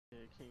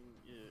Yeah, King.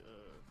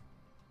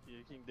 Yeah,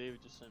 King David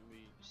just sent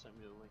me a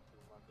link to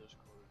my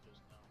Discord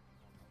just now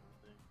on the whole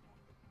thing on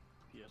the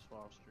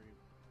PS5 stream.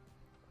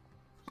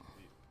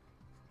 Sweet.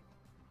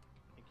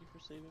 Thank you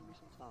for saving me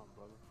some time,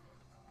 brother.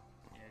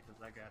 Yeah,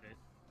 cause I got it.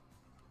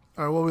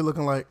 All right, what we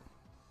looking like?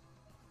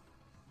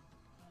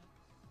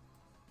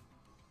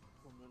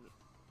 1 minute.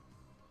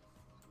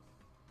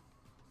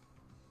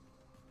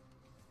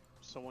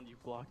 Someone you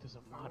blocked as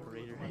a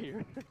moderator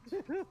here.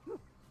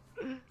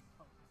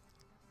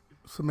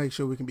 So make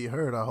sure we can be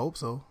heard. I hope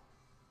so.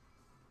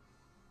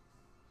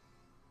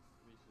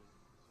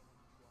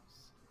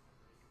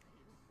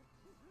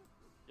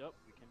 Yep,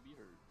 we can be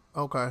heard.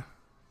 Okay.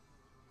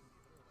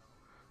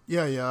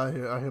 Yeah,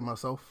 I hear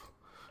myself.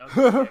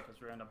 Okay, yeah, cause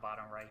we're in the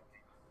bottom right.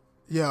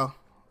 Yeah.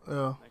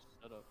 Nice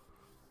setup.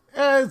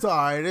 It's all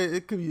right.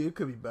 It could be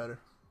better.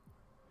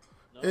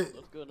 No, it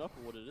looks good enough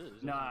for what it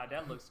is. Nah,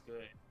 that looks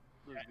good.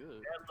 Looks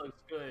good. That looks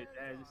good.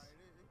 That is.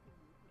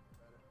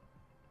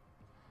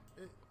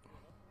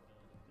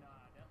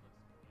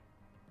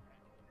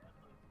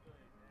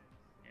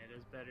 Yeah,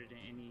 that's better than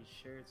any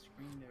shared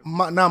screen there.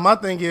 My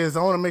thing is,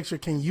 I want to make sure.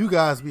 Can you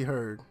guys be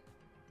heard?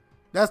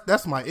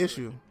 That's my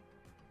issue.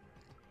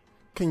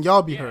 Can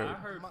y'all be heard? I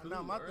heard my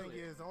earlier. thing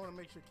is, I want to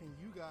make sure. Can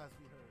you guys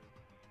be heard?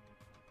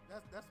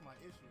 That's my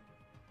issue.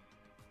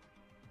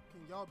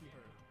 Can y'all be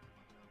heard?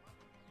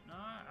 No,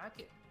 I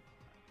can.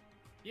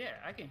 Yeah,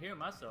 I can hear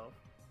myself.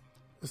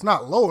 It's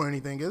not low or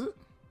anything, is it?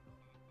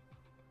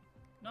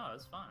 No,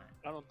 it's fine.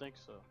 I don't think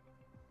so.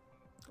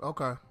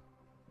 Okay.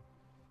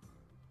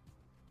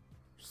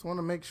 Just want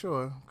to make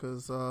sure,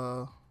 cause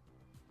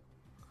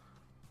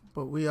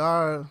but we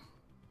live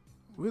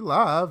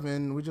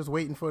and we're just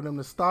waiting for them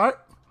to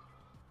start.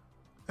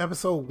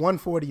 Episode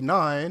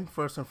 149,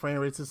 First and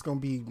Framerates, is gonna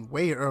be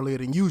way earlier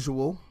than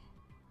usual,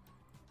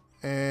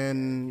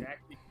 and You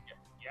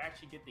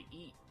actually get to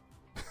eat.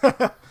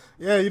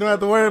 yeah, you don't have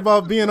to worry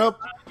about being up.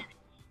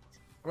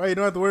 Right, you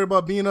don't have to worry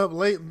about being up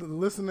late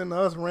listening to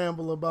us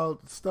ramble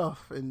about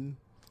stuff and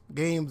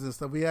games and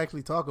stuff. We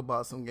actually talk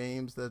about some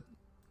games that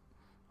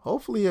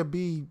hopefully it'll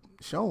be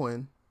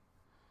showing.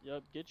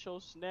 Yep, get your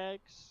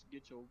snacks,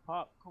 get your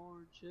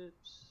popcorn,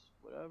 chips,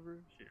 whatever.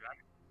 Shit,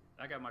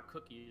 I got my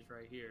cookies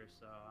right here,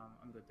 so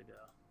I'm good to go.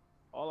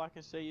 All I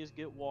can say is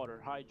get water,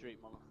 hydrate,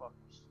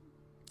 motherfuckers.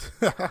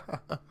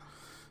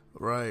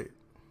 Right.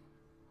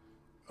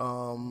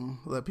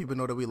 Let people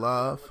know that we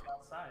live. Look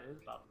outside,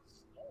 it's about to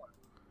storm.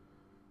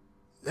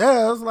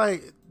 Yeah, it's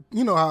like,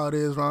 you know how it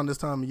is around this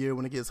time of year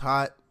when it gets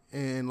hot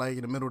and like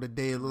in the middle of the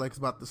day it looks like it's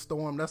about to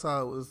storm. That's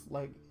how it was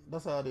like.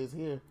 That's how it is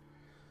here.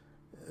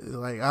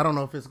 Like, I don't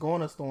know if it's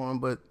going to storm,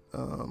 but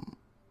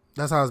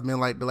that's how it's been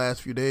like the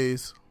last few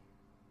days.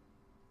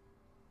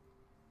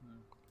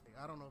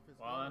 I don't know if it's.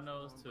 All I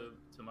know is to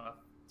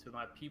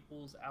my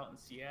peoples out in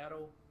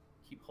Seattle,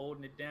 keep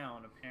holding it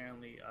down.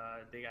 Apparently,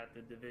 they got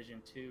the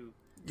Division 2.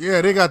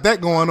 Yeah, they got that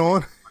going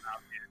on.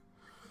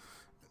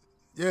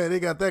 Yeah, they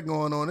got that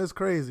going on. It's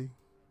crazy.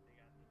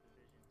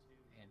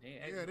 And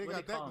they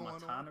got that call them going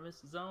on. autonomous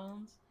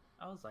zones.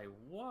 I was like,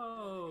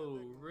 whoa,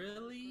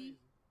 really?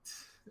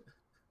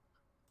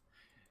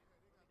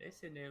 They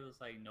said there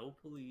was like no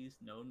police,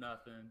 no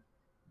nothing,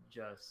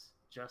 just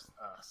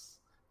us.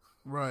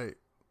 Right.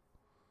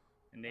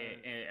 And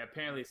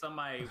apparently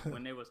somebody,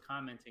 when they was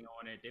commenting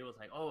on it, they was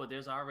like, "Oh,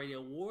 there's already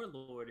a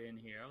warlord in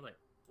here." I was like,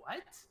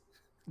 "What?"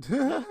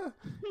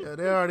 Yeah,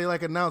 they're already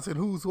like announcing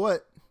who's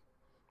what.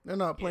 They're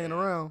not playing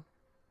around.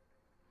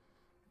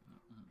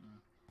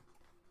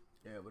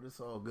 Yeah, but it's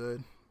all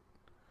good.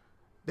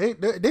 They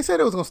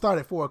said it was gonna start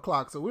at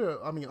 4:00, so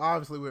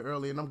obviously we're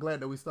early, and I'm glad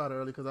that we started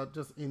early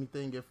because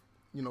anything if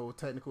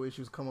technical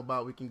issues come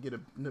about, we can get it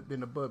nipped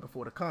in the bud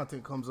before the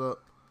content comes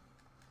up.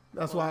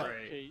 That's why.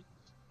 Okay,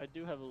 I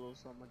do have a little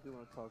something I do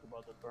want to talk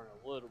about that burn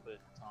a little bit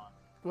of time.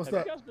 What's have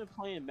that? you guys been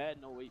playing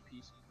Madden 08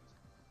 PC?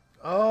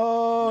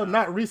 Oh,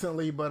 not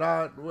recently, but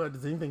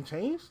has anything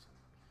changed?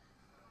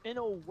 In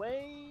a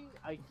way,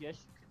 I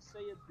guess you could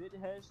say a bit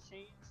has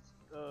changed.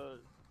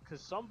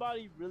 Because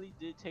somebody really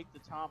did take the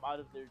time out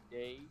of their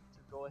day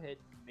to go ahead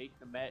and make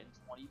the Madden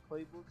 20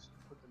 playbooks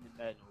and put them in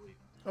Madden 08.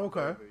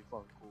 Okay. Very, very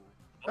fucking cool.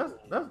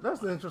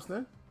 That's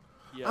interesting.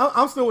 Yeah.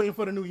 I'm still waiting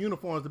for the new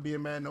uniforms to be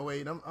in Madden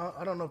 08.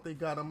 I don't know if they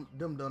got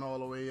them done all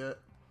the way yet.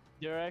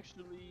 They're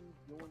actually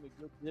doing a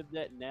good bit of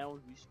that now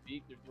as we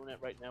speak. They're doing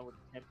that right now with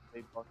the Tampa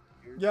Bay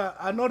Buccaneers. Yeah,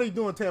 I know they're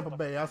doing Tampa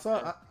Bay. I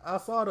saw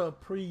the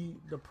pre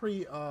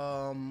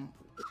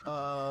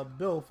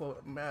bill for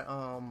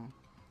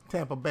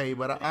Tampa Bay,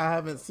 but I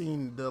haven't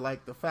seen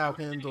the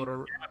Falcons or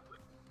the.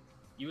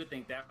 You would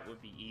think that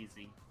would be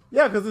easy.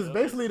 Yeah, because it's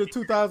basically the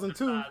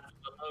 2002. The logo.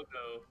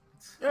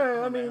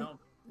 Yeah, I mean,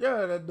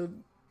 yeah, the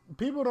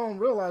people don't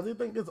realize they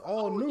think it's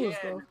all new and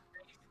stuff. And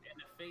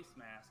the face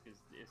mask is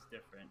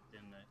different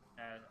than the.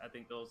 I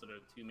think those are the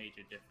two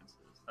major differences.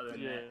 Other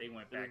than that, they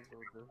went back to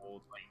the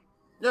old like.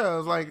 Yeah,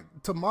 it's like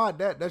to mod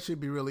that should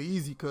be really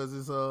easy because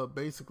it's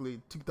basically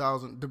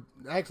 2000.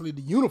 Actually,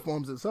 the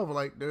uniforms itself are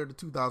like they're the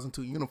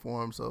 2002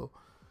 uniforms, so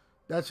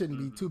that shouldn't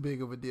be too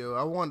big of a deal.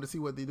 I wanted to see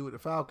what they do with the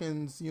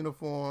Falcons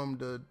uniform.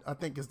 I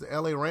think it's the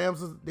LA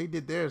Rams. They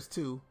did theirs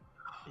too.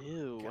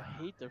 Ew, God.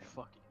 I hate their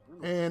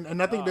fucking.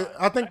 And I think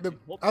I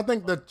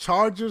think the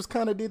Chargers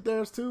kind of did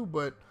theirs too,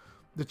 but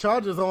the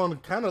Chargers on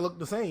kind of look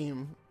the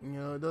same. You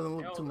know, it doesn't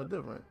look too much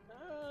different.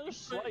 There's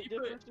slight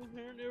differences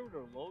here and there with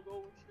their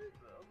logo and shit.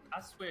 Bro. I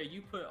swear,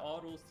 you put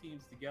all those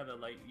teams together,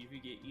 like if you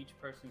get each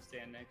person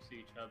stand next to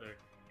each other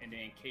and then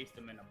encase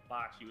them in a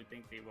box, you would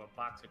think they were a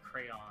box of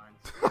crayons.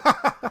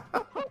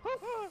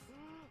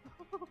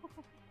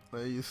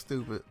 Hey, you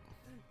stupid.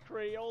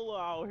 Crayola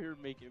out here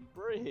making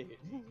bread.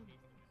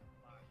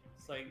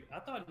 It's like, I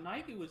thought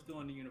Nike was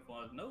doing the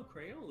uniforms. No,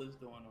 Crayola's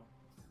doing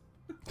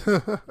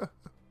them.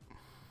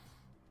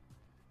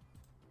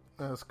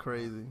 That's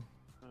crazy.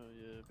 Oh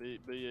yeah,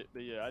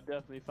 but yeah, I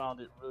definitely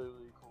found it really,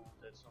 really cool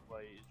that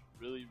somebody is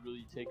really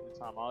taking the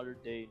time out of their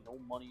day, no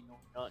money, no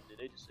nothing.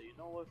 They just say, you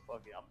know what,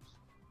 fuck it, I'm just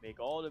make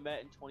all the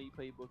Madden 20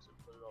 playbooks and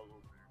put it all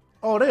over there.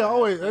 Oh,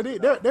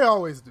 they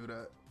always do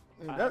that.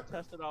 I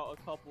tested out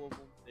a couple of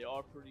them. They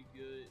are pretty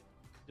good.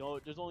 You know,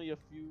 there's only a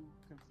few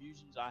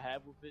confusions I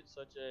have with it,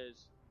 such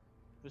as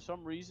for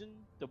some reason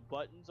the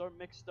buttons are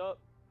mixed up.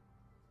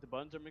 The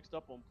buttons are mixed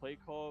up on play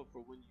call for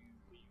when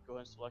you go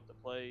ahead and select the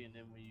play, and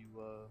then when you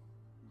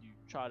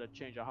try to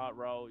change a hot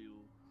route,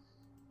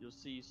 you'll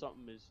see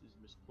something is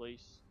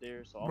misplaced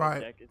there. So all of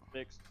that gets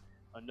fixed.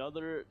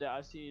 Another that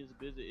I see is a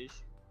bit of an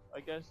issue, I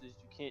guess, is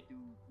you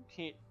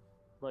can't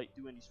like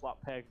do any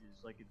swap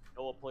packages. Like if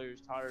you know a player's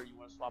tired, you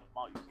want to swap them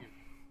out, you can't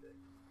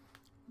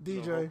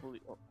do that. DJ,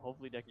 so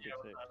hopefully that can get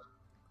fixed.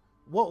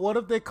 What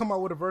if they come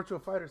out with a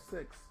Virtua Fighter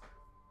 6?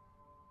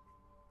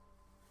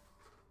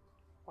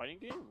 Fighting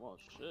game? Well,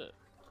 shit.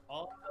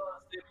 All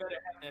they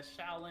better have that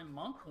Shaolin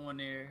Monk on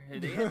there.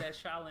 They had that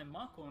Shaolin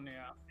Monk on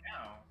there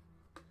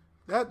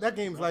now. That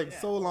game's like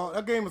so long.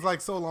 That game is like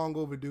so long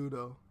overdue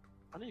though.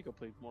 I need to go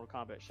play Mortal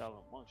Kombat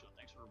Shaolin Monk. So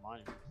thanks for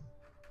reminding me.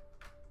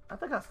 I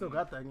think I still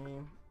got that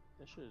game.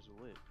 That shit is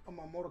lit. On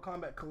my Mortal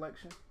Kombat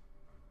collection.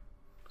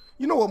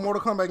 You know what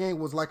Mortal Kombat game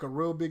was like a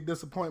real big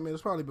disappointment?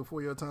 It's probably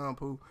before your time,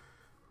 Pooh.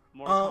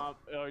 Are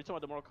you talking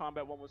about the Mortal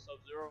Kombat one with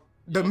Sub-Zero?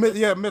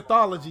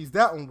 Mythologies.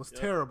 That one was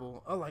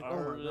terrible. I was like,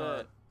 oh my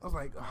god. I was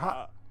like,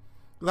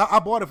 I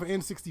bought it for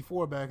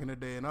N64 back in the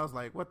day, and I was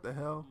like, what the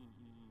hell?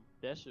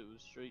 That shit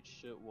was straight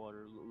shit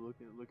water.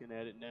 Looking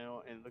at it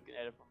now and looking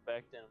at it from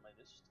back then, I'm like,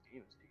 this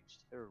game is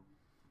aged terrible.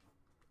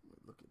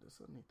 Look at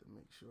this. I need to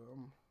make sure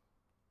I'm.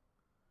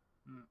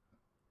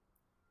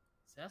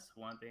 So that's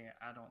one thing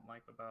I don't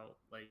like about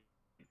like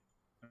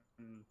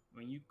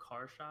when you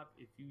car shop.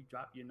 If you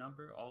drop your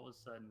number, all of a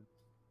sudden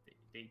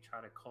they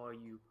try to call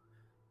you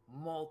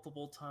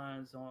multiple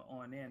times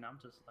on end. I'm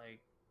just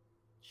like,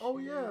 oh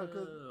yeah,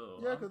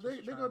 because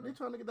they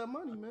trying to get that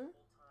money, man.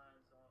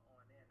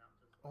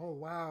 Oh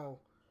wow,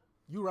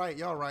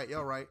 y'all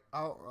right.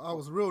 I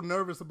was real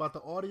nervous about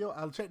the audio.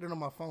 I checked it on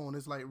my phone.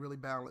 It's like really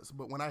balanced,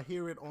 but when I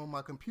hear it on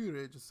my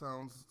computer, it just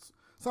sounds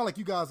like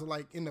you guys are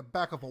like in the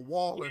back of a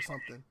wall or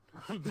something.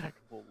 Back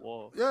of a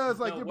wall. Yeah, it's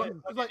like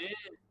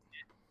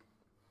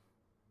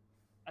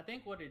I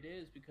think what it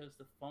is because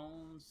the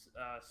phone's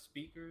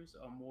speakers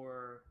are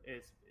more.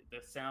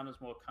 The sound is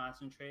more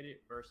concentrated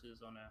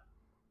versus on a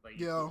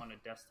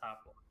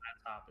desktop or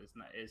laptop.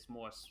 It's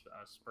more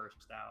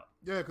dispersed out.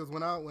 Yeah, because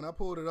when I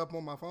pulled it up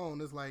on my phone,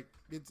 it's like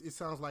it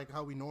sounds like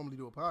how we normally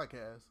do a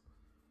podcast.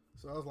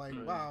 So I was like,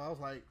 wow. I was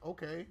like,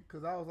 okay,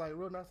 because I was like,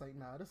 real nice. Like,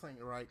 nah, this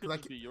ain't right.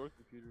 Could be your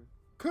computer.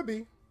 Could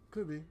be.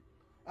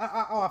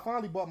 I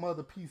finally bought my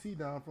other PC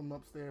down from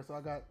upstairs, so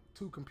I got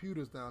 2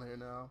 computers down here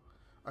now.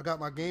 I got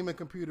my gaming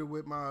computer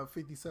with my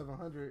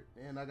 5700,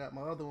 and I got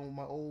my other one with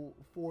my old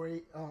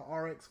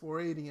RX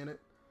 480 in it.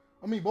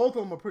 I mean, both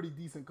of them are pretty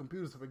decent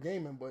computers for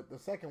gaming, but the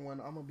second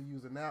one, I'm going to be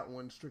using that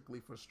one strictly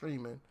for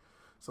streaming.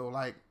 So,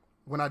 like,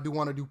 when I do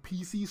want to do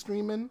PC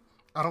streaming,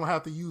 I don't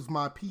have to use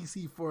my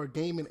PC for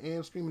gaming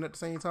and streaming at the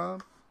same time.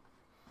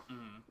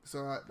 Mm-hmm.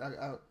 So,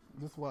 I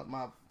this is what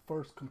my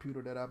first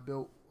computer that I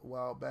built a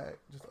while back.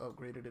 Just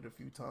upgraded it a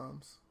few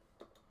times.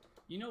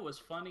 You know what's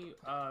funny,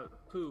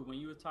 Pooh, when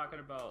you were talking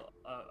about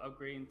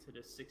upgrading to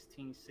the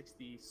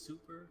 1660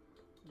 Super,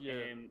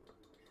 and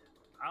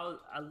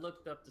I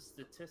looked up the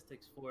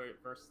statistics for it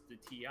versus the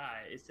TI.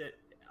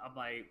 I'm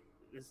like,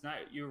 it's not.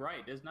 You're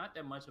right. There's not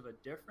that much of a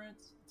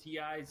difference.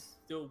 TI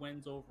still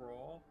wins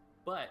overall,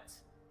 but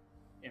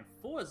in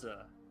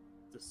Forza,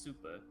 the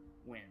Super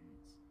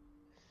wins.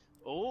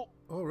 Oh,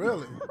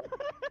 really?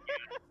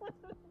 What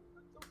the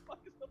fuck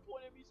is the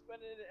point of me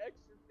spending an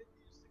extra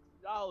 $50 to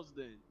 $60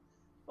 then?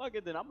 Fuck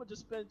it then. I'm gonna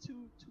just spend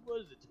what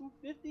is it,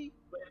 $250?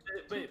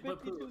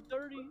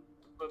 $230?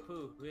 But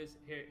Pooh, here's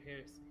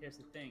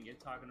the thing. You're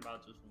talking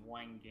about just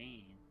one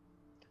game.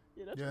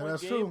 Yeah,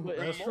 that's true. But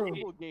that's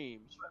multiple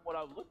games. From what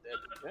I looked at,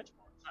 the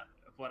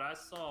benchmarks. What I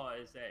saw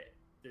is that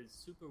the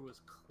Super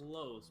was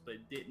close,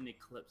 but didn't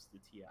eclipse the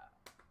TI.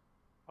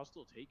 I'll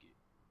still take it.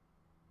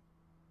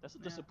 That's a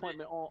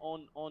disappointment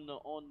on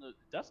the.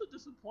 That's a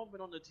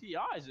disappointment on the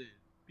TI's end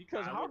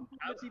because how come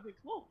it's even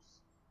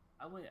close?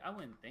 I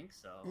wouldn't think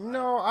so.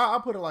 No, I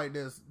put it like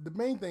this. The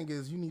main thing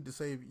is you need to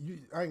save.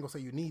 I ain't gonna say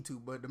you need to,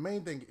 but the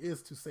main thing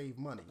is to save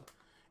money.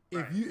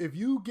 If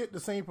you get the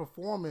same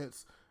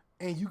performance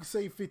and you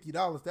save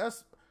 $50,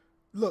 that's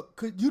look.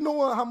 Could you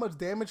know how much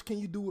damage can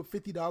you do with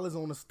 $50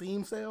 on a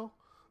Steam sale?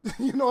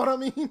 You know what I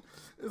mean?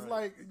 It's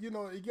like, you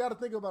got to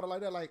think about it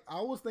like that. Like I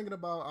was talking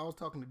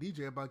to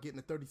DJ about getting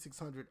the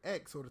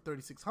 3600X or the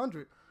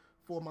 3600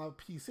 for my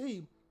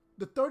PC.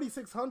 The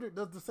 3600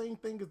 does the same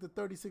thing as the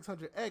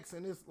 3600X,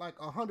 and it's like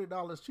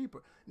 $100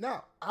 cheaper.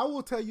 Now, I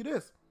will tell you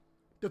this.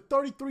 The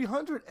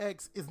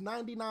 3300X is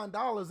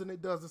 $99, and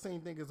it does the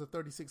same thing as the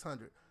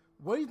 3600.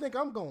 Where do you think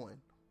I'm going?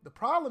 The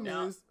problem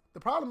is the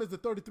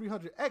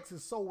 3300X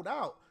is sold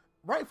out.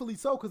 Rightfully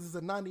so, because it's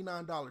a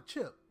 $99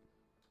 chip.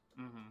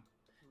 Mm-hmm.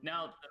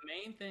 Now, the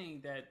main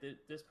thing that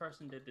this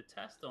person did the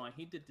test on,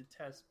 he did the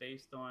test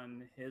based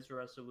on his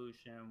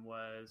resolution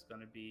was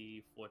going to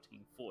be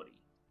 1440.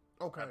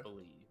 Okay. I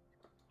believe.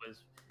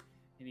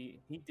 And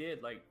he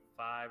did like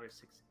 5 or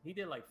 6. He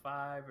did like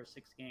 5 or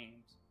 6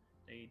 games.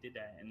 And he did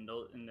that, and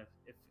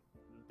if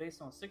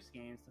based on 6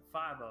 games, the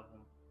 5 of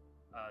them,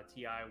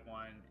 Ti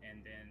won,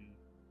 and then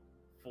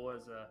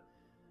Forza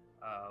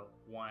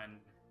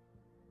won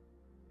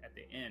at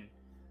the end.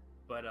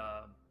 But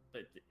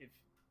if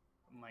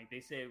like they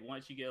said,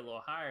 once you get a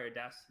little higher,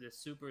 the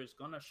Super is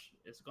gonna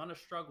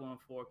struggle in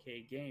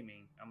 4K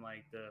gaming. I'm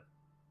like the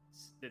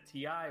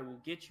Ti will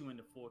get you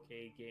into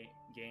 4K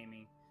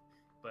gaming.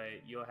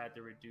 But you'll have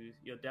to reduce.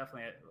 You'll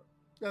definitely have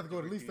to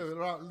go to at least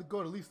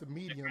the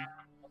medium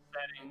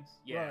settings.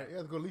 Yeah, right. You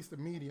have to go at least the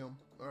medium.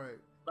 All right.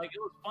 Like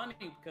it was funny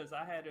because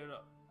I had it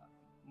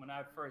when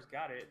I first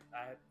got it.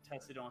 I had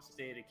tested on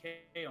State of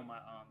Decay on my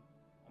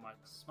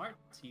smart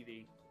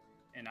TV,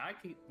 and I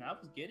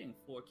was getting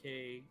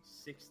 4K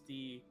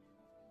 60.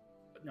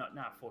 No,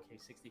 not 4K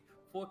 60.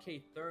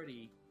 4K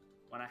 30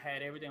 when I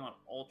had everything on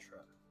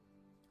Ultra.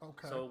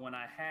 Okay. So when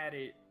I had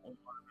it on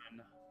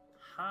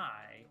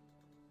high,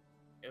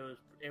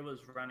 it was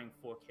running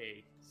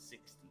 4K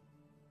 60.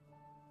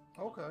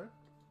 Okay.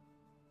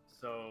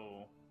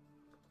 So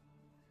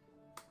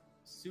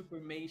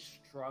Super may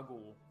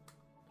struggle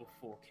with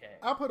 4K.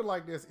 I'll put it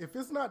like this: if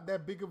it's not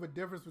that big of a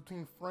difference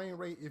between frame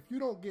rate, if you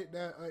don't get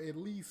that at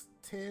least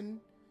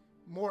 10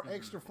 more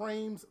extra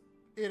frames,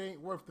 it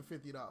ain't worth the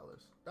 $50.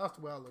 That's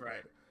the way I look at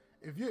it.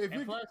 If you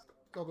plus,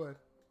 go ahead.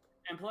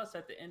 And plus,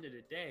 at the end of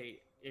the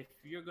day, if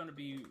you're going to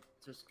be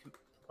just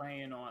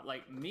playing on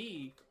like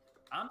me,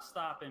 I'm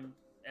stopping.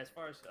 As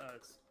far as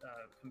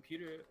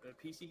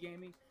PC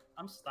gaming,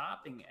 I'm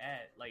stopping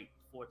at like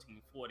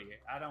 1440.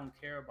 I don't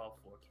care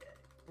about 4K.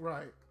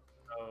 Right.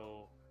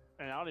 So,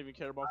 and I don't even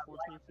care about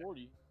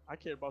 1440. I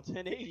care about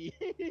 1080.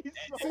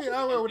 See,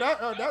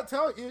 that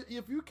tell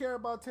if you care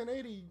about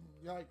 1080,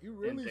 like you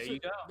really there should. You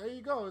go. There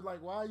you go.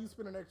 Like, why are you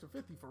spending extra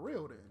 50 for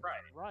real then?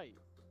 Right.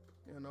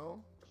 You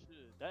know.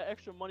 Shit. That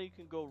extra money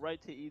can go right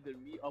to either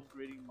me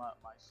upgrading my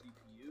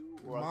CPU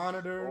or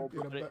monitor.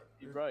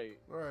 Right.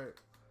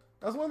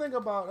 That's one thing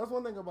about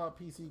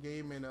PC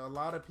gaming. A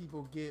lot of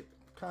people get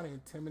kind of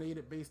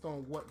intimidated based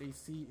on what they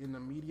see in the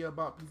media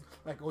about PC.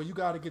 Like, oh, you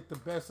got to get the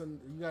best and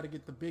you got to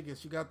get the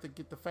biggest. You got to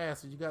get the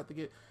fastest. You got to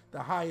get the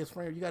highest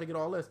frame. You got to get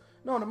all this.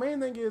 No, the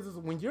main thing is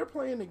when you're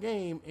playing the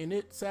game and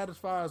it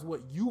satisfies what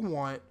you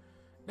want,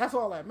 that's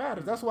all that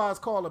matters. That's why it's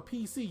called a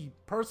PC,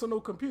 personal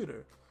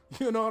computer.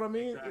 You know what I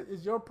mean? Exactly.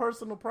 It's your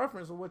personal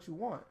preference of what you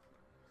want.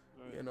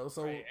 Right. You know,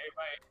 so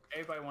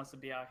everybody wants to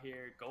be out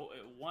here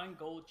one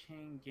gold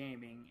chain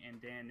gaming, and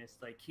then it's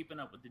like keeping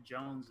up with the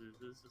Joneses.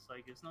 It's just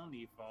like it's no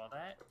need for all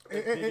that.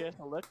 Big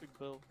electric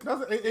bill.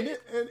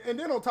 And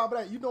then on top of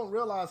that, you don't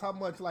realize how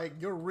much like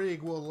your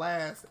rig will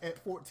last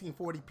at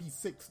 1440p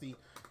 60.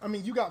 I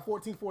mean, you got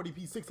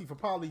 1440p 60 for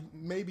probably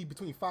maybe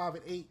between 5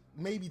 and 8,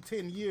 maybe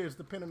 10 years,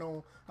 depending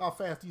on how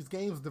fast these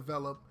games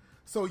develop.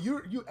 So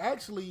you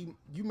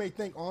may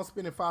think, oh, I'm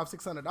spending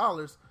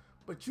 $500-$600.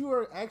 But you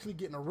are actually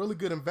getting a really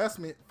good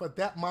investment for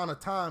that amount of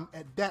time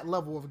at that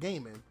level of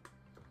gaming.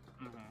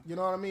 Mm-hmm. You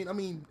know what I mean? I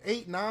mean,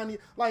 8, 9,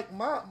 like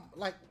my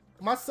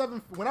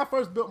 7. When I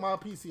first built my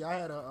PC, I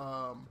had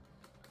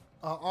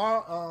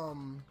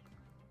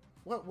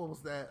what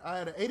was that? I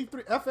had an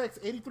FX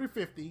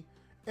 8350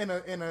 and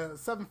a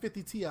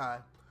 750 Ti.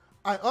 I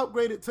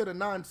upgraded to the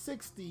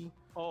 960.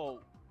 Oh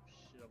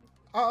shit!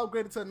 I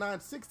upgraded to a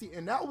 960,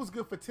 and that was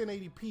good for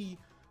 1080p.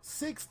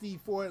 60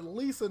 for at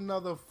least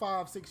another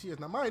 5-6 years.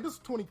 Now, mind this is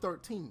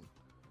 2013.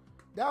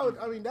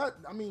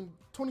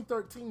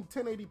 2013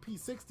 1080p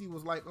 60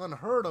 was like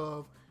unheard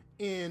of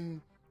in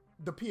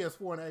the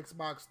PS4 and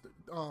Xbox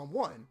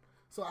One.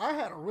 So I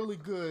had a really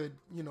good,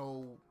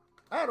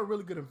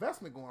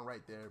 investment going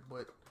right there.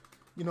 But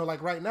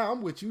like right now,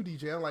 I'm with you,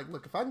 DJ. I'm like,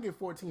 look, if I can get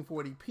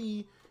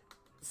 1440p,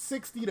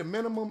 60 the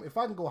minimum. If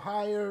I can go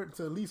higher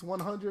to at least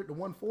 100 to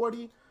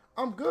 140,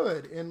 I'm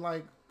good. And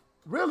like.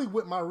 Really,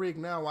 with my rig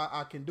now,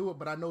 I can do it,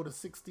 but I know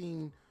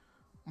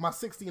my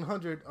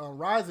 1600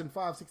 Ryzen 5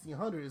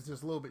 1600 is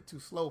just a little bit too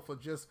slow for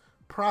just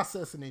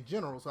processing in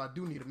general, so I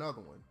do need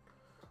another one.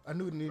 I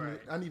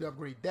need to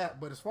upgrade that.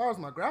 But as far as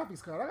my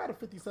graphics card, I got a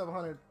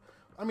 5700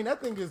 I mean,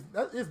 that thing is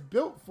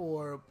built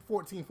for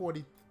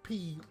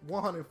 1440p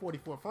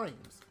 144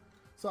 frames.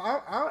 So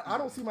I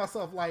don't see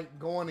myself like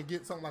going to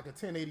get something like a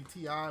 1080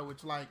 Ti,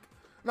 which like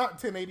not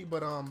 1080,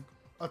 but a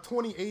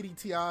 2080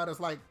 Ti that's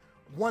like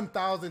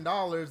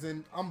 $1,000,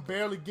 and I'm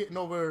barely getting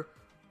over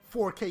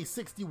 4K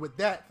 60 with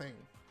that thing.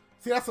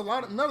 See, that's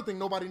another thing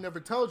nobody never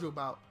tells you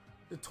about.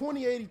 The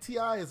 2080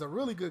 Ti is a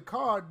really good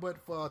card,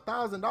 but for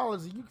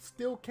 $1,000, you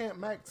still can't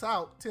max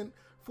out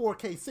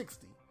 4K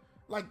 60.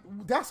 Like,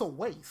 that's a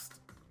waste.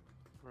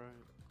 Right.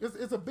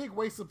 It's a big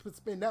waste to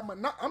spend that much.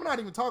 I'm not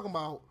even talking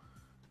about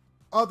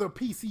other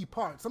PC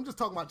parts. I'm just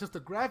talking about just a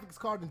graphics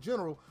card in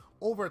general,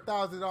 over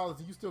 $1,000,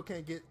 and you still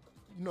can't get,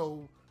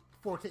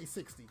 4K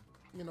 60.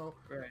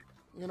 Right.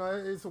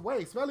 It's a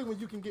waste, especially when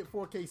you can get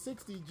 4K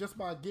 60 just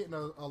by getting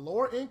a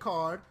lower end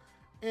card.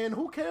 And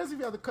who cares if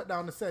you have to cut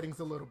down the settings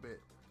a little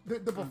bit?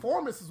 The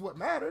performance is what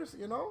matters,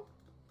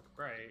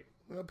 Right.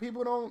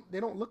 People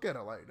don't look at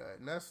it like that,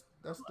 and that's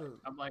the.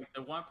 I'm like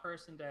the one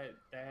person that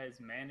has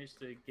managed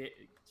to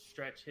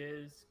stretch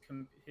his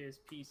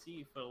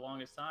PC for the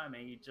longest time,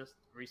 and he just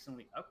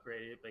recently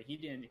upgraded, but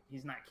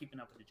he's not keeping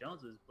up with the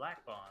Joneses.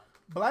 Black Bond.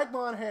 Black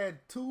Bond had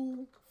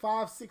two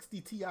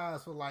 560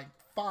 Ti's for like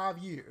 5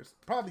 years,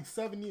 probably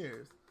 7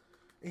 years.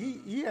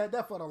 He had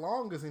that for the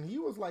longest, and he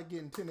was like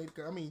getting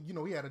 1080. I mean,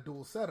 he had a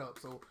dual setup,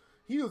 so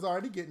he was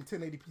already getting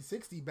 1080p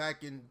 60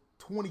 back in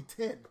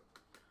 2010.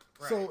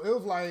 Right. So it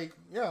was like,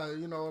 yeah,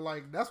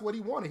 like that's what he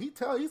wanted. He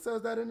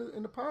says that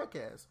in the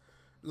podcast.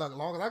 Look, as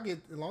long as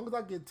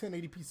I get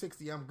 1080p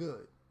 60, I'm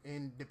good.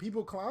 And the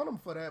people clown him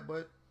for that,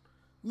 but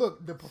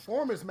look, the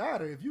performance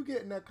matter. If you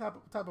getting that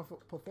type of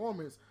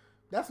performance,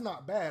 that's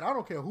not bad. I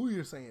don't care who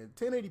you're saying.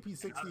 1080p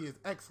 60 is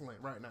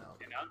excellent right now.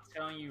 And I'm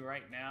telling you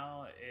right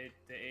now,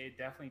 it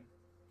definitely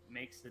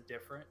makes a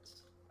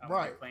difference.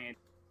 Right.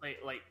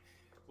 Like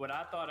what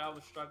I thought I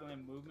was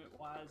struggling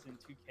movement-wise in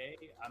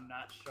 2K, I'm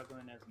not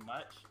struggling as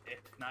much, if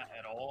not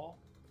at all.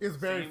 It's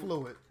very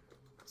fluid.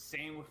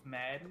 Same with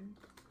Madden.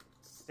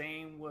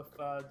 Same with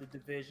The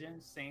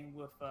Division. Same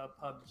with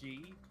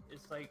PUBG.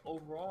 It's like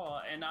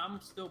overall, and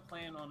I'm still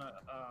playing on a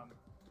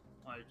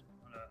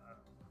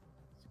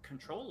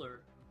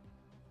controller.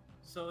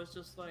 So it's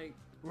just like,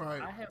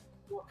 right. I have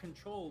more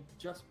control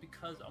just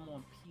because I'm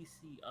on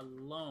PC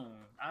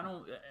alone.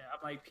 I'm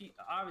like,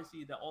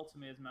 obviously the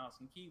ultimate is mouse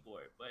and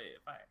keyboard, but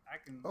if I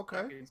can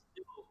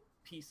still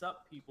piece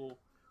up people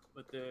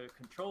with the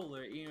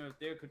controller, even if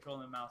they're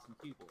controlling mouse and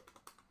keyboard.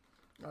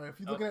 All right,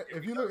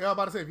 if you're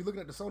about to say, if you're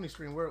looking at the Sony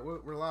stream,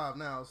 we're live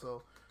now.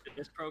 So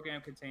this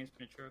program contains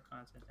mature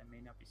content that may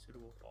not be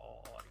suitable for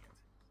all audiences.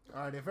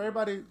 All right, if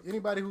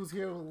anybody who's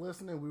here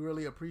listening, we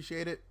really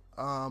appreciate it.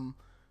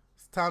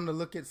 It's time to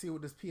see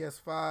what this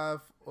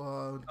PS5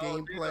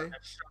 gameplay.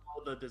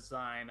 Show the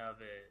design of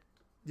it.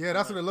 Yeah,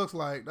 that's what it looks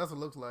like. No,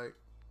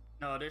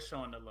 they're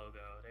showing the logo.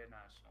 They're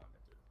not showing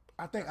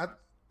it.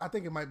 I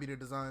think it might be the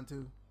design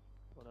too.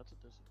 Well, that's a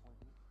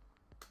disappointment.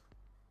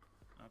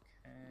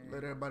 Okay.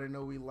 Let everybody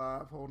know we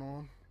live. Hold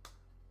on.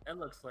 It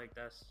looks like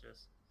that's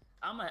just.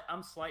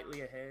 I'm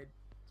slightly ahead.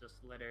 Just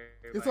to let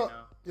everybody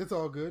know. It's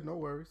all good. No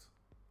worries.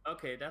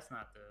 Okay, that's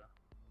not the.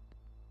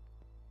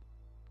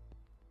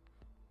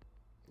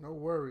 No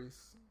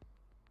worries.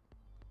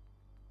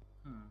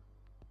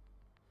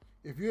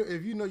 If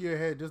you know you're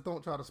ahead, just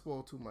don't try to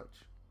spoil too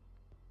much.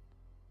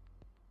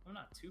 I'm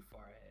not too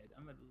far ahead.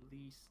 I'm at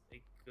least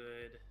a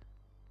good.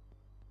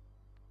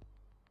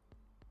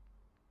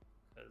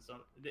 Cause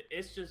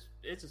it's just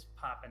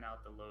popping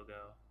out the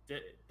logo.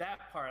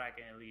 That part I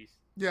can at least.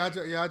 Yeah,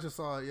 I just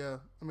saw it. Yeah,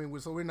 I mean,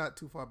 so we're not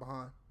too far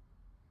behind.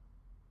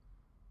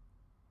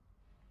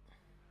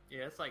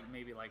 Yeah, it's like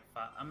maybe like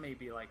 5. I'm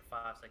maybe like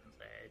 5 seconds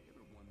ahead.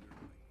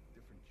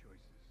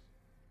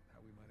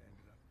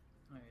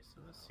 Alright,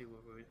 so let's see where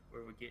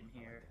we're getting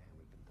here.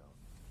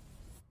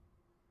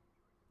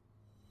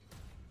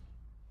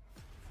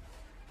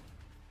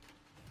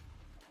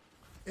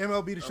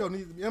 MLB The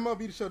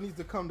Show needs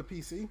to come to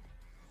PC. I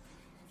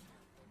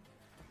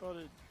thought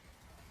it.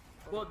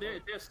 Well, they're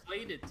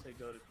slated to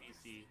go to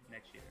PC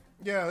next year.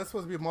 Yeah, it's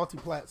supposed to be a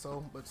multi-plat,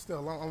 but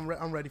still,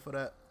 I'm ready for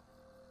that.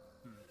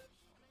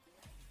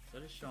 So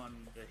they're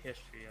showing the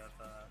history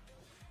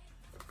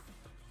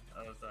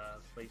of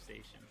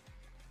PlayStation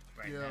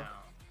right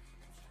now.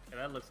 Yeah,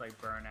 that looks like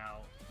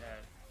Burnout.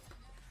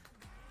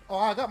 Oh,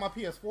 I got my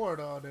PS4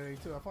 the other day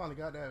too. I finally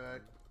got that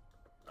back.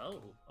 Oh,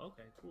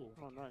 okay, cool.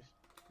 Oh, nice.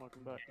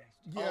 Welcome back.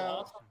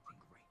 Yeah.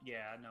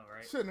 Yeah, I know,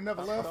 right? Shouldn't have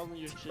never left. Tell me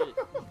your shit.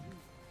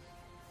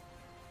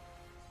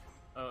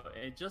 Oh,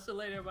 and just to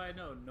let everybody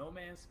know, No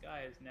Man's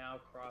Sky is now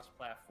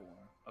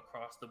cross-platform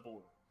across the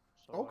board.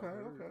 So okay.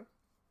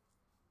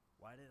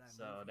 Why did I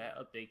so that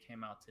update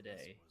came out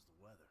today. Was the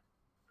weather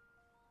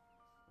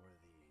or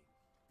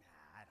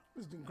the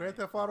Is Grand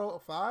Theft Auto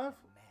 5?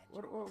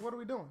 What are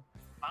we doing?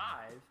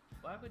 5?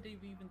 Why would they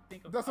even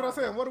think of? That's 5? what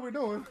I'm saying. What are we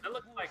doing? That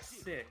looks like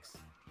 6.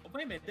 Oh,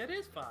 wait a minute, that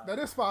is 5. That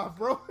is 5,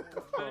 bro.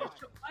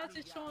 Why is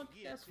it showing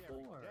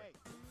PS4?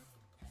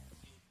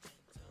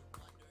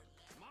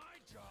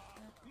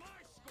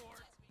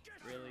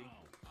 Really?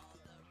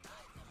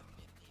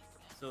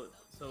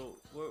 So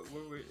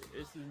we're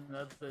this is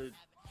another.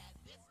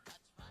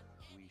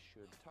 We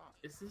should talk.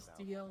 Is this about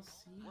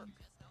DLC? work.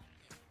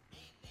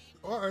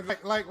 Or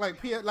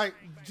like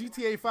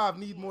GTA 5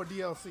 need more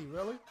DLC,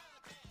 really?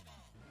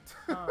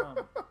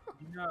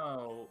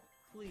 No,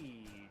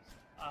 please.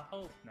 I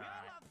hope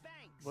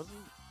not.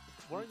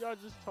 Weren't y'all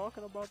just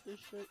talking about this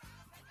shit?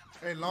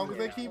 As long as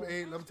they keep,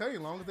 I'm telling you,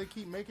 as long as they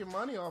keep making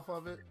money off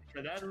of it.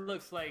 So that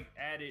looks like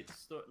added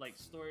story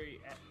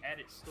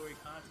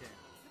content.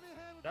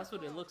 That's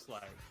what it looks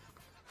like,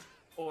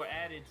 or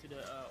added to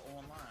the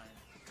online.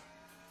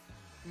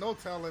 No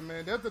telling,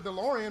 man. There's the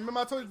DeLorean. Remember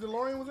I told you the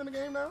DeLorean was in the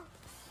game now?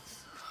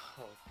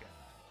 Oh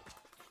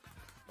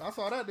god. I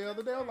saw that the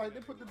other day. I was like,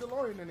 they put the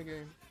DeLorean in the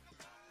game.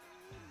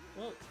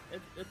 Well, at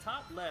the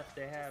top left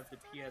they have the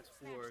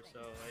PS4, so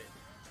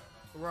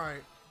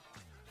Right.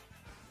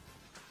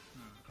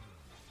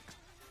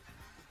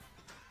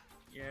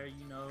 yeah,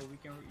 you know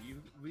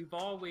we've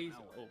always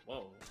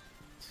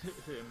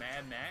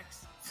Mad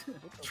Max,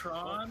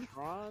 Tron.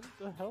 What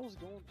the hell's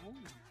going on?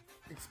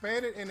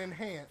 Expanded and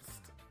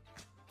enhanced.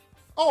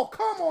 Oh,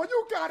 come on.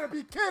 You gotta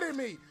be kidding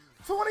me.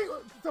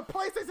 The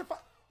PlayStation 5,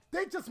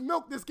 they just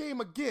milked this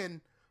game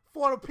again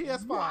for the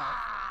PS5. Wow.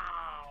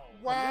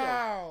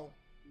 Wow.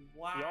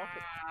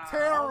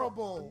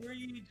 Terrible.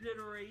 3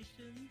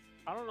 generations.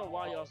 I don't know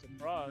why y'all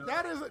surprised.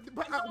 That is,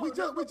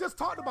 we just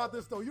talked about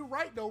this though. You're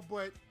right though,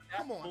 but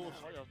That's come on.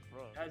 bullshit. Why y'all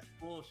surprised? That's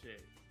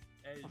bullshit.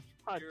 That is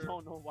I pure-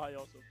 don't know why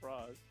y'all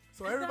surprised.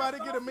 So everybody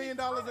get $1 million.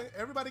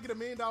 Everybody get $1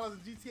 million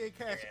in GTA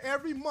cash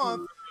every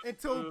month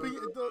until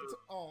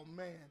oh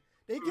man,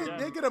 they get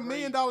 $1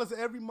 million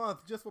every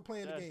month just for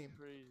playing the That's game.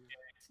 crazy.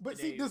 But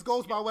see, this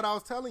goes by what I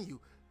was telling you.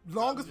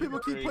 Long as people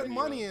keep putting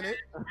money in it,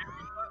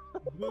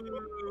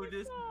 Boo,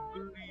 this is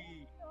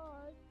booty.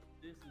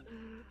 This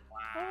is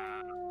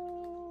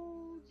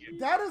wow.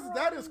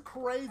 that is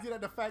crazy.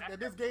 That the fact that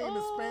this game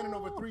is spanning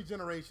over 3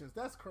 generations,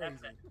 that's crazy.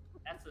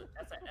 That's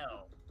an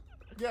L.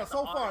 Yeah,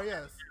 so far,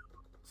 yes.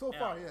 So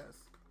far, yes.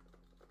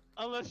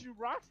 Unless you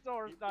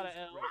Rockstar, it's not an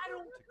L. I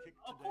don't,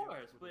 of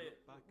course, but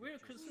we're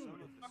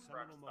consumers. Fuck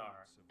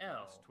Rockstar.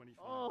 L.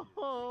 Oh.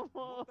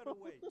 What better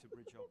way to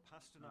bridge our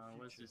past and our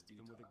what's future this dude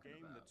than with a talking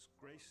game about? that's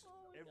graced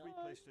every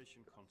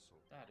PlayStation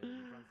console? That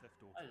Grand is, Theft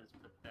Auto. that is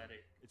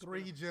pathetic. It's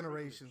 3 been a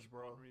generations, privilege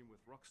bro. partnering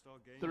with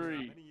Rockstar Games 3.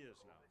 for many years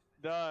now.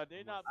 Nah,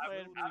 they not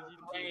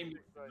playing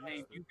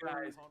You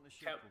guys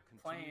kept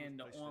playing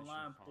the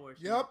online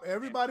portion. Yep,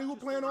 everybody who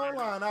playing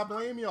online, I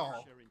blame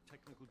y'all. Sharing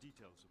technical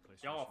details of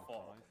PlayStation Y'all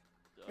fault. 5.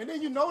 And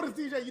then you notice,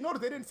 DJ,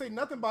 they didn't say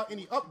nothing about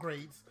any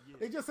upgrades.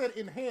 They just said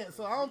enhance.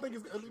 So I don't think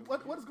it's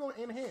what is going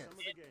to enhance.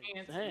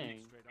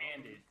 Dang.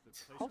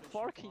 How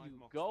far can you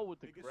go with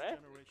the graphics?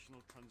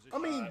 I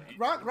mean,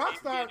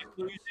 Rockstar.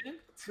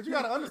 But you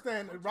got to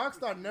understand,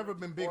 Rockstar never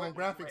been big on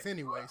graphics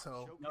anyway.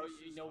 So No,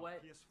 you know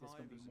what? There's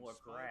gonna be more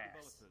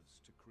grass.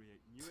 To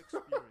create new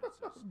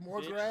experiences.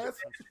 more grass.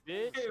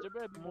 Fish? There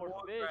better be more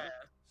fish.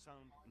 Sound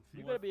and You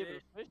feel. better be able to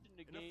fish in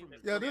the game.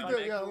 Yeah,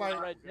 this like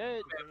Red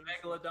Dead.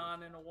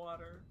 Megalodon in the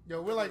water.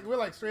 yo, we're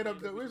like straight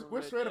up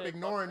we're straight up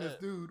ignoring this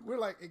dude. We're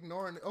like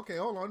ignoring it. Okay,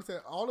 hold on. It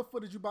said all the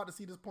footage you about to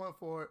see this point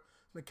for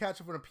the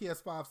capture from the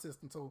PS5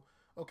 system. So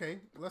okay,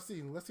 let's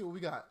see what we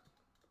got.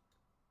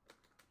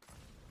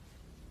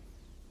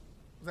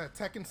 Was that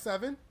Tekken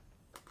 7?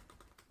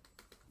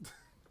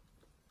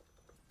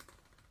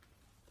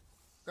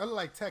 That look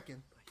like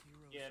Tekken.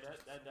 Yeah,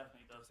 that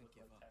definitely does look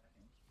like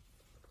Tekken.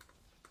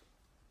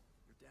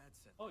 Your dad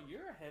said. Oh,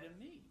 you're ahead of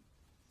me.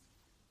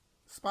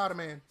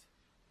 Spider-Man.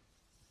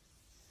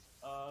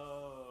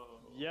 Oh.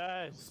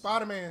 Yes.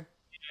 Spider-Man.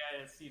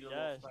 Yeah, see the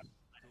Yes. little.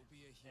 Don't be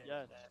a hit.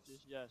 Yes.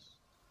 Just yes.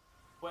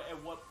 But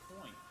at what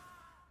point?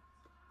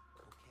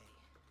 Okay.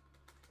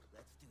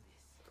 Let's do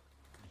this.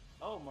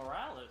 Oh,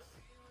 Morales.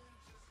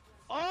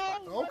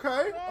 Oh.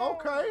 Okay, let's go!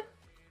 okay.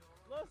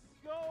 Let's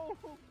go,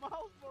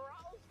 Miles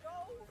Morales,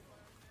 go!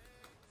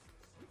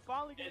 We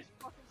finally get his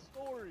fucking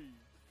story.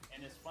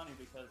 And it's funny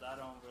because I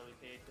don't really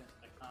pay attention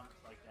to comics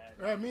like that.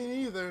 Yeah, me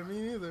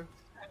neither.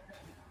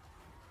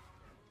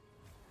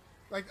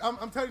 Like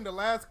I'm telling you, the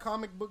last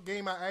comic book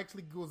game I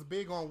actually was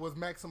big on was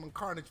Maximum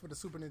Carnage for the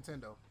Super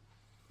Nintendo.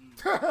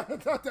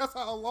 That's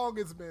how long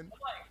it's been.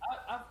 Like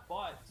I've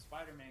bought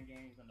Spider-Man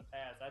games in the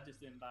past. I just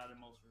didn't buy the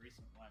most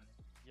recent one.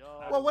 Yo,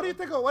 Well, what do you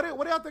think? What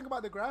do y'all think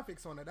about the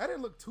graphics on it? That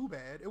didn't look too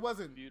bad. It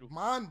wasn't Beautiful.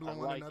 mind blowing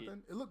I like or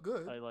nothing. It looked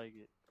good. I like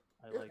it.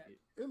 I like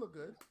it. It looked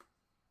good.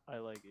 I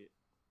like it.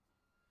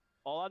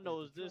 All I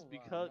know is this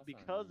because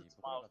it's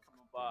Miles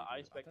coming by, I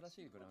expect to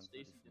see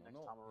Stacy the next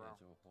time around.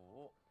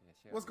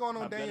 What's going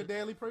on, I Daniel better-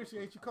 Daly?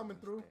 Appreciate you coming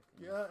through.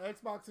 Yeah,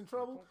 Xbox in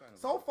trouble.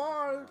 So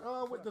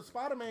far with the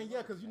Spider-Man,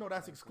 yeah, because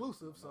that's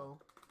exclusive. So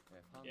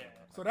Yeah.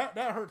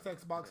 that hurts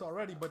Xbox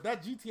already. But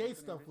that GTA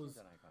stuff was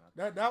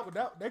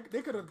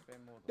they could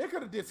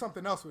have did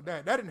something else with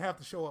that. That didn't have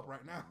to show up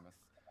right now.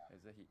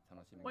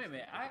 Wait a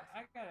minute. I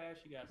gotta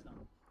ask you guys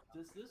something.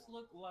 Does this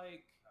look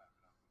like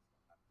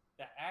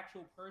the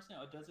actual person,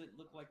 or does it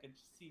look like a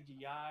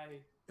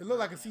CGI? It looked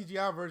like a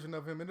CGI version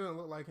of him. It didn't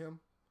look like him.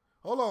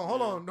 Hold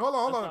on. That's Hold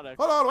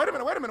not on. Wait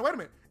a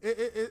minute.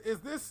 Is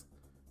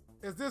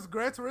this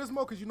Gran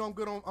Turismo? Because you know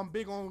I'm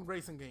big on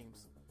racing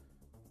games.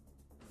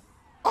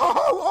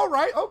 Oh, all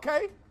right.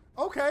 Okay.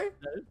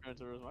 That is Gran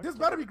Turismo. This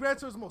better be Gran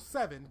Turismo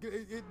 7.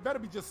 It better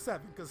be just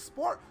 7 because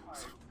sport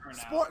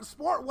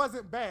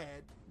wasn't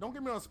bad. Don't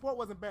get me wrong, sport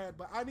wasn't bad,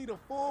 but I need a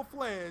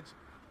full-fledged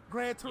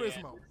Gran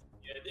Turismo.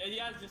 Yeah, you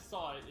guys just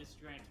saw it. It's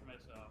Gran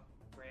Turismo.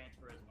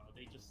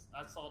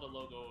 I saw the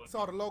logo.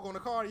 Saw the logo on the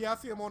car. Yeah, I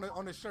see him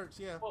on the shirts.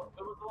 Yeah. Well,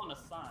 it was on a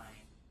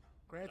sign.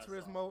 Gran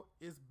Turismo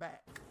is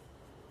back.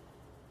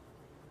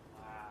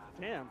 Wow.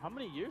 Damn, how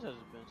many years has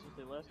it been since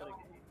they last had a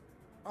game?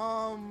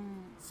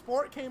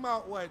 Sport came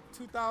out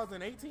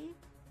 2018?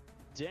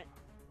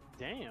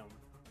 Damn.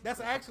 That's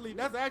actually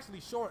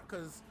short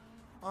because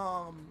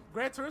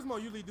Gran Turismo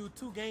usually do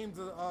 2 games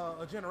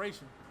a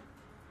generation.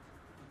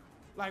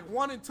 Like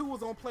 1 and 2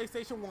 was on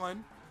PlayStation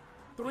 1,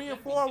 3 and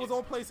 4 was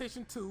on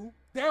PlayStation 2.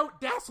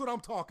 That's what I'm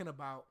talking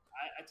about.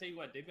 I tell you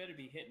what, they better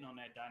be hitting on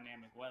that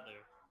dynamic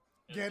weather.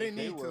 Yeah, they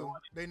need to.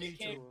 They need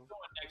can't to. go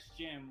next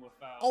gen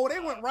without. Oh, they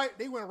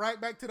went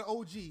right back to the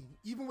OG.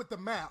 Even with the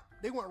map,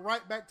 they went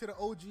right back to the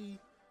OG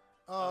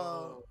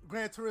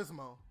Gran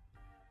Turismo.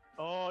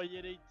 Oh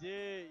yeah, they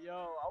did. Yo,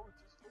 I was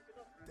just looking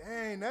up.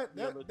 Dang,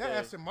 that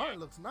Aston Martin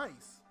looks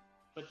nice.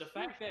 But the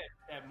fact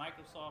that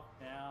Microsoft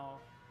now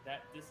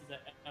this is an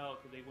L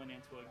because they went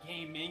into a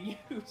game menu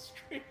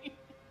screen.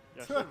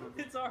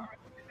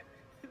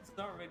 It's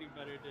already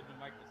better than the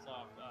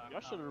Microsoft.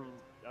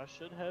 Y'all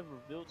should have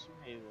revealed some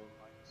Halo.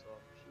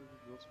 Microsoft should have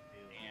revealed some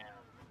Halo. Damn.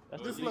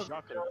 That's This the least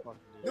y'all could have fucking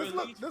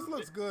did. This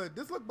looks good.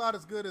 This looks about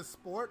as good as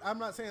Sport. I'm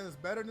not saying it's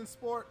better than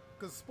Sport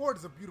because Sport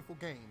is a beautiful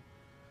game.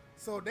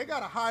 So they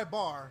got a high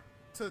bar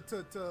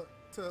to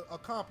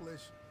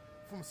accomplish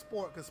from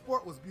Sport because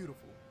Sport was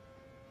beautiful.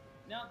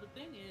 Now the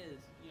thing is,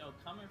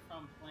 coming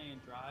from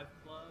playing Drive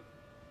Club,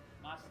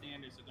 my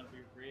standards are gonna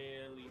be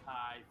really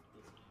high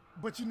for this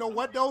game. But you know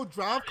what though?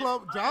 Drive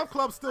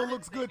Club still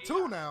looks good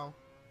too now.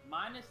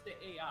 Minus the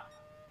AI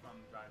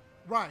from Drive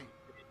Club. Right.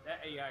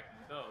 That AI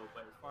can go,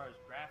 but as far as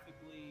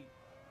graphically,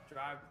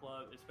 Drive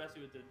Club,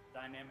 especially with the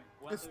dynamic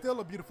weather, It's still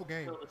a beautiful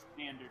game. Still the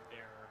standard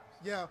there.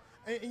 Yeah,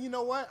 and you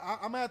know what?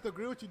 I'm gonna have to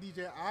agree with you,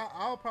 DJ.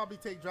 I'll probably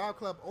take Drive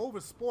Club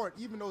over Sport,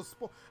 even though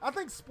I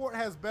think Sport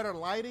has better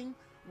lighting,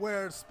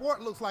 where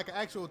Sport looks like an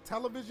actual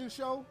television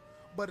show.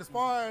 But as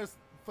far as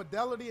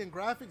fidelity and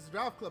graphics,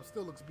 Drive Club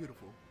still looks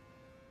beautiful.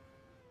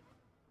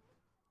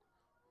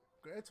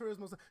 Gran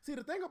Turismo. See,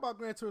 the thing about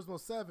Gran Turismo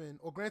 7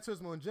 or Gran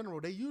Turismo in general,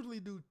 they usually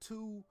do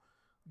 2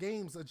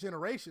 games a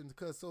generation.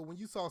 Because so when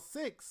you saw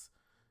 6,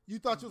 you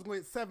thought you was going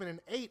to get 7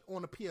 and 8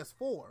 on the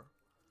PS4.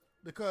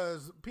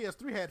 Because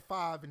PS3 had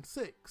 5 and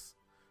 6.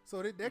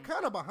 So they're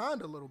kind of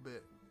behind a little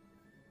bit.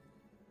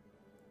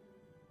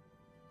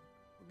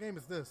 What game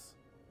is this?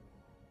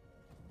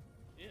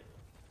 Yeah.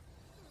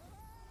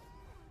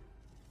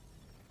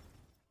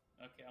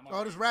 Okay,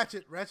 Oh, this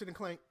Ratchet and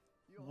Clank.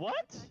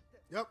 What?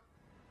 Yep.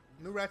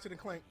 New Ratchet and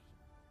Clank.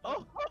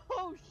 Oh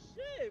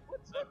shit!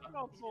 What took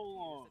y'all so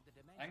long?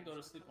 I can go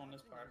to sleep on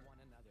this part.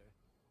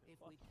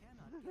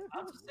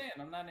 I'm just saying,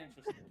 I'm not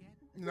interested.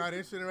 You're not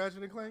interested in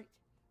Ratchet and Clank?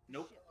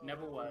 Nope,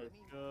 never was.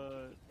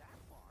 Good.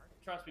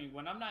 Trust me,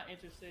 when I'm not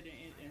interested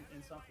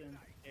in something,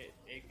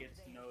 it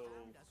gets no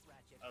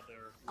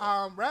other.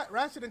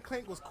 Ratchet and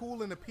Clank was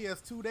cool in the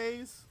PS2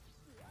 days.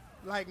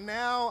 Like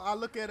now, I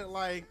look at it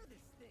like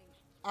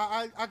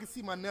I can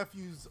see my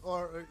nephews,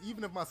 or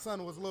even if my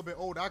son was a little bit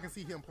older, I can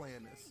see him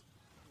playing this.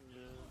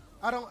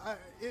 Yeah.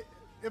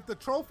 If the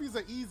trophies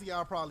are easy,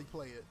 I'll probably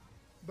play it,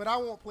 but I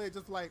won't play it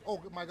just like, oh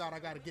my god, I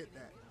gotta get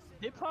that.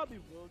 They probably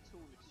will to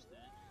an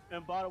extent.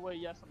 And by the way,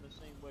 yes, I'm the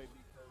same way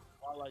because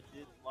while I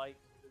did like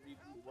the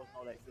reboot, it wasn't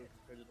all that good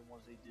compared to the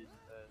ones they did in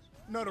the past.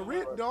 No,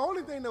 the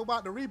only thing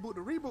about the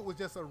reboot was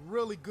just a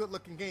really good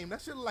looking game.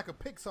 That shit looked like a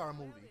Pixar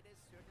movie.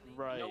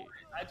 Right.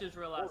 I just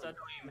realized I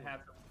don't even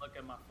have to look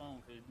at my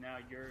phone because now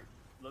you're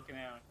looking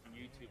at it on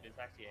YouTube. It's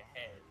actually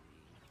ahead.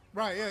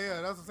 Right.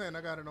 Yeah. That's what I'm saying.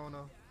 I got it on.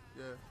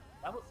 Yeah.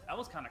 That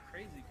was kind of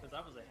crazy because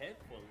I was ahead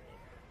for a little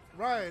bit.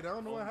 Right. I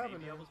don't know what happened.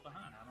 Maybe I was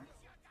behind. I don't know.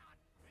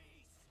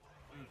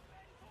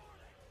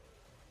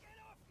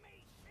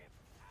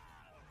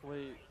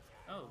 Wait.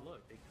 Oh,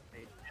 look, they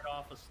hit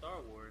off of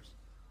Star Wars.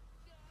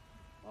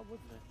 Why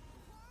wouldn't they?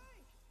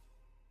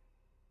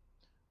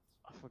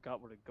 I forgot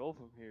where to go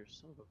from here.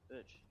 Son of a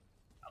bitch.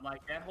 I'm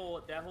like that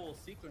whole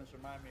sequence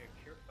reminded me of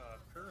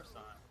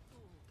Coruscant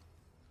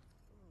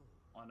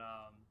on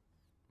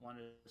one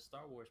of the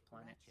Star Wars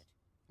planets.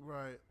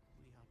 Right.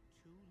 We are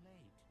too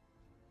late.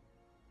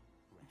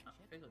 I'm trying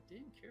to figure,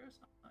 didn't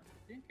Coruscant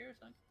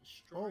get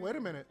destroyed? Oh, wait a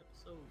minute.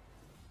 Episode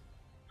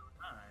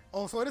 9?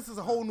 Oh, so this is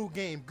a whole new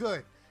game.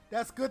 Good.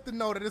 That's good to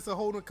know that it's a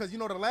whole new, because you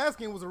know the last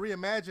game was a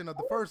reimagine of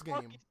the first game.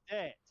 What the fuck is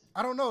that?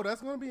 I don't know.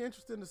 That's going to be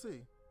interesting to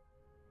see.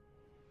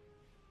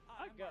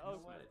 I'm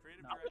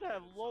No. gonna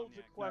have loads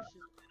of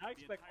questions, and I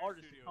expect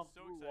artists to come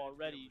through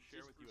already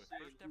just to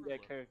see who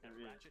that character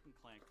is. Ratchet and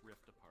Clank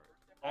Rift Apart.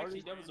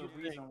 Actually, there was a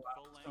Artists, reason why I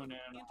was full-length tuning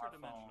in on my phone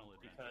interdimensional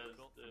adventure because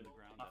built from the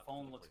ground my up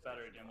phone for looks PlayStation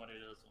better than 5. what it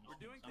is on the We're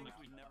doing phone. things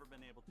we've never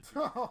been able to do,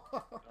 Oh,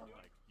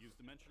 like use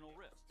dimensional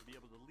rifts to be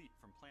able to leap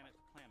from planet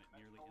to planet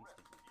nearly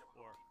instantly,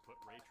 or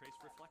put ray trace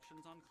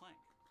reflections on Clank.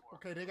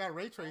 okay, they got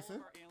ray All tracing.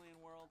 of our alien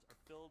worlds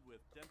are filled with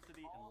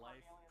density and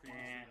life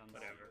previously unseen.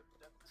 Whatever.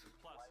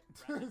 Plus,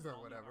 He Ratchet's said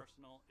all-new whatever.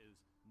 arsenal is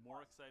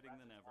more exciting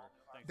than ever.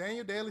 Thanks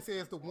Daniel to Daly all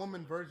says the the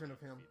woman version of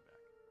him. feedback.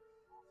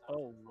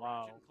 Oh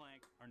wow. Ratchet and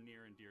Clank are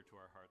near and dear to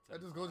our hearts. That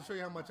and just goes to show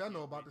you how much I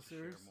know about the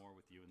can't wait to series. share more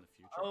with you in the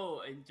future. Oh,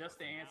 and just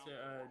to For now, answer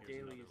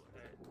here's another Daly's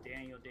look.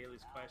 Daniel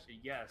Daly's question,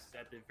 yes,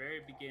 at the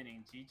very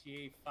beginning,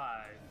 GTA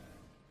 5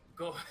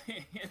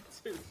 going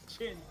into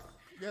Gen.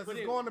 Yes, But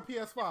it's it- going to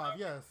PS5.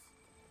 Yes.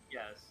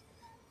 Yes,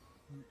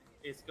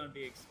 it's going to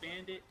be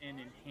expanded and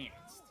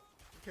enhanced.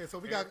 Okay, so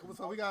we got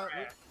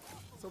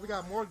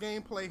more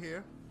gameplay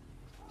here.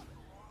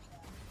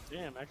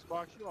 Damn,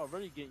 Xbox, you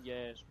already getting your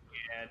ass.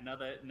 Yeah,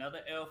 another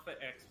L for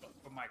Xbox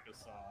for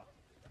Microsoft.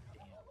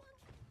 Damn.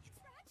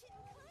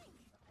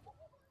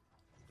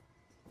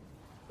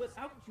 But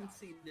I can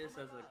see this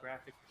as a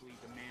graphically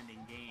demanding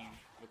game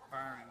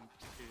requiring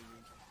to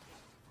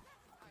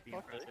be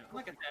Okay. present.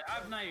 Like I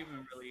said, I'm not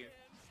even really.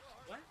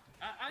 What?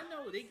 I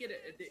know they get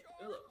it.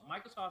 Look,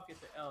 Microsoft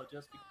gets an L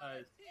just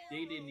because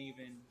they didn't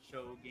even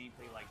show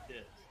gameplay like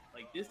this.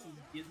 Like this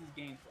is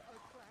gameplay.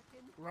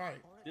 Right.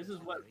 This is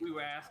what we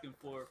were asking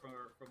for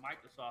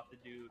Microsoft to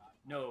do.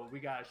 No, we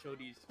gotta show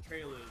these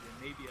trailers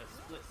and maybe a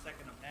split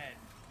second of Madden.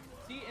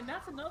 See, and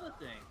that's another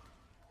thing.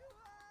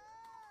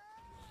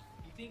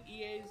 You think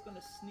EA is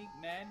gonna sneak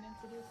Madden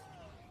into this?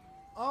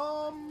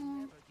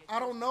 I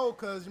don't know,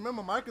 cause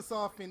remember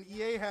Microsoft and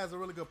EA has a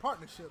really good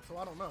partnership, so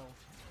I don't know.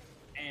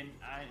 And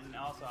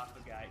also I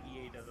forgot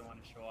EA doesn't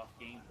want to show off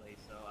gameplay,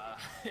 so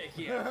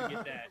yeah,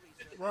 forget that.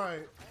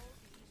 Right.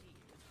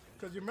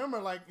 Cause you remember,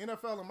 like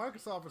NFL and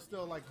Microsoft are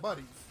still like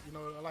buddies. You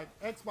know, like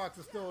Xbox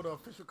is still the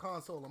official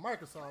console of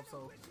Microsoft,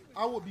 so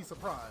I would be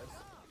surprised.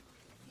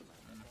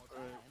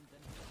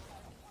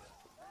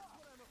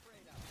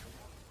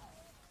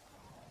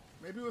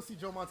 Maybe we'll see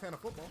Joe Montana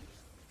football.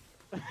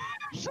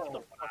 Shut the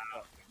fuck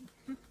up.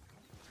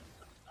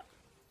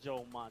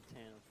 Joe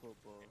Montana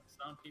football.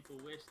 Some people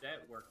wish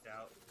that worked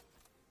out.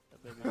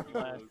 That baby was the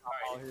last time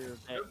I'll hear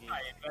of They're that game.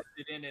 probably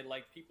invested in it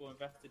like people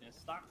invested in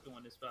stock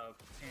during this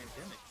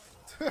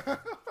pandemic.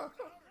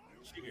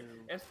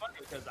 It's funny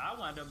because I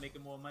wound up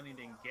making more money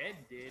than Ged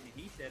did, and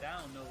he said I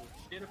don't know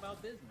shit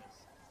about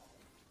business.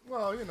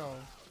 Well, you know,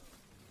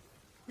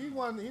 he the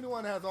one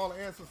that has all the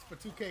answers for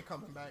 2K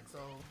coming back, so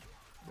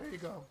there you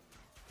go.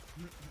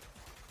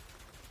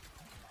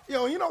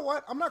 Yo, you know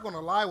what? I'm not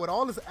gonna lie, with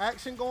all this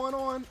action going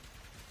on,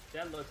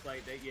 That looks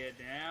like that. Yeah,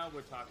 now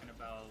we're talking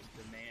about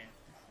demand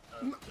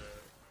of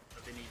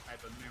any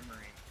type of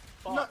memory.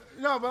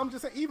 no, but I'm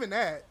just saying, even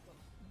that,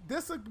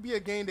 this would be a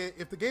game that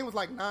if the game was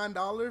like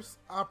 $9,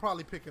 I'll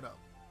probably pick it up.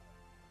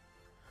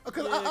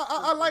 Because Yeah,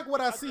 I like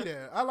what I see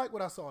there. I like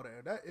what I saw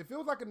there. That if it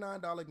was like a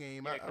 $9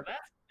 game, Yeah, because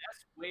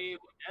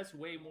that's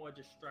way more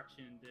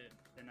destruction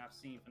than I've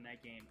seen from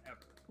that game ever.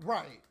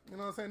 right. You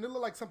know what I'm saying? It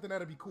looked like something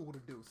that'd be cool to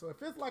do. So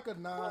if it's like a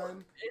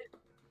 $14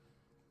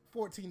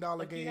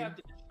 Like game,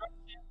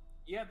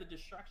 you have the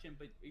destruction,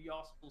 but you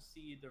also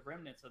see the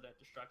remnants of that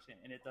destruction,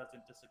 and it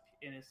doesn't disappear.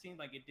 And it seemed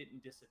like it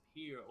didn't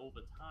disappear over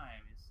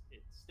time.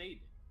 It stayed.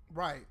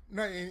 right?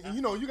 No, and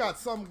you know, you got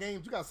some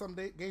games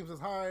games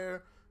that's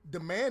higher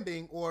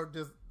demanding or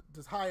just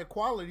higher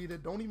quality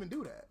that don't even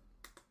do that.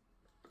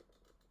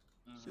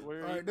 So All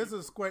right, this is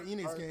a Square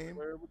Enix game.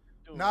 What you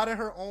doing? Not in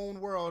her own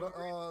world.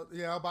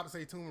 Yeah, I'm about to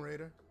say Tomb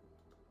Raider.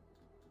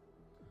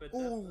 But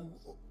Ooh,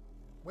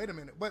 wait a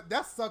minute. But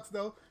that sucks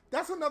though.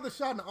 That's another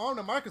shot in the arm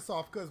to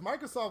Microsoft because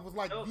Microsoft was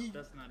like, nope,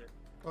 that's not it.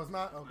 oh, it's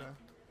not? Okay.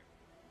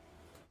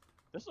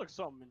 This looks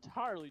something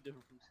entirely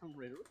different from Tomb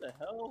Raider. What the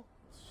hell?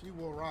 She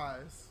will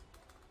rise.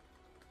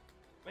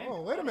 Wait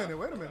Oh, wait a hold minute, up,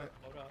 wait a hold minute. up,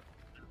 hold up.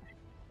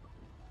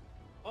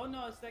 Oh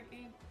no, it's that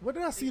game. Where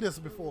did I see this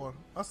before?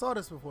 I saw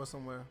this before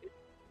somewhere.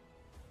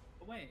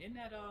 Oh, wait, isn't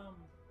that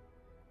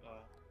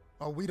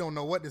Oh, we don't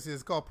know what this is.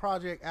 It's called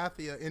Project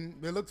Athia, and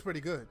it looks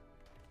pretty good.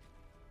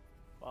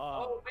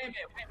 Oh, wait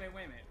a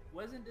minute.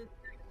 Wasn't this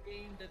the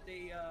game that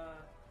they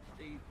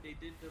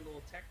did the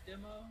little tech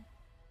demo?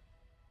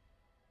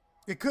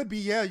 It could be,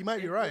 yeah. You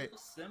might be It right.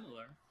 looks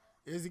similar.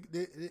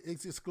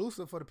 It's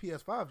exclusive for the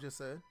PS5. Just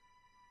said.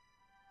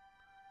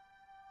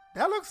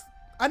 That looks.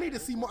 I need to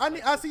see more. I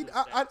need to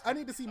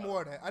see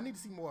more of that. I need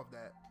to see more of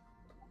that.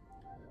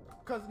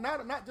 Because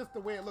not just the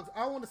way it looks.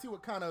 I want to see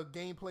what kind of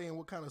gameplay and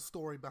what kind of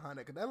story behind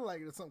it. Because that looks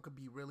like something could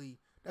be really.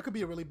 That could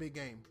be a really big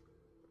game.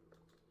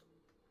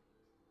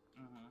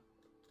 Mm-hmm.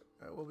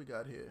 All right, what we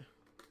got here?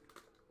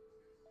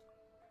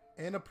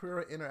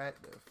 Annapurna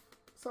Interactive.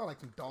 Sound like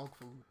some dog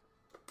food.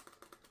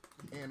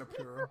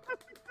 Annapurna.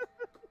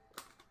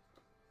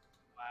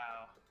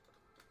 Wow.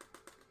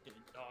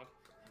 Getting dog,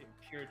 getting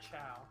pure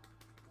chow.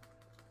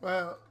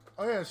 Well,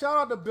 oh yeah, shout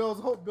out to Bills.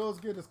 Hope Bills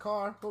get his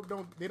car. Hope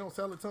they don't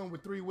sell it to him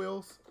with 3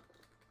 wheels.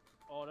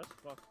 Oh, that's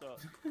fucked up.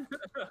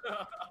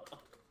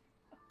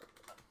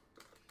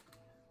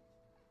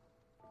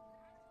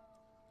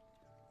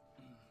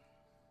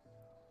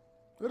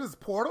 What is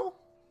Portal?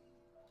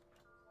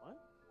 What?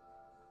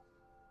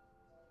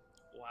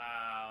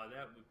 Wow,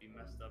 that would be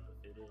messed up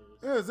if it is.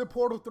 Yeah, is it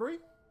Portal 3? No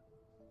fucking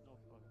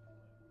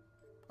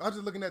way. I was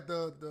just looking at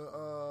the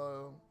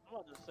I'm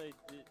about to say,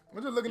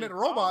 I'm just looking at the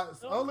Valve robots.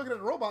 I sell- was looking at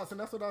the robots, and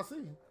that's what I see.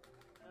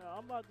 Yeah,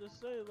 I'm about to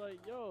say, like,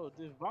 yo,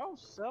 did Valve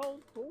sell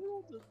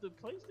Portal the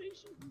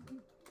PlayStation?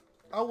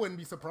 I wouldn't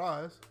be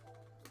surprised.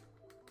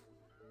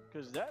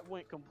 Because that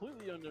went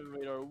completely under the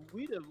radar.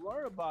 We'd have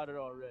learned about it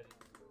already.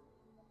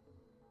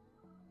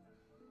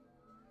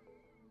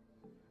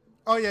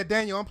 Oh yeah,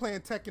 Daniel, I'm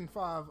playing Tekken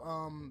 5.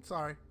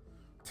 Sorry.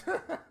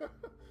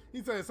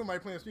 He said somebody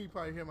playing Street. You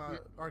probably hear my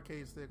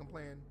arcade stick. I'm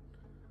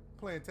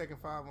playing Tekken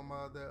 5 on my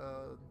other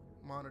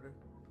monitor.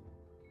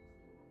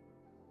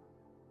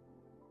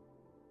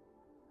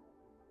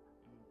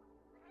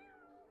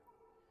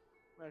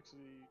 I'm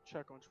actually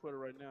check on Twitter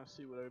right now,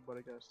 see what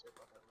everybody got to say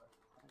about that.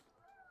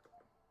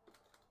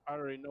 I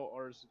already know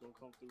artists is gonna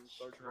come through and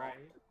start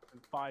drawing in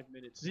 5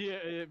 minutes.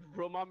 Yeah,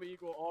 bro, Mama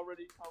Eagle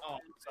already. Oh, I'm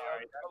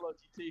sorry. Hello,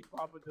 GT.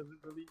 Papa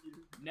doesn't believe you.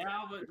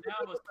 Now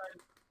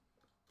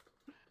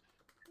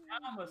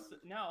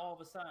all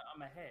of a sudden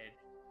I'm ahead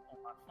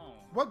on my phone.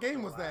 What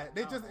game was So that?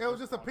 I- It was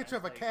just a picture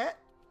of a like- cat.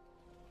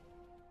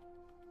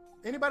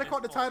 Anybody It's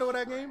caught the called title of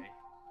that game?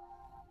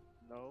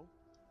 No.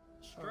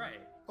 Stray.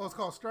 Oh, it's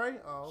called Stray.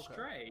 Oh, okay.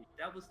 Stray.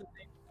 That was the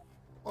thing.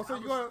 Oh,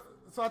 so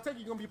So I take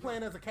you're gonna be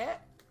playing as a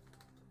cat?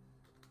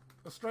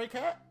 A stray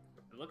cat?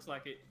 It looks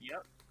like it.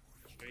 Yep.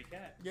 Stray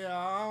cat. Yeah,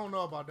 I don't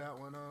know about that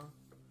one.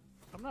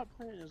 I'm not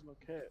playing as no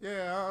cat.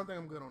 Yeah, I don't think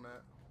I'm good on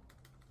that.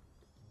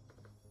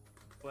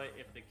 But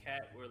if the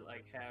cat were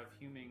like have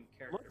human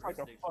Looks like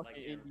a characteristics, fucking like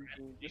indie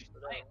game just for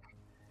that.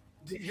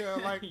 Yeah,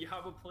 like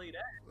y'all would play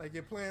that. like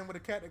you're playing with a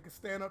cat that can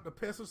stand up to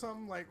piss or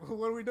something. Like,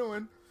 what are we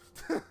doing?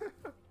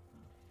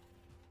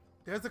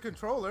 There's a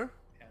controller.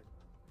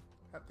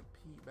 Have to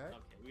pee back.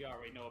 Okay, we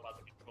already know about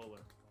the controller.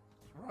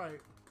 Right.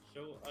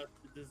 Show us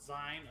the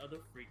design of the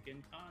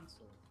freaking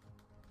console.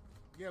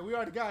 Yeah, we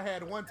already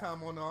had one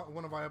time on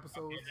one of our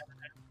episodes.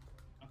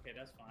 Okay,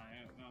 that's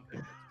fine.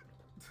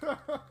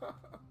 Okay.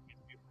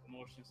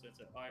 Motion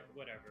sensor. Alright,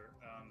 whatever.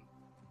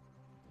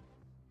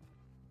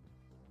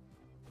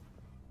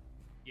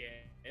 Yeah,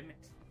 it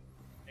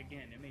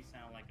may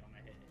sound like I'm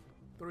ahead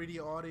 3D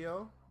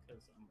audio.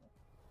 because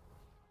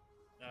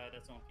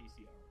that's on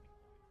PC already.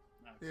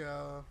 Not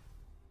Yeah.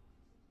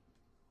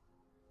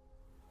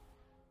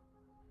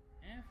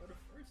 And for the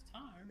first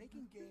time,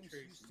 Making games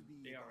Tracy, used to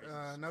be they already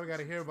Now we got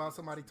to hear about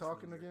somebody between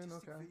talking again.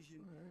 artistic Okay.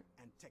 vision All right.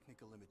 and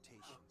technical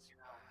limitations.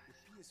 The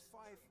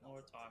PS5, more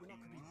we're talking. not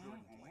going to be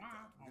building like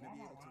that. We're going to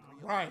be able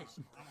to Right. realize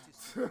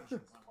artistic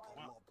vision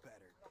a lot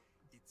better.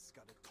 It's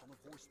got a ton of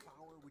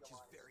horsepower, which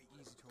is very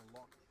easy to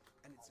unlock,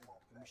 and it's a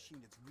machine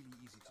that's really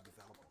easy to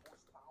develop.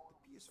 The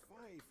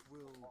PS5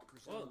 will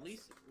present. Well, at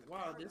least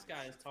while this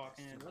guy is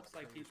talking, it looks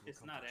like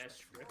it's not as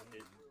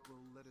scripted.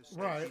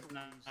 Right. He's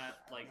not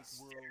like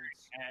staring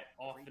at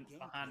off and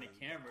behind the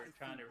camera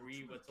trying to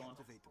read what's on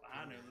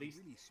behind him. At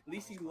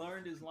least he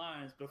learned his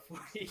lines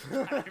before he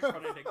got in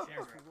front of the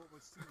camera.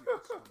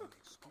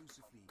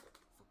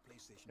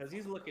 Because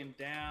he's looking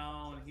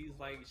down, he's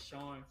like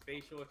showing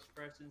facial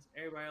expressions.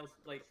 Everybody else,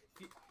 like,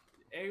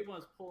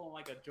 everyone's pulling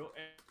like a Joe.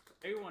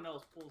 Everyone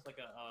else pulls like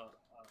a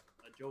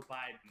Joe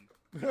Biden.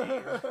 And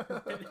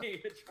they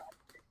try.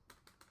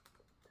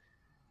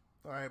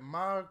 All right,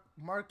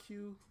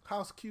 Marquee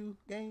House Q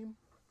game.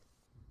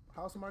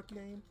 House Marquee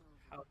game.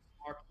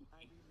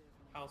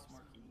 House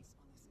Marquee.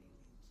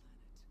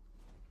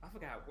 I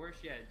forgot where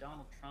she had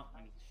Donald Trump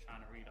when he's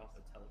trying to read off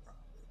a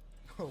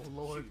teleprompter. Oh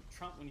Lord. Shoot,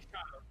 Trump when he's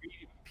trying to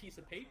read a piece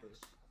of paper.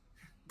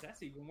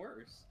 That's even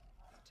worse.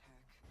 Attack.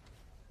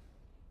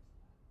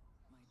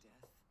 My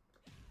death.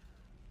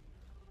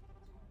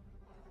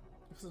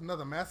 This is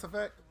another Mass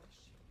Effect.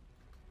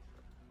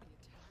 The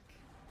attack.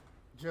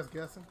 Just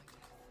guessing.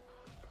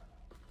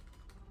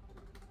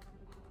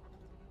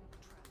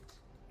 Trapped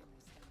in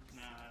this endless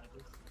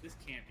Nah, this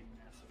can't be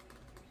massive.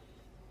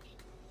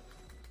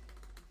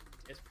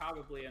 It's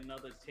probably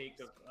another take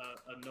of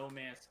a No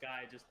Man's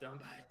Sky just done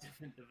by a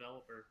different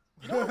developer.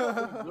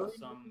 Really?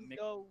 Some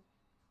mix, Yo,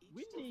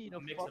 we need a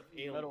mix of fucking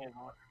alien. Medal of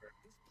Honor.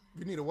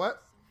 You need a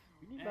what?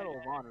 We need Medal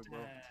of Honor, bro.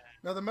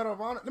 Another Medal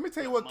of Honor. Let me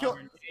tell you what killed.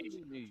 Modern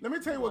day. Let me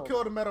tell you what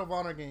killed the Medal of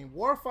Honor game.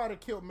 Warfighter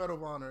killed Medal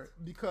of Honor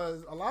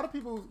because a lot of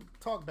people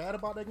talk bad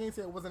about that game,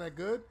 say it wasn't that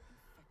good.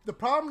 The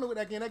problem with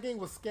that game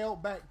was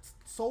scaled back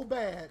so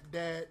bad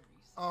that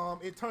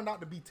it turned out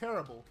to be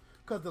terrible.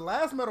 Because the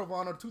last Medal of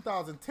Honor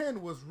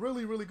 2010 was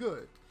really, really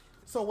good.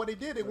 So what they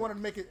did, they wanted to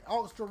make it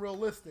ultra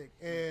realistic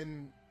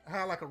and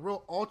have like a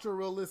real ultra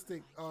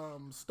realistic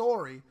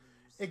story.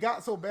 It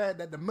got so bad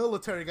that the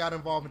military got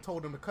involved and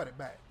told them to cut it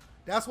back.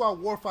 That's why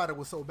Warfighter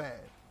was so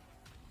bad.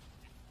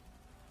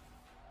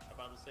 I'm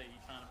about to say, you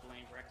trying to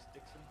blame Rex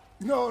Dixon?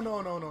 No.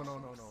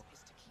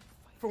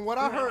 From what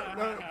I heard,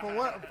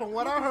 from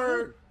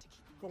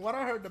what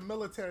I heard, the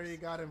military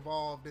got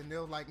involved and they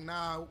were like,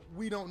 "Nah,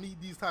 we don't need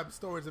these type of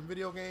stories in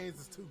video games.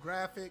 It's too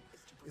graphic.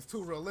 It's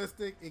too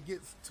realistic. It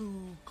gets too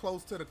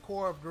close to the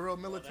core of the real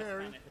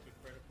military." Well, that's kind of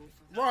hypocritical.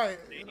 Right.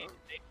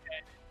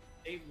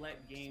 They've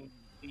let games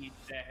lead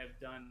that have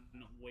done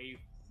way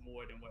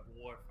more than what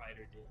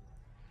Warfighter did.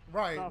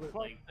 Right. Nah, but-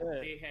 fuck Like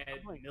that. they had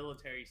I'm like-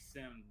 military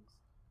sims.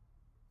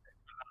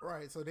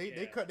 right. So they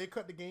Yeah.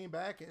 cut the game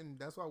back, and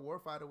that's why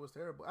Warfighter was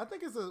terrible. I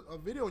think it's a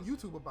video on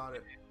YouTube about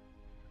it.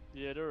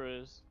 Yeah, there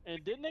is.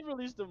 And didn't they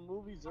release the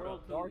movie Zero Hold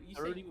on, Pooh, Dark you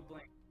said 30? you were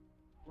playing.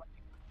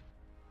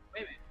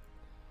 Wait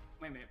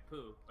a minute,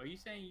 Pooh. Are you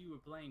saying you were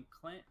playing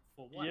Clint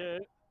for what? Yeah,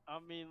 I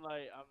mean,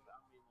 like,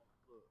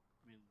 look,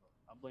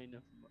 I blame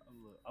him.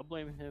 I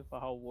blame him for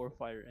how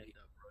Warfighter ended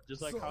up, bro.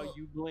 Just like how So-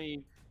 you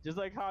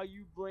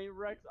blame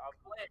Rex.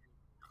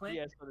 He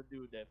has something to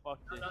do with that. Fuck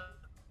this.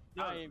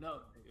 No.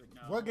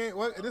 What game?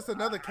 What? This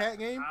another cat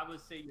game? I would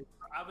say you're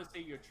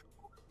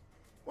trolling.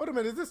 Wait a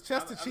minute. Is this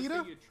Chester I would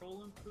Cheetah? say you're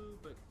trolling, Pooh,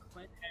 but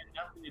Clint had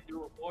nothing to do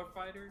with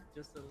Warfighter.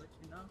 Just to let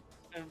you know.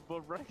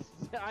 But Rex,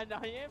 I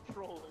am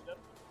trolling.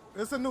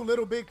 It's a new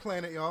Little Big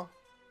Planet, y'all.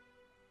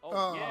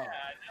 Oh, Yeah, I know.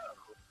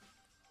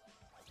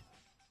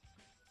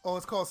 Oh,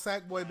 it's called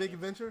Sackboy Big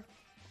Adventure.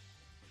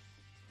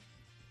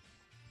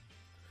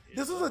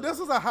 This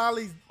was a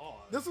highly.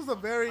 This was a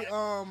very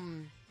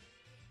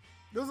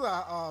This was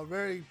a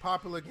very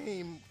popular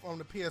game from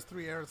the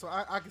PS3 era, so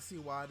I can see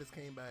why this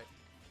came back.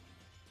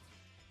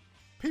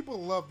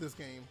 People love this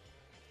game.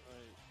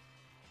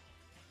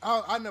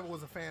 I never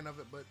was a fan of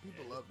it, but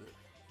people loved it.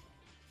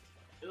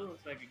 It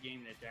looks like a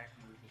game that Jack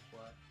would just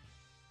play.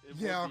 It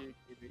Yeah. would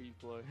be a game he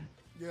play.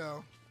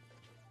 Yeah,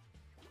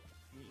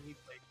 He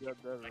played Yeah,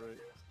 that's like right.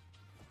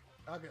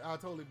 this. I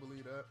totally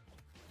believe that.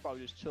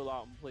 Probably just chill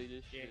out and play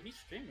this Yeah, shit. he's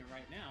streaming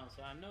right now,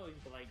 so I know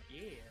he's like,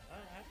 yeah,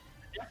 I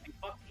definitely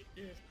fucks with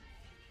this.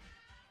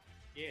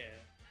 Yeah.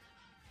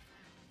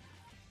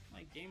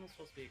 Like, gaming's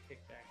supposed to be a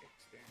kickback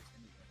experience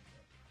anyway.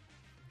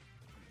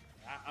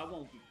 But I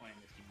won't be playing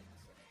this game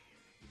myself.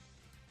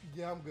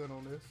 Yeah, I'm good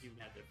on this. Even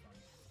have their fun.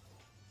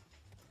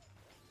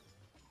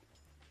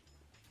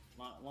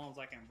 As long as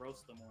I can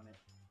roast them on it.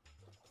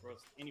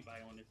 Roast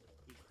anybody on this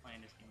who's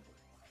playing this game.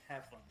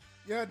 Have fun.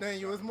 Yeah,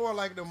 Daniel, it's more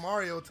like the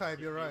Mario type.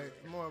 You're right.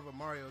 More of a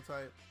Mario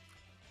type.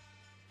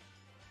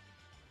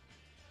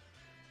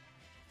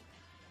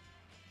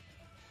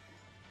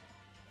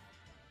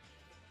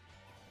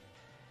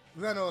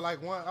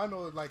 I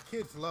know like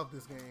kids love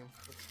this game.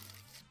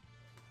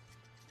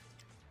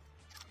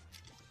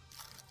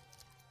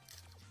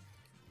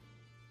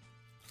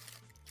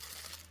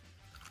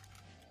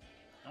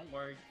 Don't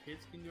worry,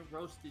 kids can get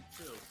roasted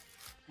too.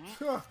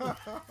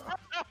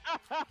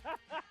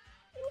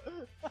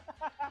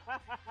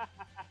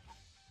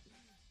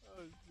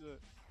 Oh shit.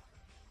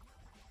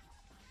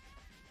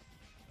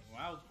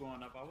 When I was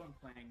growing up, I wasn't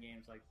playing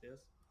games like this.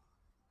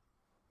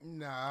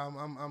 Nah,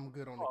 I'm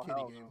good on the Oh, kiddie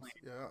hell no. games.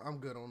 Yeah, I'm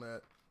good on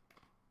that.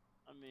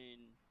 I mean,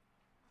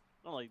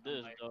 not like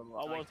this Like- though.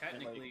 I like, was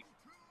technically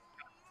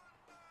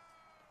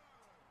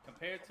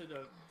compared to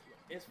the.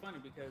 It's funny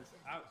because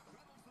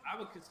I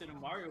would consider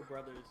Mario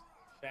Brothers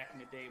back in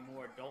the day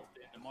more adult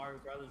than the Mario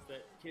Brothers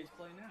that kids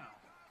play now.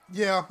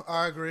 Yeah,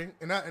 I agree,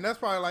 and that's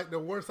probably like the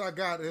worst I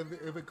got if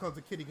it comes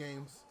to kiddie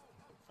games.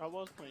 I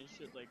was playing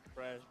shit like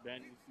Crash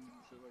Bandicoot and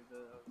shit like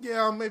that.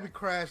 Yeah, maybe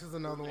Crash is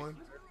another one.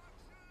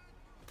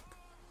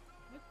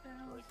 What the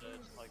hell? Like that,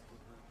 just like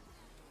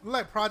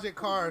Like Project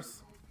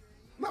Cars,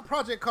 not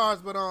Project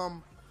Cars, but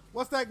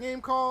what's that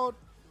game called?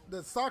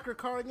 The soccer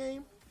car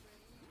game?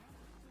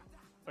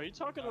 Are you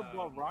talking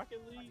about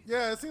Rocket League?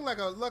 Yeah, it seemed like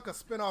a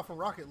spinoff from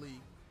Rocket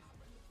League.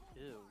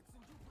 Ew.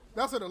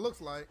 That's what it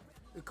looks like.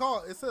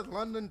 It says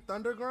London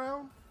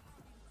Thunderground.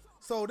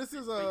 So this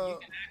is But a you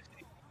can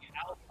actually be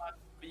outside.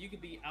 But you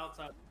could be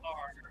outside the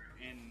car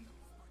and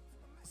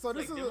so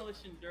this like is a,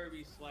 Demolition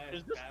Derby /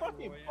 Is this Battle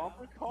fucking Royale.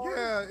 bumper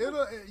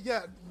car?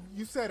 yeah,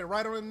 you said it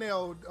right on the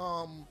nail,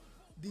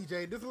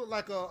 DJ. This looks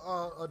like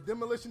a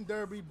Demolition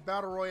Derby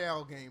Battle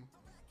Royale game.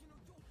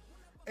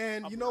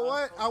 And you know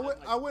what?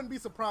 I wouldn't be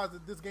surprised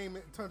if this game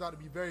turns out to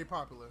be very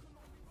popular.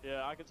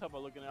 Yeah, I can tell by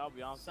looking at it. I'll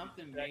be honest.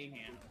 Something with you.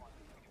 Mayhem.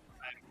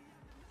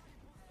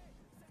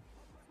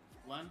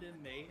 London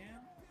Mayhem?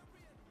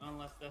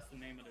 Unless that's the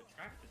name of the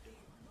track to do it.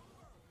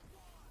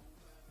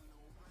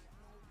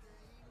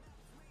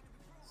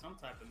 Some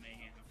type of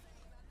mayhem.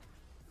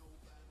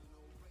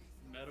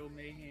 Metal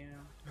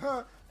Mayhem.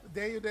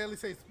 Daniel Daly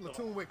says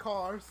Splatoon with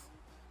cars.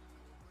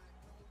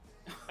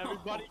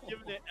 Everybody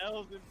giving their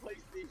L's in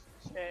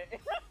PlayStation chat.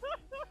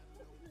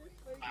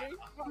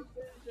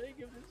 They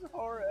give this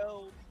hard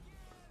L's.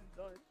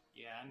 Done.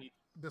 Yeah, I need.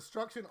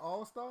 Destruction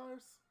All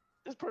Stars.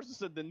 This person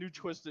said the new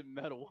Twisted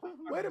Metal.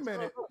 Wait a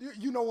minute.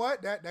 You know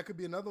what? That could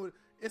be another one.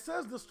 It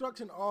says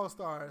Destruction All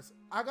Stars.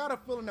 I got a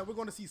feeling that we're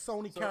going to see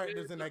Sony characters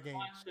there's in a that game.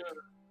 bunch of-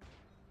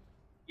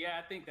 yeah,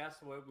 I think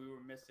that's what we were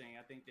missing.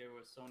 I think there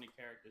were Sony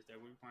characters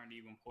that we weren't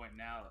even pointing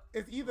out.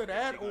 It's either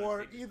that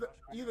or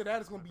either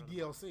that is going to be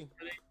DLC.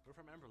 We're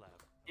from Ember Lab.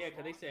 Yeah,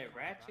 because they said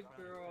Ratchet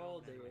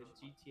Girl, they had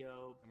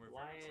GTO, And we're very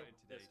Wyatt, excited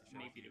today that's to show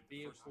maybe you the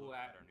vehicle. first I, look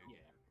at our new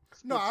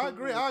yeah. No, I Splatoon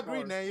agree. with I agree,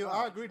 cars. Daniel.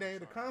 I agree, Daniel.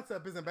 The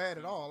concept isn't bad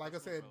at all. Like I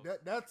said,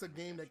 that's a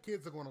game that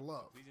kids are going to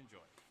love. Please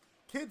enjoy.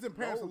 Kids and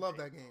parents will No, love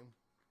that game.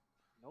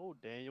 No,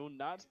 Daniel,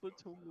 not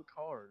Splatoon with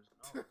cars.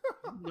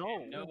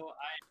 No, No,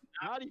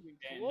 not even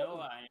and close. no,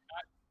 I am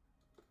not,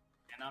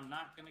 and I'm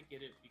not gonna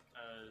get it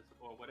because,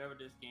 or whatever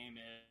this game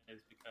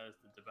is, because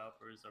the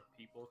developers are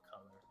people of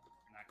color.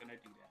 I'm not gonna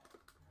do that.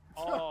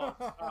 Oh,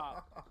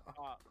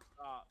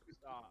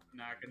 stop.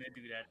 Not gonna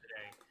do that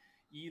today.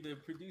 You either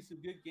produce a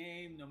good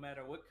game, no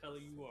matter what color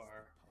you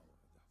are,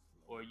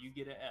 or you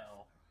get an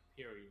L.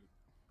 Period.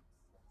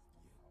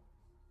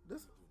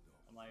 This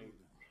I'm like,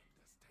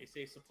 they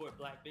say support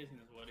black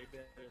business. Well, they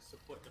better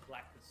support the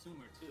black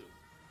consumer too.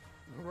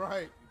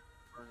 right.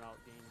 Burnout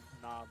game.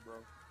 Nah, bro.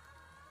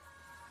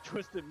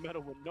 Twisted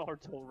Metal with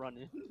Naruto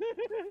running.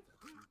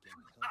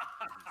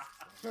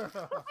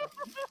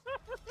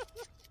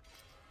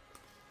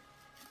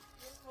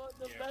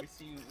 Yeah, we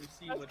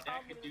see what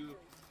that could do.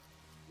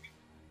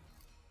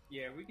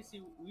 Yeah,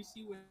 we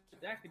see what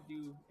that could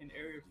do in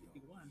Area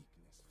 51.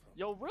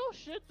 Yo, real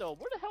shit though.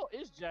 Where the hell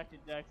is Jack and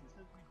Jackson?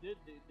 Since we did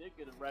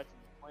get a Ratchet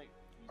and Clank.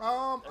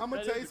 I'm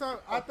gonna tell you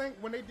something. I think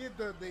when they did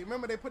they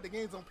remember they put the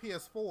games on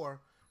PS4.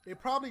 They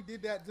probably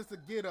did that just to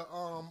get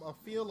a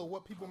feel of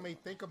what people may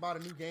think about a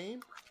new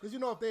game. Because you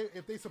know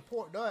if they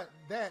support that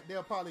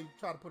they'll probably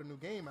try to put a new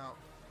game out.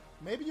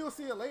 Maybe you'll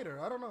see it later.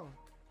 I don't know.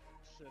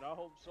 Shit, I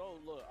hope so.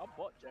 Look, I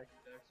bought Jack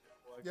and Jackson.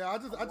 Like,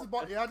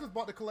 Yeah, I just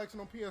bought the collection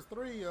on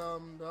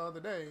PS3 the other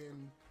day,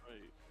 and Right.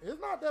 it's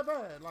not that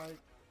bad. Like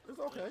it's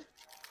okay.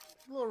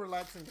 It's a little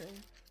relaxing game.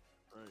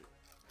 Right.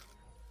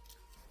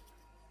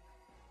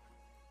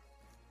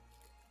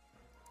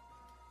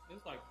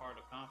 It's like part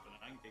of confidence.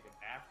 I can take a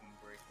bathroom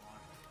break on.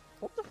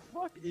 What the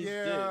fuck is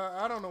Yeah,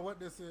 this? I don't know what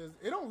this is.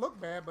 It don't look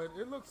bad, but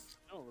it looks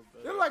I don't look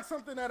bad. it look like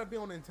something that'd be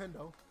on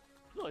Nintendo.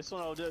 Look like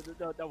something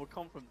that would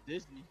come from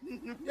Disney.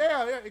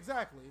 Yeah,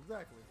 exactly.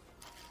 Shit,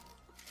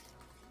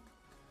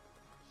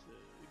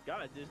 it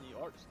got a Disney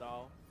art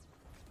style.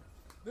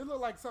 They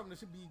look like something that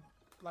should be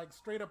like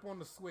straight up on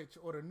the Switch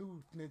or the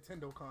new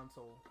Nintendo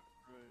console.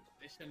 Right.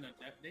 They shouldn't have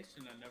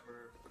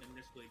never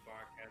initially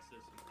broadcast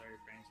this in 30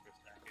 frames per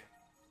second.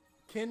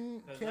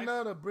 Can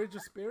the Bridge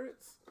of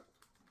Spirits?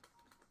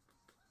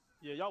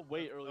 Yeah, y'all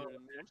way earlier than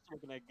me. I'm still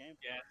looking at game.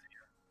 Yeah,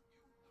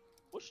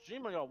 What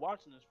stream are y'all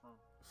watching this from?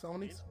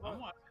 Sony's? I'm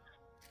watching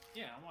it.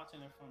 Yeah, I'm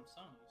watching it from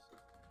Sony's.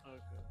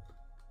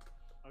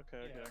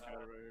 Okay, Yeah, I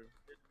got it right here.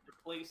 The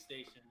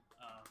PlayStation.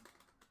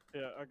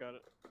 Yeah, I got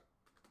it.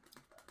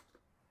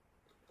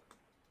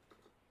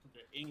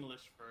 The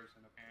English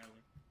version,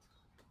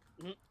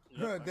 apparently.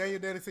 Yep, Daniel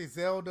Daddy say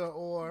Zelda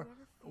or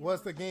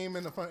what's the game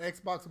in the front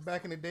Xbox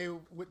back in the day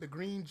with the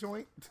green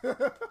joint? To do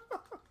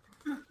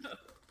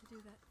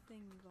that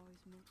thing you've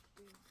always meant to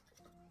do.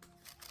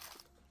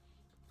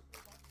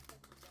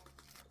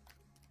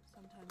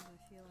 Sometimes I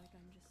feel like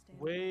I'm just standing.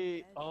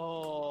 Wait, on the edge of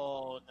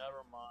oh,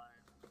 never mind.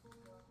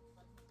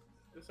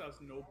 This has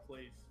no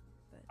place.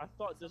 but I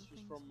thought this was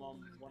something's from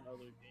holding me one back.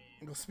 other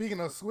game. Speaking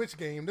of Switch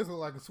game, this is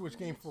like a Switch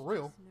game for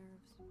real.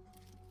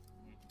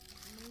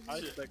 I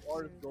just like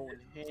artists going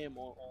ham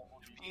on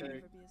these Hey,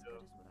 characters.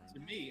 To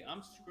me,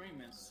 I'm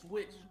screaming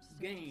Switch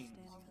games.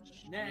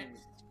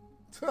 Next.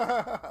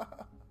 But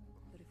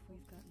if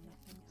we've got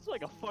nothing It's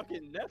like a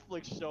fucking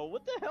Netflix show.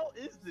 What the hell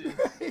is this?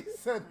 He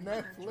said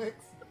Netflix.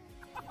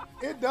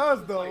 It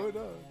does though, it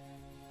does.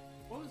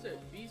 What was it?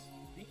 Beast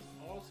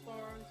All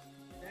Stars?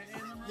 That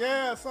anime?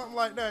 Yeah, something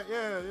like that.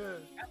 Yeah.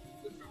 That's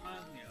what this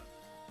reminds me of.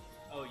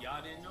 Oh,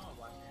 y'all didn't know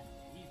about that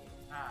either.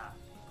 Ah.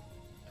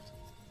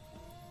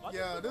 Why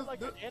Yeah, this this- is like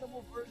this- an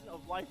animal version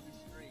of Life is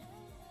Strange.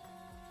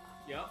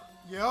 Yep.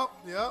 Yep.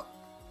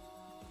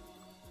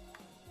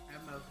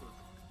 That mess was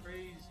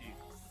crazy.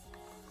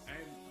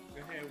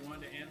 I had one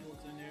of the animals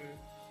in there.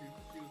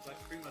 She was like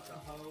pretty much a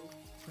hoe.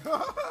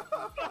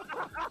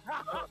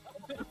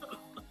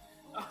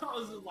 I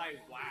was just like,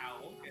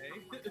 wow, okay.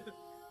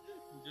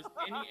 Just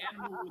any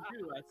animal would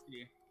do, I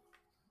see.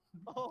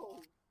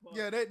 Oh, fuck.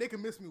 Yeah, they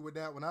can miss me with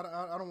that one. I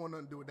don't want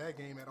nothing to do with that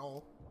game at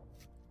all.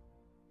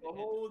 The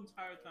whole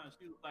entire time,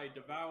 she was like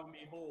devouring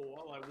me whole.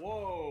 I was like,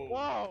 whoa.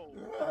 Whoa!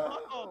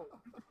 Whoa!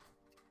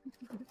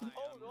 Hi,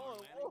 Hold I'm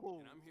on, Normantic, whoa.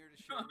 and I'm here to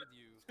share with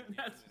you the game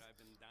That's- that I've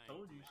been dying.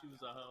 Told you she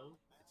was a hoe.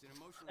 It's an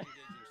emotionally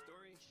engaging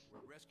story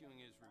where rescuing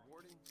is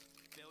rewarding,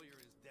 failure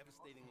is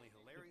devastatingly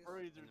hilarious,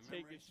 Furries and are the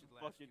taking memories some should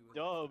last fucking you a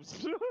dubs.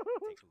 Take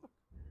a look.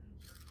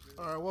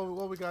 All right,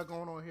 what we got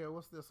going on here?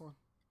 What's this one?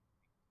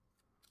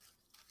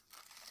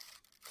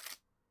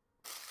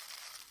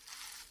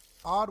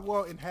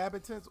 Oddworld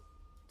Inhabitants.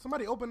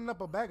 Somebody opening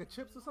up a bag of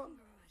chips or something?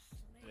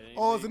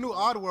 Oh, it's a new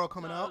Oddworld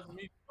coming That out. was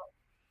me,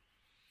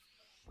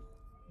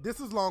 This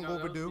is long no,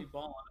 that was me overdue.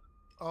 balling.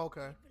 Oh,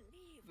 okay,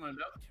 No,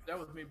 that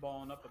was me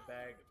balling up a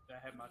bag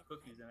that had my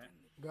cookies in it.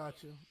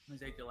 gotcha. I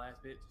take the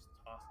last bit, just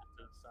toss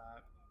it to the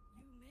side.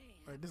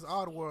 All right, this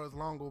Oddworld is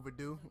long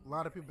overdue. A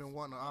lot of people been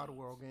wanting an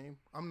Oddworld game.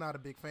 I'm not a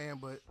big fan,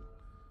 but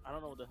I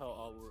don't know what the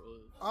hell Oddworld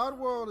is.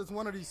 Oddworld is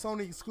one of these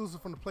Sony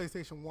exclusives from the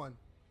PlayStation 1.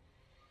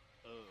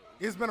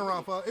 Let It's been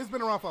around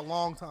for a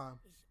long time.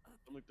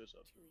 me look this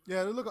up.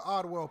 Yeah, look at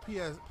Oddworld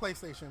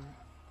PlayStation.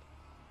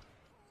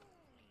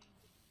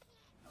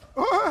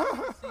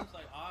 It seems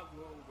like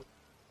Oddworld was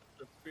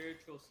the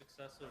spiritual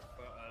successor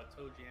for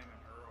Toe Jam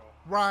and Earl.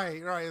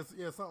 Right.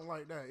 Yeah, something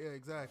like that. Yeah,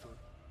 exactly.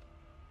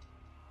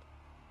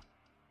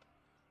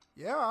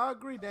 Yeah, I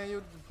agree,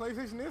 Daniel. The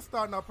PlayStation is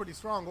starting out pretty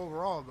strong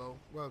overall, though.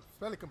 Well,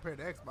 especially compared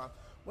to Xbox.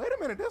 Wait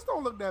a minute, this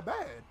don't look that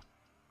bad.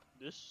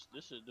 This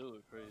should do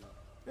it crazy.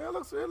 Yeah, it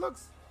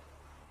looks.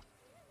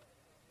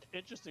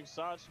 Interesting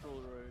side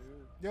scroller right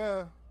here.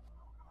 Yeah.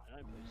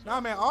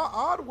 Nah, man,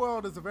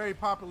 Oddworld is a very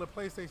popular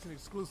PlayStation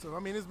exclusive. I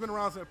mean, it's been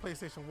around since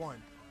PlayStation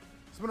 1.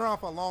 It's been around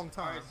for a long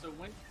time. Alright, so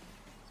when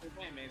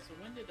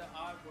did the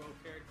Oddworld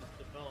characters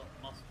develop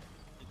muscles?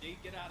 Did they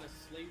get out of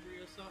slavery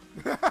or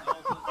something?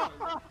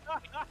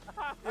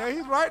 Yeah,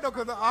 he's right, though,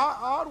 because the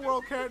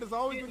Oddworld character's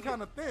always been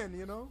kind of thin,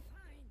 you know?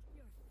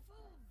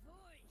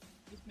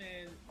 This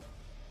man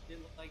it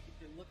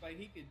looked like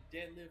he could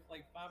deadlift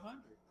like 500.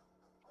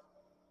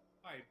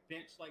 Alright,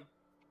 bench like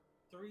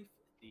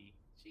 350.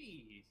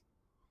 Jeez.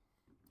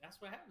 That's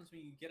what happens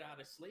when you get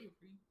out of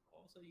slavery.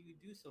 Also, you can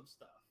do some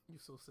stuff. You're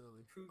so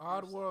silly. Prove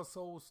Oddworld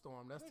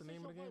Soulstorm. That's the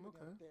name of the game?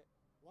 Okay.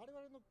 我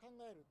々の考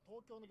える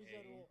東京のビジュ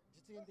アルを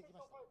実現でき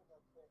ました。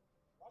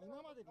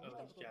今までに見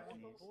たことが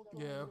ない東京の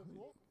魅力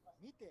を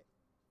見て、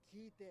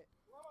聞いて、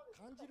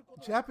感じるこ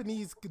と。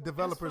Japanese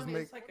developers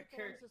make. It's like a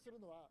character.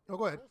 Oh,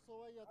 go ahead.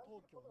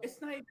 It's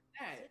not even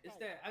that. It's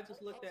that I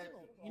just looked at,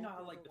 you know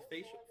how like the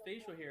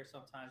facial hair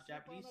sometimes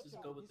Japanese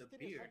just go with the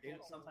beard.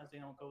 Sometimes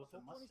they don't go with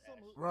the mustache.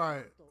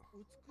 Right.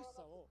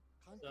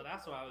 So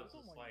that's why I was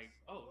just like,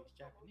 oh, it's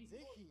Japanese.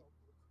 ぜひ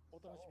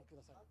お楽しみく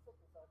ださい。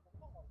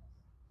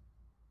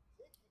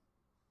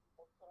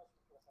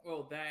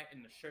 Well, that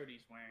and the shirt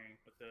he's wearing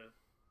with the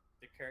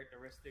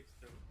characteristics,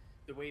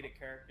 the way the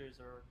characters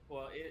are.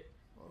 Well, it.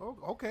 Oh,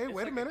 okay,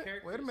 wait a minute.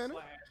 Wait a minute.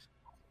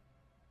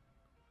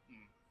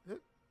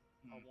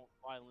 I want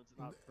violence.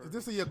 Not is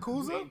this a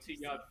Yakuza?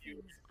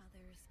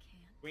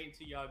 Wait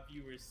until y'all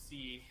viewers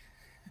see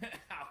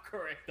how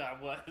correct I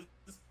was.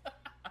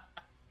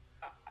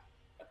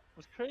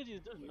 What's crazy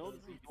is there's no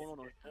thing going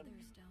on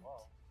enemies.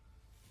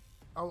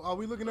 Wow. Are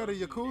we looking at a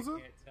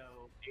Yakuza?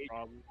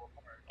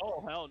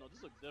 Oh hell no,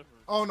 this looks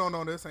different. Oh no,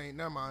 this ain't.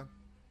 Never mind.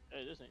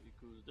 Hey, this ain't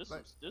Yakuza.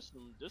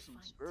 This some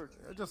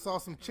spiritual. I just saw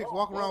some chick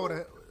walking around with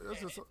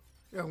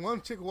a.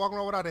 One chick walking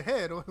around without a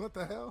head. What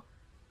the hell?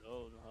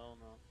 Oh no, hell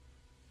no.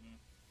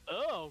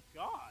 Oh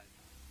god.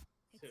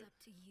 It's up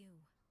to you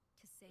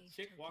to save.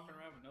 Chick walking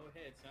around with no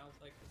head sounds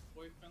like a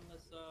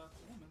boyfriendless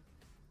woman.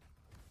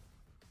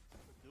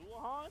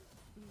 Duahan?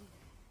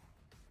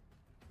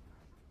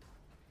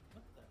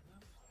 What the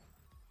hell?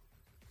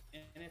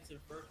 And it's in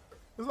first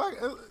person. It's like,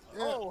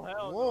 yeah. Oh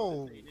hell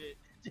whoa. no, this ain't it.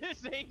 This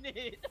ain't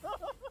it.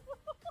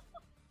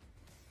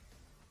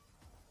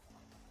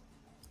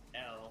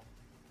 L.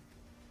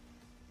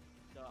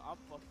 No, I'm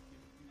fucking.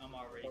 I'm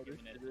already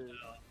giving it an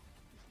L.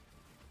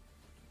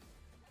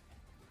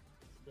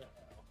 The L.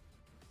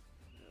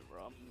 Yeah, bro,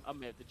 I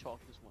may have to chalk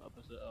this one up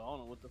as I don't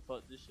know what the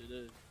fuck this shit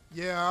is.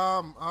 Yeah,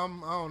 I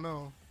don't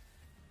know.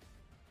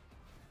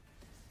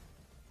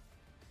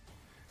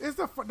 It's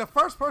the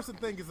first person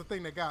thing is the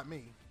thing that got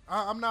me.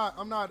 I'm not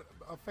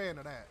a fan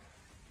of that.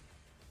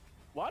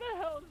 Why the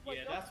hell is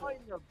like that's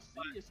fighting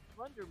obsidian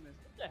Slenderman?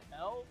 What the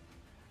hell?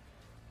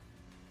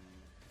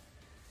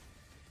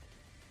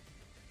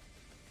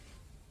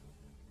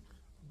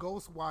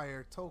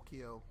 Ghostwire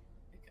Tokyo.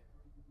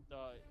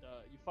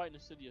 You fighting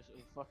Insidious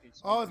fucking.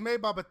 Oh, it's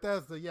made by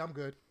Bethesda. Yeah, I'm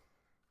good.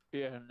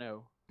 Yeah,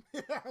 no.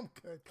 Yeah, I'm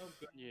good.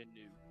 Yeah,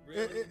 no.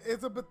 Really?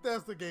 It's a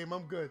Bethesda game.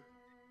 I'm good.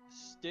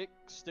 Stick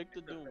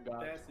to Doom,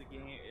 guys. That's the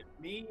game.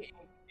 Me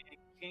and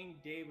King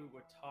David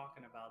were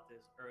talking about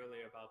this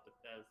earlier about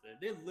Bethesda.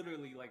 They're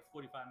literally like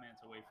 45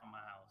 minutes away from my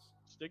house.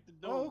 Stick to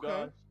Doom, okay.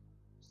 guys.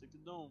 Stick to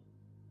Doom.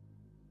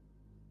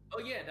 Oh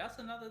yeah, that's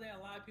another thing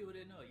a lot of people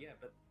didn't know. Yeah,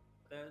 but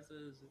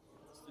Bethesda's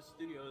the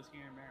studios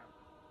here in Maryland.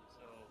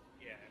 So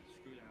yeah,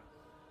 screw them.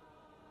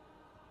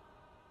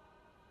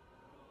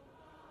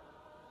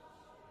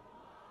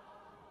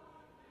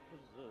 What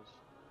is this?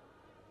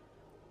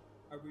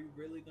 Are we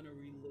really gonna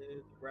relive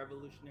the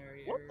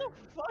Revolutionary What era? the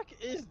fuck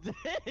is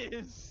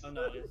this? Oh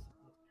no, this.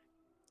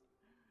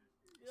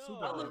 Yo,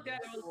 I looked at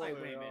it and was like,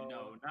 wait a minute,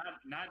 no,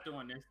 not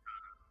doing this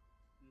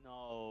time.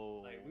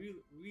 No. Like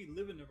we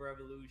live in the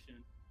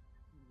revolution,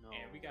 No.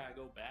 and we gotta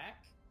go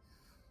back.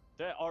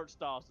 That art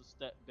style's a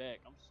step back.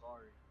 I'm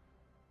sorry.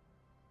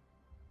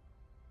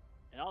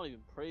 And I don't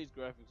even praise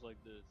graphics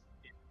like this.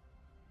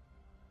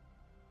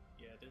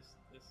 Yeah, this.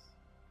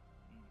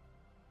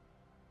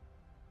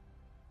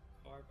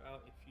 Carve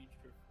out a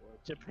future for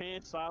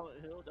Japan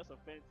Silent Hill. That's a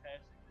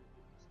fantastic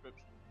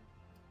description.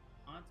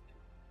 haunted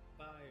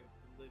by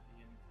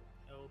oblivion,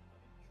 propelled by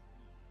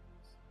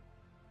dreams.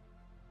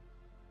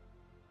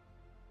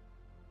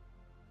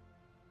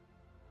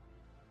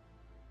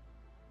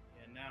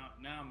 Yeah,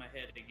 now I'm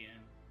ahead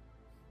again.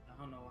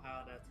 I don't know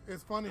how that's.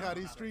 It's funny how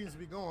these streams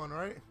be going,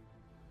 right?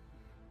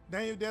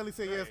 Daniel Daly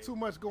said, "Yeah, it's too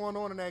much going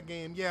on in that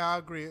game." Yeah, I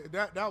agree.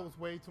 That was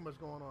way too much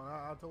going on.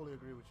 I totally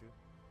agree with you.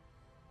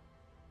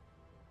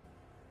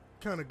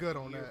 Kind of good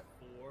on that.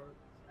 4,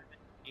 7,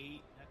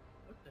 8.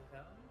 What the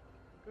hell?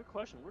 Good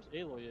question. Where's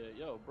Aloy at?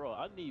 Yo, bro,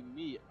 I need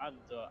I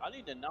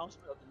need the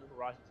announcement of the new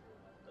Horizon 2.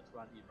 That's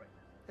what I need right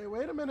now. Hey,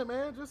 wait a minute,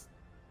 man. Just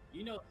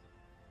You know,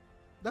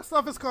 that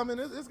stuff is coming.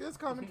 It's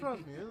coming.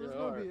 Trust me. It's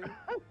gonna be.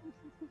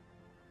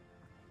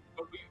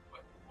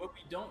 what we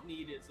don't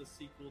need is a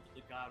sequel to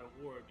the God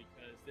of War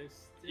because there's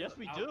still Yes,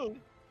 we out- do.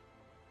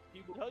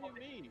 People What the hell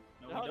do you mean?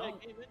 No, How we that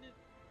don't. game ended?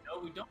 No,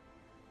 we don't.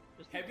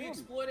 Yes, we Have you do.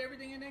 explored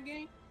everything in that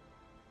game?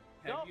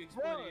 Have No, you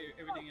explored bro,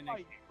 everything in that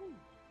like, game?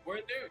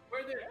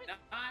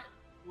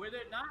 Were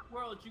there not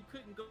worlds you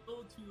couldn't go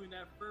to in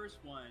that first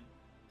one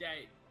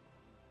that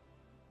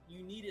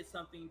you needed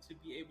something to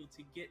be able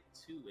to get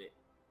to it?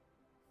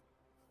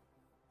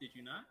 Did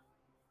you not?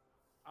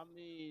 I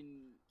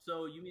mean,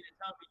 So you mean to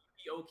tell me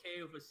you'd be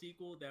okay with a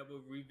sequel that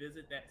would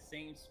revisit that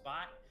same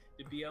spot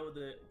to be able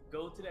to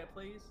go to that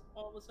place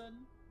all of a sudden?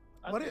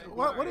 What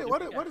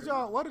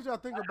did y'all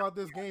think about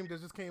this game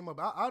that just came up?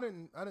 I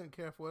didn't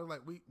care for it.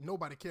 Like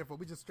nobody cared for it.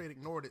 We just straight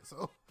ignored it.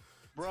 So,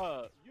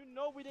 bruh, you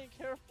know we didn't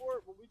care for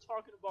it when we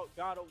talking about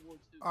God of War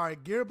 2. all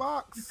right,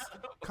 Gearbox,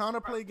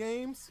 Counterplay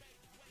Games.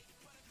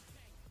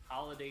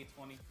 Holiday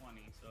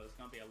 2020, so it's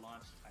gonna be a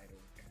launch title.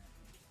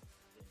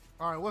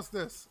 All right, what's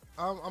this?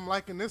 I'm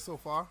liking this so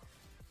far.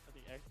 I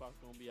think Xbox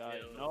gonna be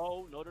alright.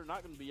 No, they're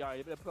not gonna be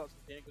alright. They better put out some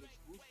damn good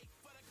exclusives.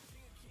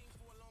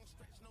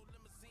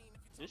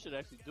 This should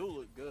actually do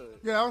look good.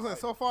 Yeah, I was saying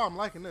so far I'm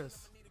liking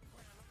this.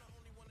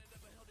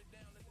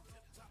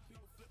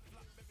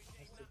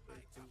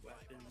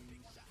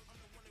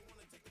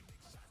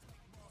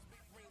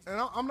 And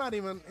I'm not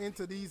even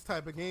into these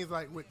type of games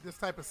like with this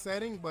type of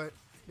setting, but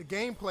the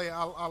gameplay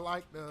I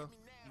like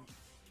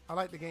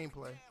the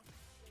gameplay.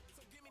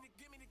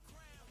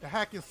 The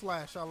hack and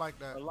slash, I like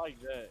that. I like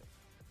that.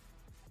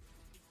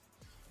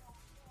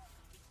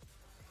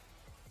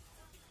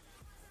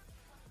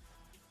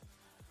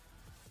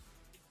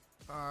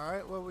 All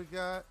right, what we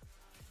got?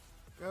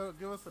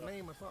 Give us a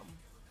name or something.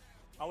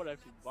 I would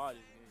actually buy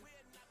this game.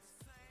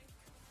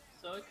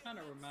 So it kind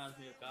of reminds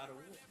me of God of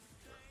War.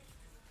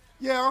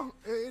 Yeah,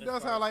 it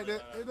does have like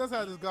that. It does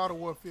have this God of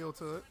War feel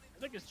to it. I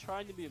think it's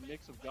trying to be a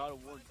mix of God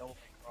of War and Devil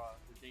May Cry,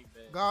 which ain't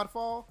bad.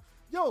 Godfall.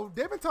 Yo,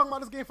 they've been talking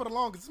about this game for the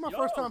longest. This is my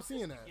first time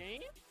seeing that.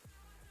 Game?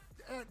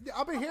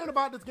 I've been hearing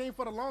about this game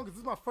for the longest.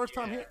 This is my first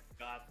time hearing.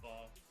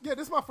 Godfall. Yeah,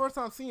 this is my first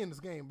time seeing this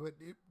game, but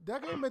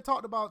that game been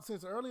talked about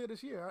since earlier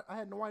this year. I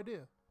had no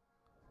idea.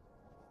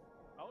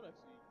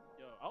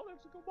 I would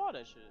actually go buy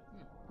that shit.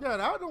 Yeah,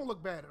 that don't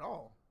look bad at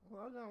all.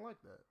 Well, I kind of like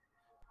that.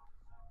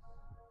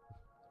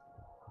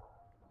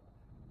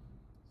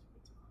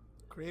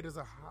 Creators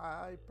of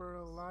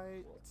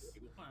Hyperlight.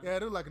 Yeah,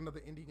 it is like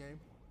another indie game.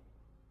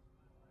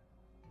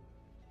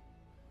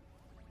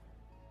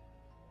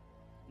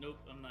 Nope,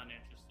 I'm not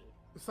interested.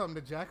 It's something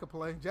that Jack could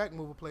play. Jack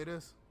Move will play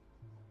this.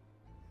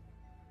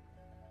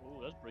 Oh,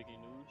 that's breaking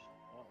news.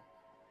 Oh.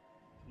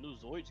 New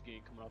Zoids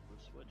game coming out for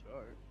Switch.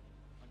 Alright.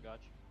 I got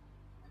you.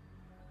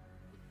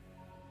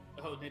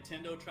 Oh,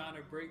 Nintendo trying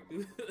to break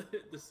through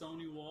the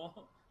Sony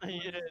wall.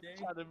 Yeah,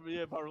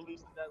 by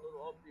releasing that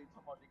little update.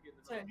 Talking about they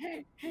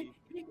getting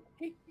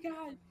hey,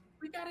 guys,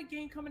 we got a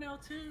game coming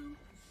out too.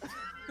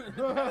 That's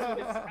what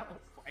it sounds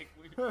like.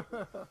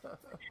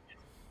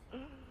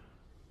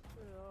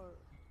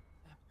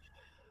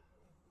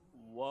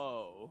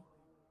 Whoa.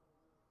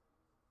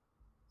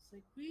 It's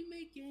like, we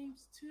make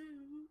games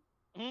too.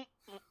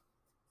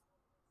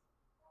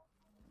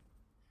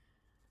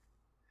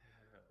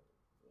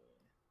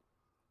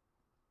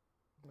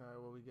 All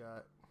right, what we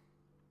got?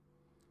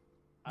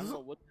 I don't know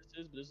what this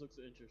is, but this looks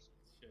interesting.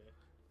 Shit.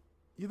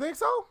 You think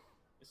so?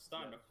 It's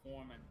starting to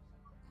form and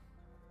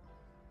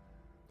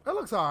It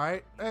looks all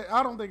right.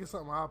 I don't think it's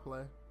something I'll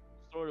play.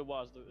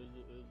 Story-wise, it looks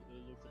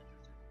interesting.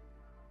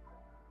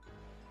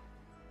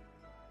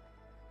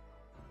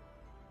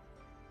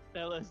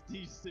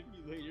 LSD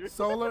simulator.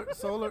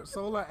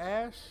 Solar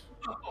Ash.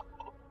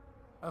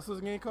 That's what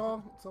the game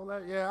called.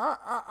 Solar. Yeah,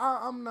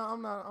 I'm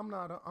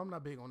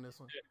not big on this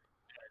one.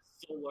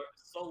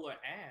 solar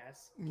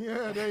ass.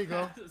 Yeah, there you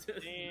go.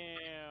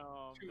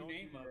 Damn. True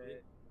name of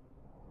it.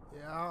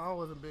 Yeah, I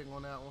wasn't big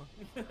on that one.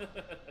 Don't do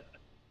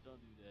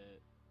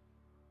that.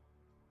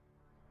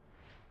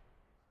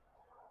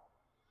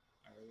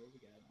 Alright, what we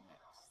got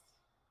next?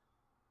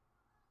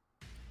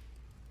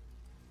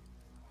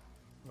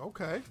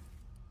 Okay.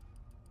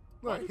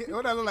 Look,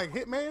 what that look like?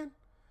 Hitman?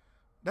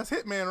 That's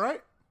Hitman,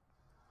 right?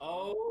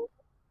 Oh.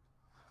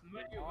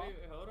 Wait,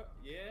 hold up.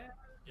 Yeah.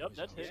 Yep,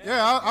 that's Hitman.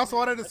 Yeah, I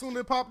saw that as soon as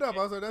it popped up.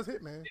 I was like, that's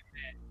Hitman.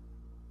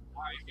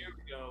 Alright, here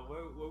we go.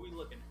 Where we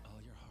looking at? All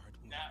your hard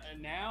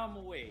work, Now I'm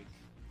awake.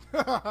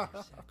 your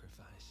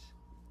sacrifice,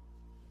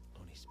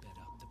 only sped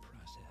up the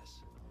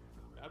process.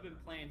 I've been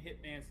playing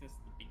Hitman since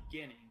the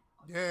beginning.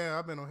 Yeah,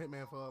 I've been on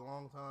Hitman for a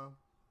long time.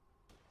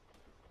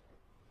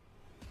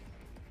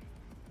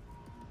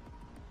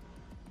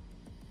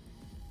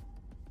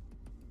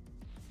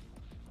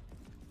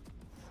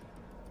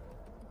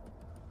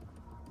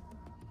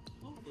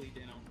 Hopefully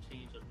they don't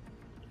change it.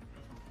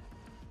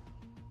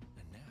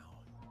 And now,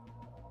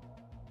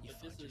 you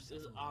But find this is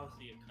yourself alone.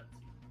 obviously a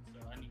cutscene, so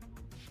I need.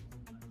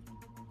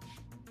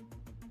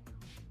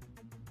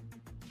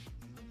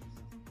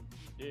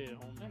 did, Wait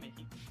a homie. minute,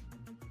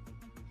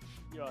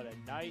 Yo, that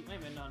night. wait a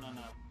minute, no. Only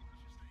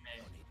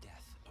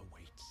death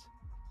awaits.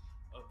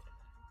 Okay.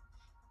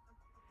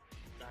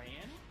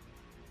 Diana?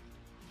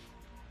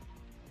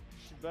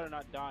 She better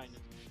not die in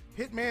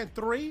this. Hitman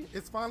 3.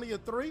 It's finally a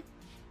 3.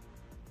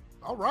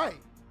 All right.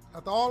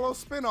 After all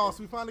those spinoffs,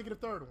 we finally get a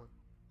third one.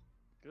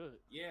 Good.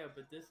 Yeah,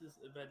 but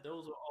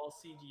those are all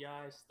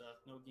CGI stuff,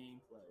 no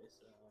gameplay.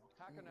 So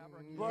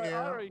But Yeah.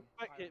 I already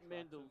expect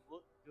Hitman to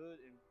look good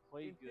and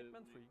play good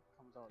when it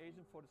comes out.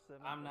 Agent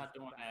 47 I'm not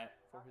doing that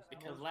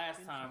because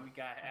last time we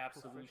got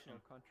Absolution.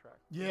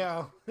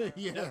 Yeah.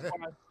 yeah.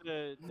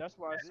 That's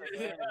why I said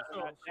Hitman does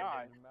not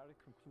die.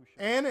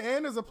 And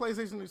there's a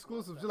PlayStation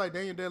exclusive, just like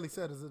Daniel Daly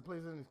said, it's a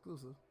PlayStation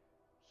exclusive.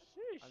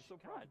 Sheesh, So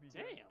proud God to be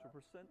damn. here to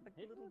present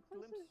a little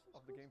glimpse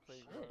of the gameplay.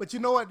 But you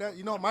know what?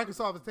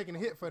 Microsoft is taking a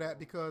hit for that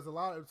because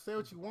say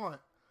what you want,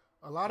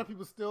 a lot of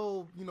people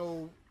still,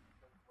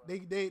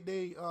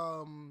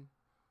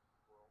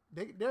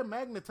 they're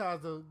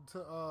magnetized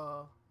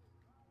to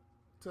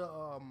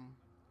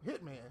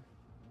Hitman.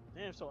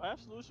 Damn, so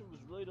Absolution was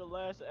really the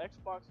last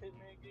Xbox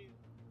Hitman game?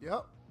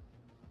 Yep.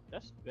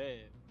 That's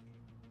bad.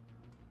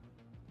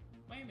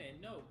 Wait a minute,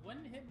 no,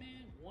 wasn't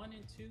Hitman 1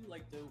 and 2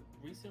 like the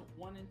recent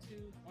 1 and 2?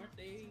 Weren't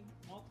they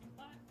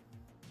multi-plat?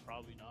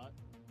 Probably not.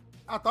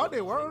 I thought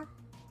they were.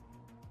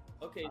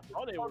 Okay,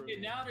 thought they were. Okay,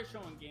 now they're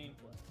showing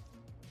gameplay.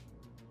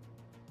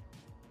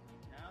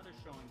 Now they're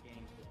showing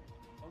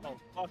gameplay. Oh,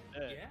 fuck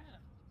that. Yeah.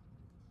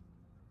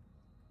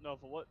 No,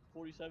 for what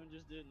 47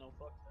 just did? No,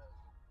 fuck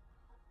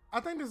that.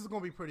 I think this is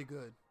gonna be pretty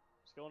good.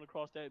 Just going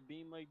across that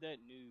beam like that,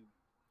 noob.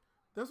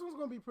 This one's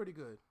gonna be pretty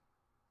good.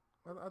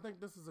 I think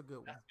this is a good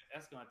one.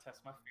 That's gonna test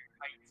my fear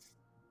heights.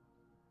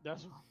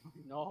 That's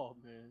no,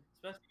 man.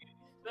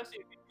 Especially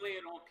if you play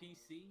it on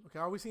PC. Okay,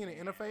 are we seeing an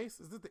interface?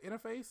 Is this the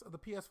interface of the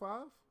PS5?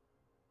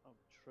 I'm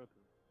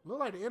tripping. Look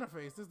like the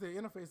interface. This is the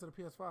interface of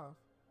the PS5.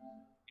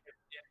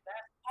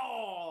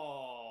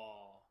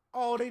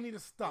 Oh, they need to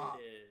stop.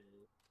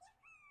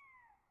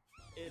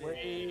 It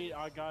Wait, is.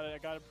 I got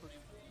it pretty.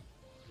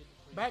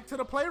 Back to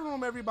the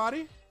playroom,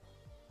 everybody.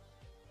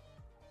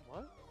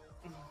 What?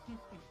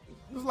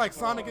 This is like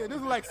Sonic. This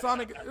is like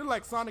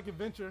Sonic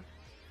Adventure.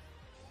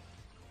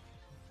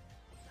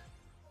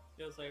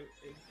 It was like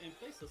in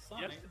place of Yes,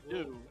 Sonic, it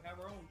do. we'll have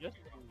our own. Yes,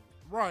 playroom.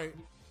 Right.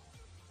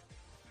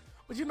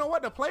 But you know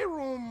what? The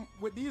playroom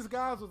with these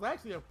guys was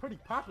actually a pretty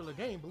popular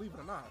game, believe it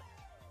or not.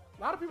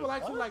 A lot of people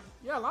actually like.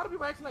 Yeah, a lot of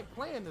people actually like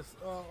playing this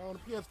on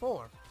the PS4.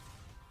 Well,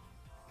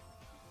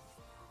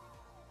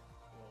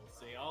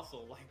 they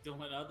also like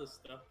doing other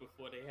stuff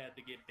before they had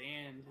to get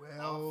banned.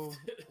 Well, off.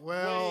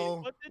 well,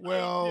 Wait, what did they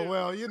well, do?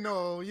 well. You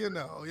know. What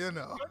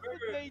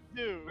did they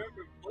do?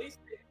 Remember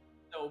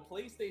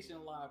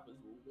PlayStation Live was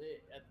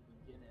lit at the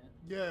beginning.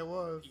 Yeah, it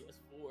was.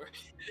 PS4.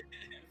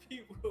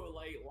 People were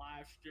like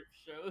live strip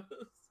shows.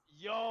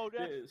 Yo,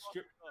 that's Yeah,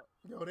 strip.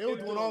 Yo, they were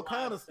doing all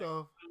kind of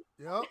stuff.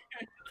 Yep.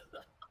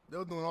 They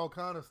were doing all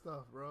kind of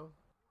stuff, bro.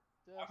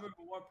 I remember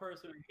one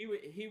person, he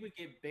would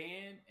get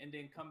banned and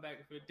then come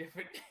back for a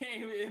different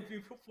game and be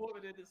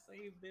performing in the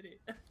same minute.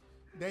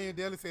 Daniel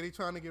Daly said he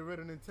trying to get rid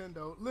of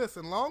Nintendo.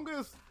 Listen, long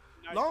as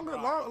Nice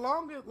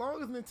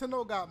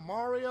Nintendo got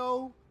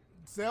Mario,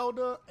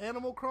 Zelda,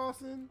 Animal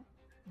Crossing,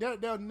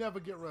 they'll never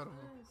get rid of them.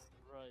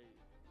 right.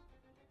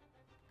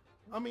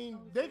 I mean,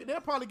 they'll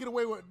probably get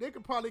away with. They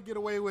could probably get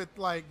away with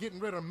like getting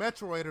rid of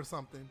Metroid or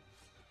something,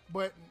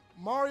 but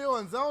Mario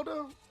and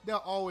Zelda, they'll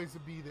always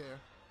be there.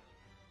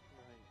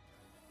 Right.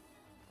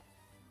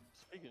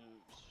 Speaking of,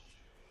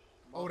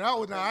 Oh, that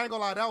was. Nah, I ain't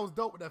gonna lie, that was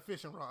dope with that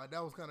fishing rod.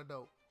 That was kind of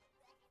dope.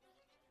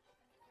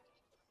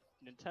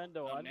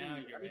 Nintendo, Oh, I now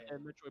need you're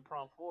that Metroid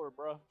Prime 4,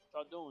 bro. What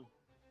y'all doing?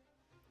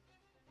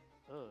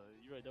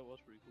 You're right. That was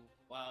pretty cool.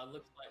 Wow, it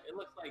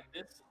looks like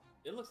this.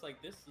 It looks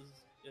like this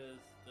is the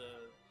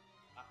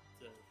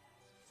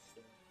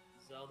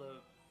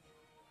Zelda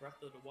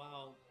Breath of the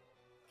Wild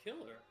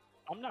killer.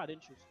 I'm not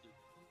interested.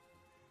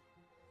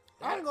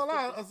 I ain't gonna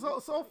lie.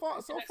 So far,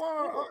 That sword,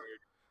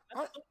 that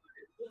sword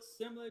looks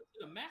similar to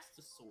the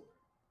Master Sword.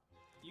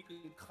 You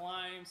can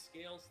climb,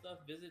 scale stuff,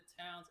 visit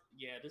towns.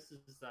 Yeah, this is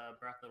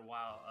Breath of the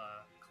Wild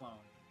clone.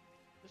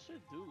 This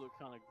shit do look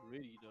kind of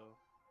gritty though.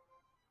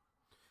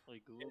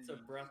 Like gloomy. It's a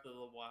Breath of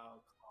the Wild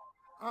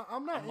clone.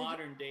 I'm not. A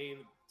modern day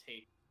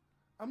take.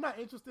 I'm not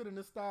interested in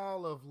this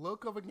style of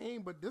look of a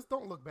game, but this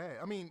don't look bad.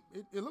 I mean,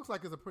 it looks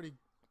like it's a pretty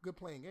good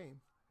playing game.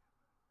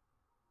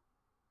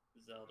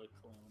 Zelda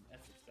clone.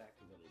 That's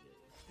exactly what it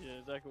is. Yeah,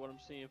 exactly what I'm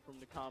seeing from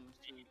the comments.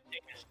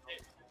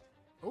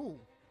 Ooh.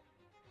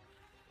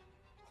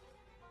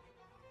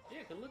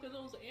 Yeah, cause look at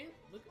those ants.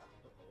 Look,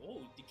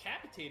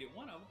 decapitated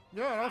one of them.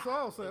 Yeah, that's all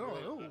I was saying.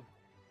 Oh, ooh.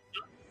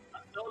 A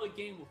Zelda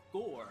game with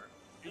gore.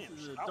 This Damn,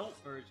 is an shout. adult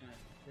version.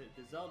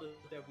 The Zelda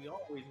that we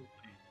always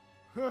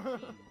were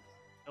playing.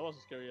 That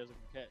wasn't scary as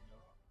a cat,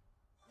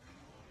 though.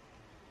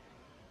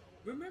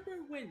 Remember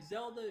when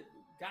Zelda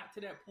got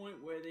to that point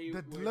where they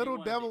The where little they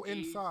wanted devil to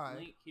age inside.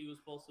 Link, he was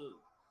supposed to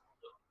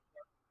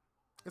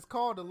It's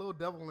called the little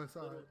devil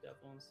inside. little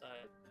devil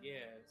inside. Yeah,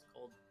 it's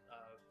called.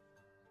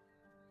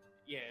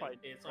 Yeah, Fight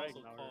it's also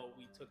Ragnarok. called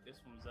We Took This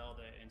from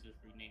Zelda and just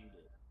renamed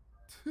it.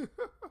 What's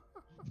up,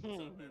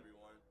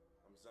 everyone?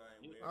 I'm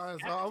Zion Williams. All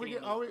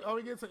right, so are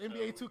we getting some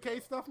NBA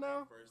 2K stuff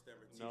now? First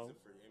ever teaser No.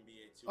 for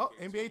NBA 2K. Oh,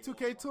 NBA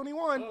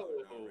 2K21. Oh,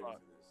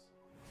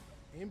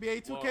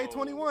 NBA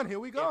 2K21. Here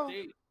we if go.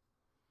 they-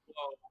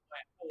 well,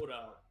 hold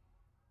up.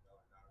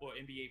 Or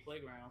NBA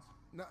Playgrounds.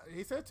 No,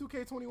 he said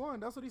 2K21.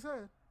 That's what he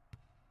said.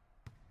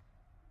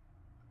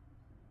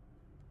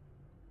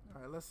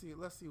 All right, let's see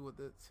what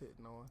that's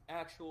hitting on.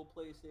 Actual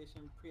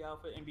PlayStation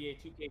pre-alpha NBA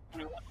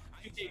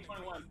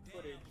 2K21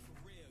 footage.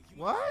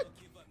 What?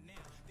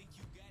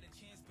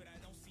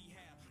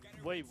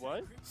 Wait,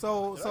 what?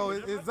 So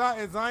is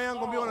Zion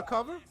gonna be on the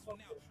cover?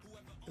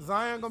 Is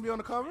Zion gonna be on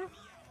the cover?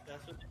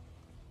 That's what.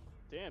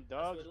 Damn,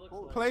 dog. That's what it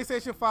Cool. looks like.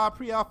 PlayStation 5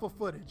 pre-alpha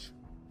footage.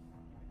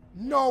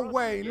 No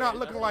way, Yeah, not that's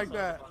looking what like it's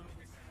that. like.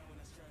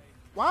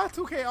 Why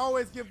 2K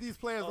always give these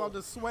players all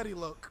this sweaty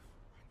look?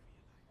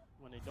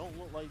 When they don't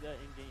look like that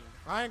in game.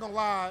 I ain't gonna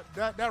lie,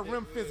 that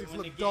rim physics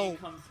When look the game dope.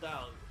 comes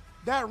out,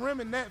 That rim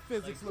and net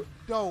physics look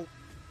dope.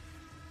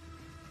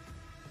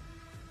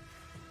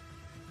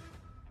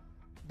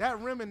 That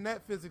rim and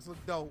net physics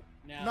look dope.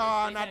 now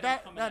Nah, if they nah, had him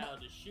that coming that out of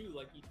the shoe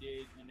like he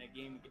did in that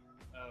game,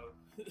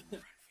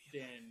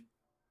 then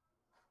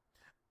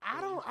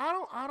I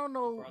don't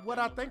know Brought what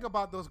down I the think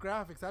about those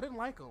graphics. I didn't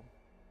like them.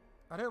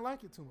 I didn't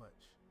like it too much.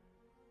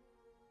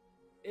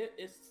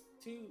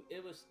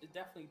 it was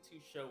definitely too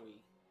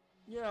showy.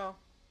 Yeah,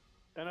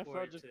 For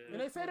NFL it just. to- and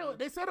they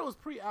said it was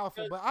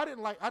pre-alpha, but I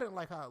didn't like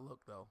how it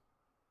looked though.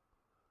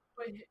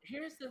 But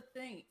here's the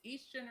thing: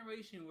 each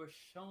generation was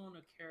shown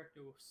a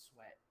character with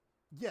sweat.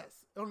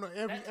 Yes, I don't know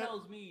every. That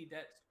tells me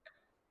that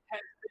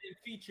has been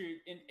featured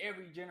in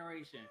every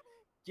generation.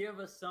 Give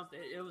us something.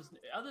 It was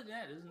other than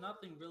that, there's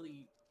nothing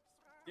really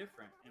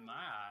different in my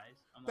eyes.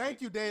 I'm Thank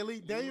like, you, Daly.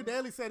 Daniel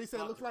Daly said it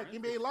looks like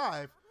NBA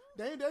Live.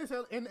 Daniel Daly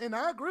said, and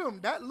I agree with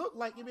him. That looked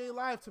like NBA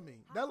Live to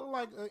me. That looked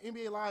like an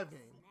NBA Live game.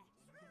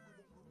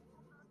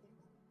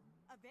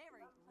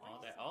 Well,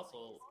 that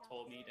also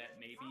told me that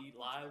maybe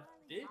Live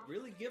did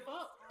really give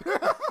up.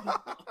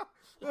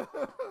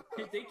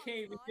 If they can't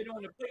even get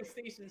on the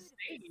PlayStation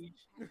stage,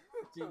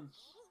 then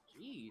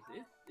jeez,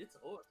 it's a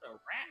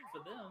wrap for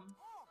them.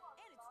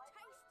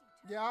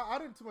 Yeah, I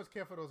didn't too much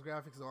care for those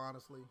graphics, though,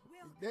 honestly.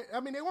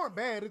 They weren't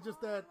bad. It's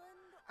just that,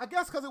 I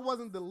guess because it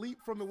wasn't the leap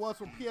from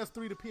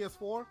PS3 to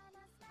PS4,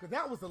 because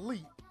that was a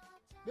leap.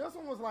 This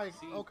one was like,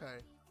 okay.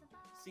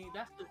 See,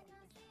 that's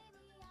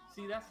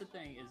the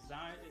thing. Is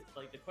Zion,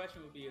 like, the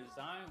question would be, is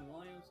Zion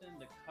Williamson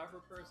the cover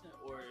person,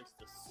 or is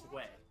the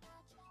sweat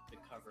the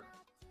cover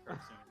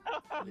person?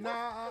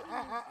 Nah,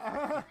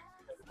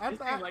 I It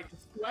thought, seemed like the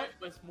sweat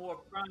was more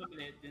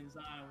prominent than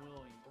Zion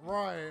Williams.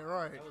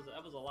 right.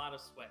 That was a lot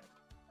of sweat.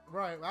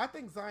 Right. I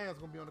think Zion's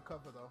going to be on the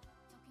cover, though.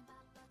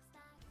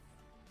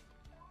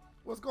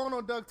 What's going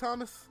on, Doug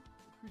Thomas?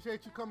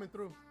 Appreciate you coming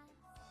through.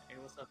 Hey,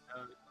 what's up,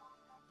 Doug?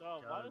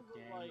 Dog, why does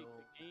it like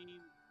the game,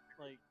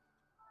 like,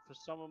 for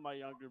some of my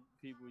younger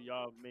people,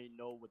 y'all may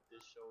know what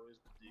this show is.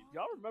 But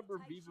y'all remember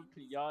Viva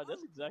Pinata?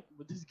 That's exactly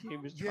what this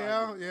game is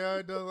trying to do. Yeah,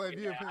 it does. Like,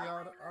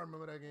 I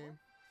remember that game.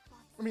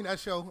 I mean, that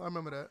show. I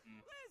remember that.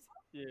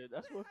 Yeah,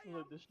 that's what I feel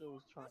like this show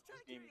is trying.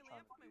 This game is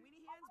trying to do.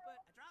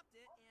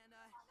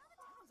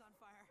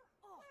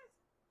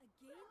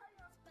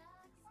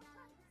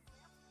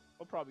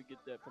 I'll probably get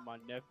that for my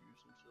nephews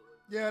and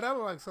shit. Yeah, that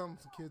look like something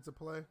for kids to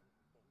play.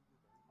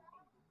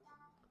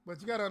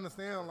 But you gotta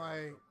understand,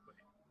 like,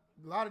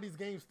 a lot of these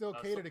games still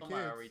cater to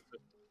kids.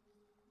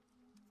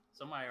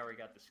 Somebody already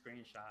got the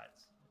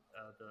screenshots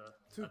of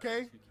the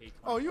 2K? 2K20.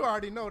 Oh, you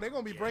already know. They're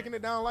gonna be breaking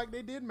it down like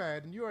they did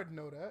Madden. You already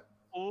know that.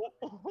 Oh.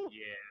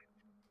 Yeah.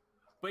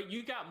 But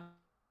you got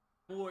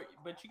more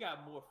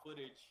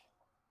footage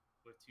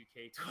with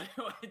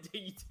 2K21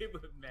 than you did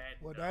with Madden.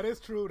 Well, that is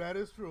true. That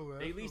is true.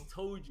 They at least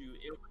told you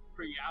it was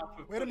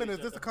pre-alpha. Wait a minute,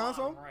 is this the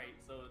console? Right.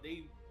 So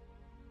they.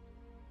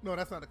 No,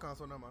 that's not the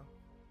console. Never mind.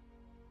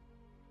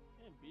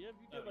 Damn, BF,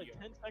 you get like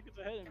 10 seconds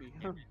ahead of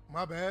me.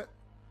 My bad.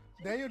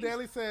 Daniel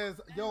Daly says,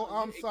 "Yo,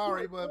 I'm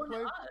sorry, but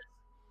play."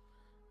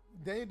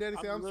 Daniel Daly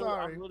said, "I'm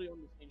sorry." I'm literally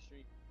on the same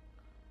street.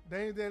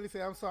 Daniel Daly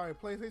said, "I'm sorry.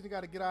 PlayStation got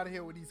to get out of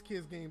here with these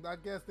kids games. I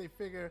guess they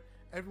figure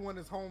everyone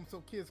is home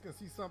so kids can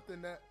see something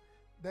that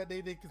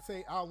they can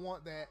say, I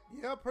want that."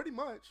 Yeah, pretty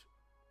much.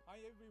 Hi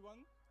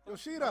everyone.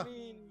 Yoshida.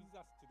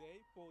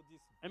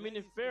 I mean,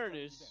 in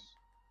fairness,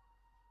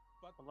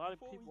 a lot of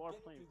people are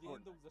playing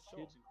Fortnite,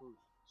 kids included.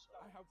 So. I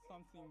have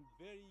something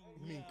very.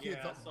 You mean kids?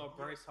 Yeah, I saw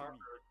Bryce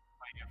Harper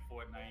playing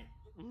Fortnite.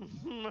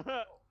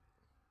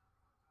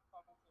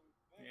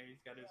 Yeah,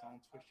 he's got his own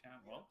Twitch channel.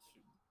 Well,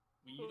 shoot.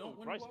 When you don't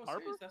win the World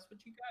Series, that's what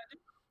you gotta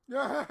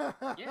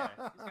do. Yeah,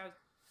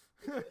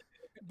 these guys.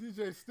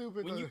 DJ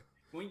Stupid.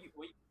 When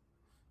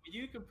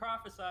you can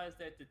prophesize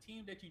that the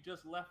team that you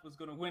just left was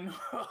gonna win the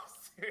World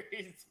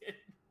Series,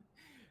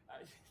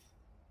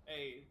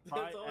 hey,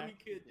 that's all he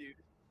could do.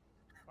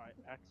 By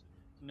accident.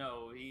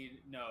 No.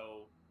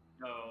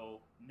 Oh,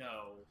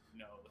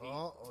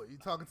 you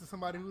talking to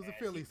somebody who's a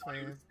Phillies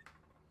fan?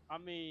 I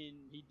mean,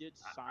 he did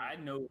sign.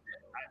 I know that.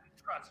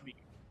 Trust me.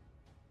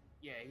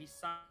 Yeah, he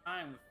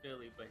signed with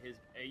Philly, but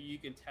you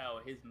can tell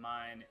his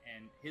mind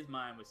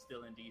was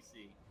still in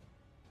DC.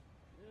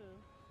 Yeah,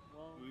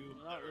 well, We were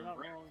not living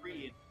rent wrong.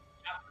 free.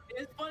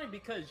 It's funny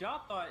because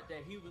y'all thought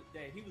that he was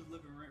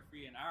living rent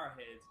free in our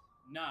heads.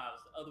 Nah,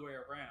 it's the other way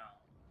around,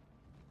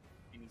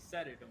 and he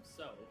said it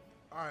himself.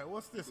 All right,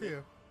 what's this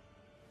here?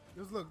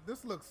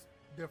 This looks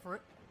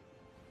different.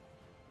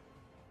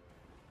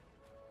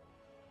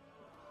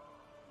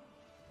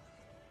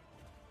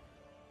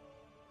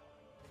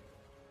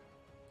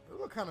 It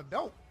look kind of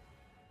dope.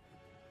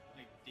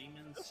 Like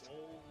Demon Souls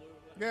or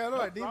whatever. Yeah, it look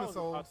like That's what I Demon was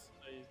about Souls. to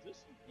say, is this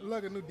It look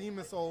like a new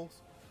Demon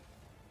Souls.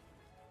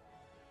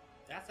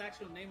 That's the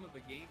actual name of a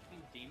game,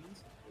 Demon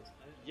Souls.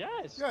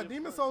 Yes. Yeah,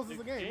 Demon Souls is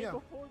a game. Yeah.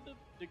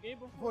 The game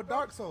For before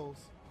Dark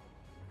Souls.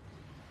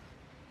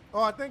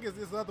 Oh, I think it's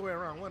the other way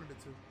around. One of the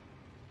two.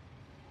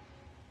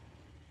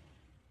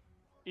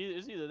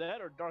 It's either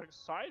that or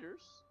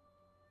Darksiders.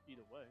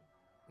 Either way.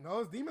 No,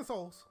 it's Demon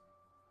Souls.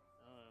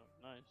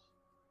 Nice.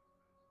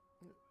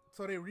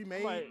 So they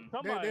remade.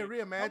 Somebody they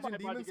reimagined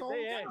Demon Souls.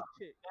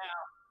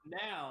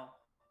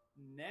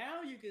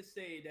 Now you could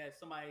say that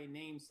somebody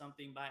named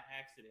something by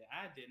accident.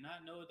 I did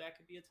not know that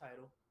could be a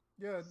title.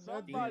 Yeah,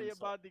 somebody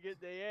about to get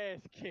their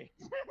ass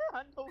kicked.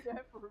 I know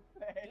that for a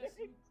fact.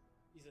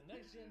 Is a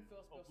next-gen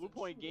first-person Blue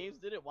Point Games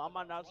did it. Why am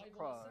I not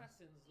surprised?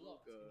 Assassins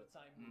locked in a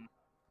time loop.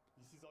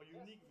 This is our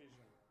unique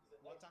vision.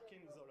 What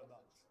Arcane is all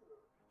about.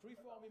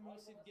 Freeform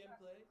immersive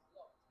gameplay.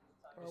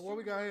 What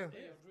we got here?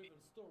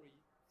 Player-driven story.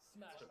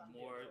 Smash.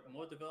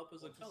 More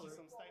developers of color.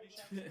 Some stylish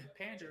action?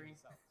 Pandering.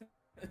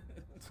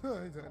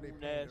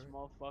 Ass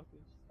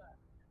motherfuckers.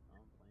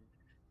 I'm playing.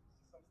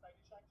 Some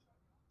stylish action.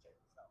 Check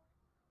this out.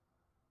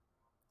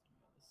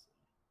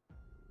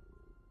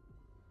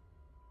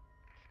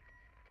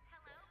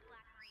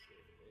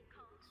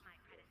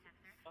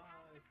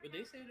 But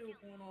they said it was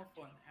going on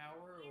for an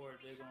hour, or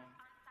they're going to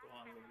go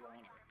on a little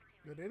longer.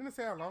 Yeah, they didn't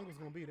say how long it was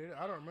gonna be.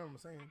 I don't remember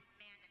saying.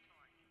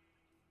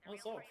 Well,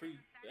 it's all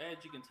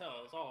as you can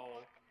tell,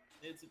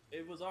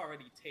 it was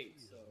already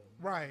taped, so.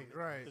 Right.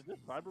 Is this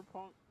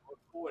Cyberpunk?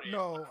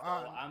 No,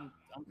 I'm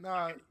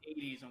nah,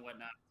 80s and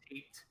whatnot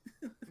taped.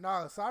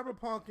 Nah,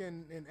 Cyberpunk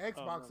and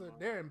Xbox, no.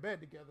 they're in bed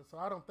together, so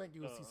I don't think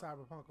you would see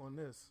Cyberpunk on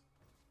this.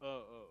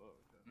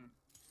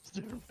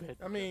 Okay.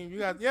 I mean, you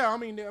got I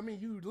mean,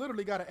 you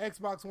literally got an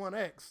Xbox One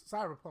X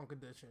Cyberpunk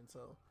edition,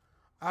 so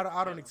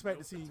I don't expect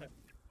to see.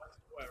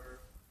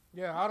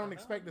 Yeah, I don't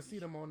expect to see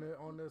them on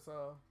this.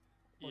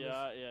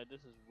 Yeah,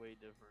 this is way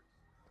different.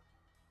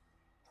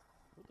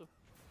 What the?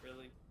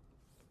 Really?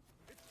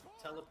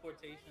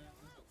 Teleportation.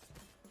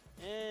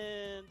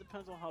 And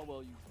depends on how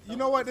well you. You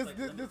know what? This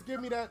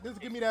give me that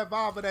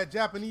vibe of that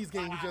Japanese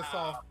game we just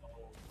saw.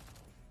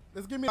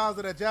 This give me the vibe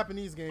of that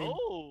Japanese game.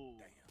 Oh.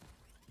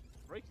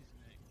 Break his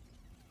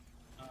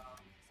neck.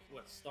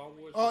 What, Star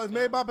Wars? Oh, it's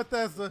made by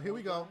Bethesda. Here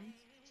we go.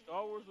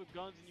 Star Wars with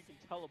guns and you can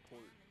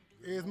teleport.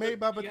 It's made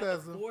by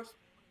Bethesda.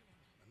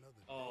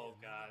 Oh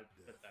God,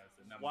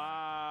 Bethesda. Never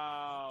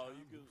wow,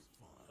 you can.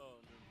 Oh,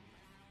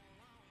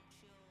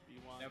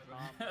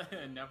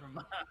 never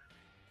mind.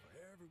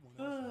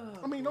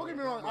 I mean, don't get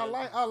me wrong.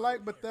 I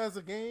like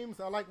Bethesda games.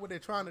 I like what they're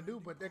trying to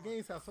do, but their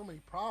games have so many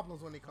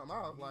problems when they come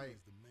out. Like,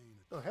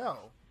 the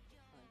hell.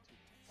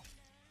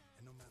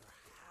 And no matter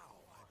how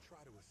I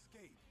try to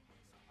escape,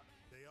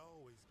 they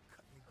always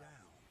cut me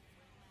down.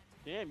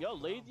 Damn, y'all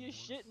lazy as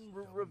shit and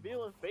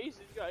revealing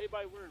faces. You got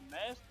everybody wearing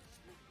masks.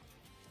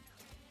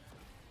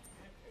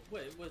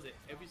 What was it?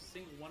 Every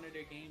single one of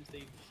their games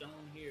they've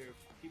shown here,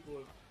 people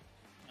have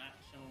not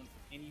shown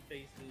any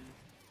faces.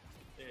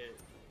 Their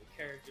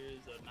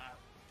characters are not.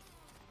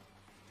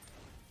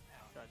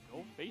 Got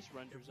no face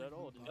renders at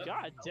all.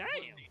 God damn!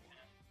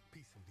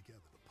 Piecing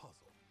together the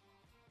puzzle.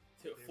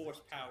 To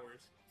force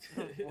powers.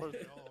 They all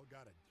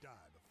gotta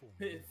die before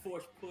me.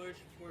 Force push,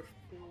 force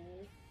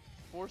pull,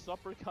 force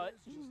uppercut.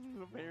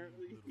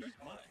 Apparently.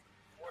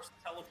 Force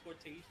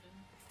teleportation.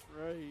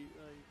 Right.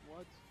 Like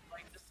what?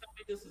 Like, just tell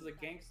me this is a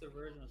gangster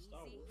version of Star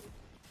Wars.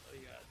 Oh,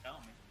 you gotta tell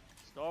me.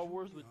 Star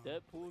Wars with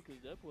Deadpool,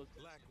 because Deadpool's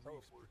Black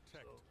Reef's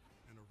protect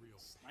and a real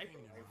sniper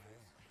pain in rifles. my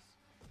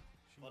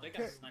ass. Well, they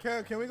got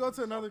sniper. Can we go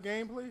to another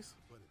game, please?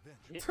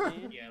 Yeah,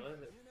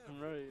 let's.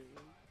 Right.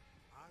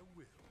 I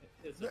will.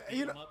 It's a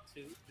beat 'em up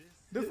too.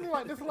 This is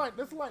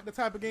like the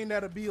type of game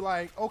that'll be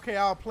like, okay,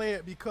 I'll play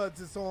it because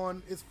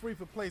it's free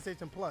for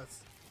PlayStation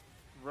Plus.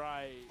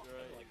 Right.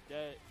 Like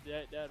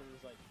that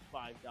was like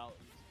 $5.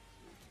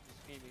 This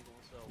game ain't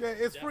gonna sell.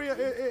 Yeah, it's free.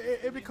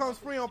 It becomes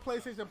free on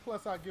PlayStation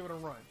Plus. I'll give it a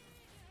run.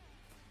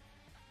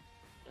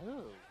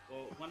 Oh.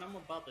 Well, when I'm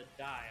about to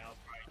die, I'll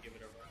probably give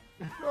it a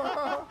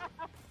run.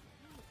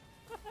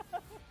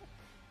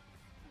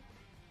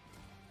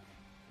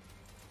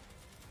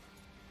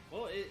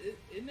 Well,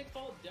 isn't it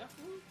called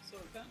Deathloop? So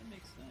it kind of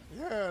makes sense.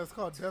 Yeah, it's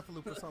called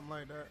Deathloop or something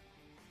like that.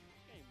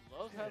 Game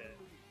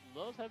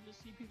loves having to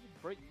see people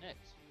break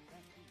necks.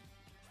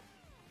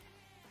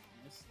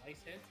 And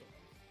slice heads off.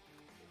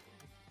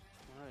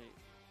 Right.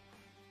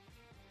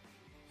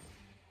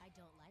 I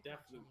don't like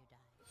Deathloop.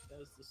 watching you die.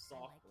 That's the I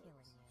soft like killing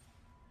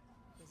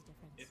you. There's a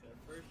difference. If at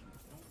first you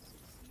don't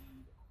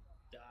succeed,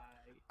 die.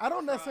 I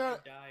don't try, necessarily.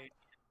 die.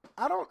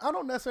 I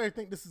don't necessarily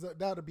think this is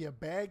that would be a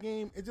bad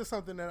game. It's just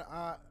something that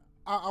I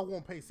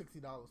won't pay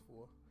 $60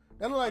 for.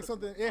 That look like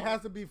something. It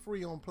has to be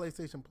free on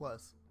PlayStation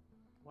Plus.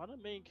 Why the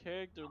main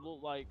character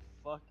look like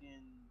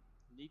fucking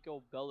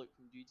Nico Bellic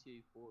from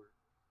GTA 4?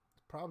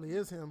 Probably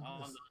is him. I don't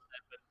know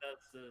that, but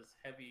that's this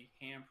heavy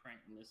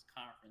handprint in this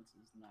conference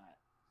is not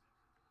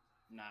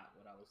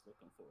what I was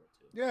looking forward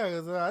to. Yeah,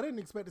 because I didn't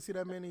expect to see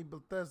that many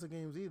Bethesda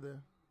games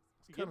either.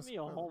 Give me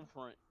a home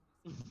front.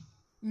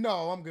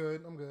 No, I'm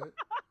good. I'm good.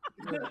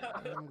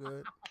 I'm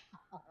good.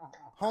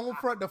 Home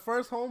front. The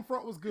first home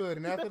front was good,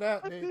 and after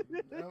that,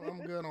 I'm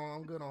good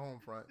on home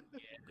front.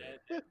 Yeah,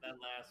 that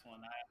last one,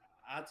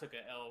 I took an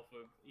L for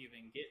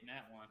even getting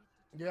that one.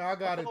 Yeah, I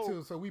got it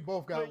too. So we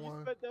both got Wait, one.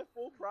 You spent that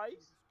full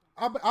price?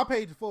 I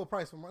paid the full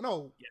price for mine.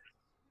 No. Yeah.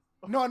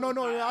 No,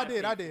 I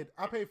did.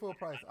 I paid full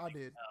price. I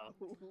did.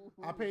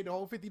 I paid the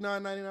whole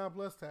 $59.99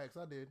 plus tax.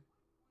 I did.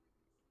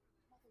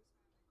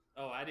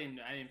 Oh, I didn't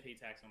pay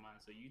tax on mine,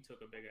 so you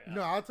took a bigger L.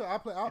 No,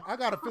 I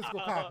got a physical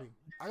copy.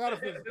 I got a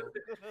physical.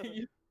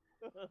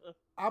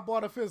 I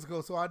bought a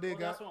physical, so I did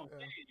That's what I'm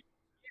saying.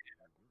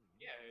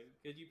 Yeah,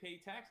 because you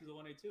paid taxes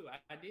on it too.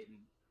 I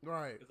didn't.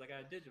 Right. Because I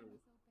got a digital.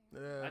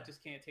 Yeah. I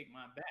just can't take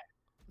mine back.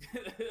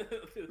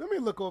 Let me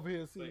look over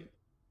here and see.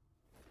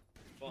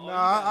 Well,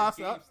 nah, I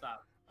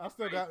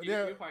still right, got. You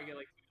Yeah. probably get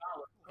like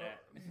 $2 for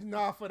that.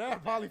 Nah, for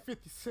that probably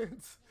 50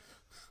 cents.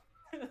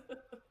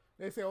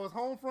 They say, "Oh, it's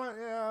home front."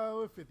 Yeah,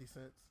 with 50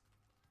 cents.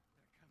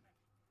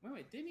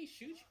 Wait, didn't he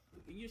shoot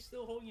you? And you're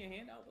still holding your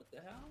hand out? What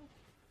the hell?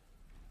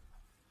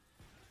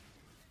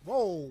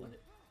 Whoa.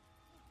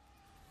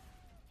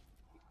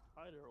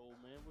 Hi there, old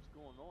man. What's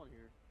going on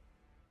here?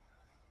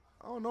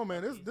 I don't know,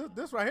 man.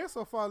 This right here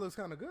so far looks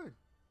kind of good.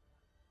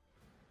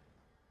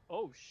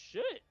 Oh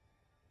shit!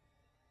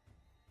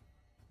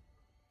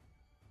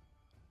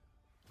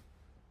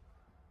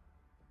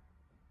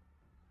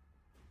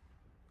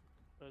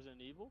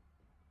 Resident Evil?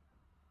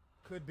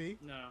 Could be.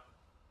 No.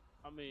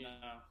 I mean,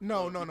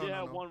 no. They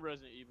had one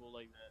Resident Evil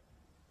like that.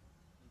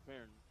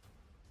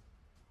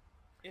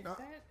 In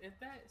fairness. If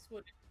that's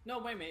what. No,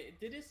 wait a minute.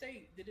 Did it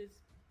say? It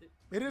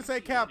didn't say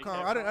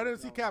Capcom. I didn't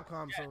see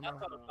Capcom, so no. That's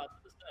what I was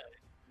about to say.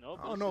 No,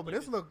 I don't know, but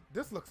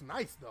this looks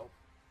nice though.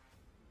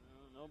 I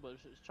don't know, but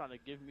it's trying to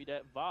give me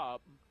that vibe.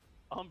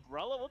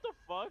 Umbrella? What the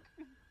fuck?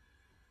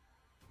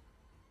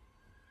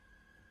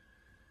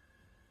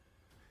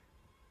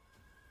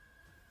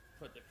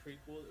 But the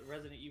prequel,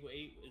 Resident Evil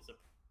 8 is a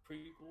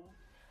prequel.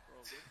 Bro,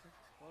 what the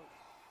fuck?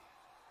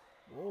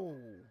 Whoa.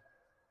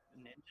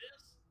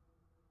 Ninjas?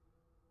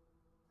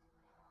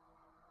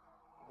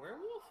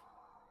 Werewolf?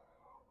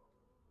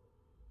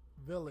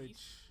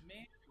 Village.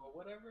 Man or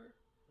whatever?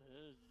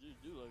 Yeah, you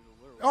do like a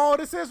werewolf. Oh,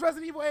 this is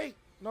Resident Evil 8.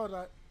 No, it's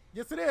not.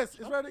 Yes, it is.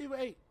 It's Resident Evil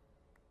 8.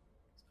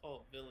 It's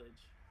called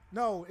Village.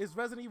 No, it's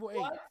Resident Evil 8.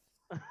 What?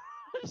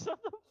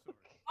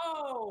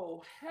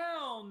 Oh,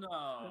 hell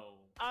no.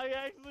 I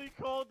actually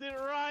called it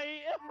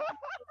right.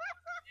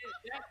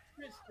 That's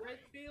Chris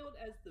Redfield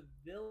as the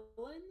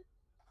villain?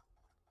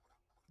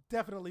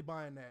 Definitely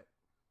buying that.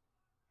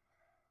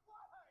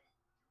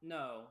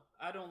 No,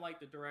 I don't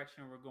like the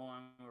direction we're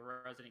going with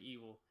Resident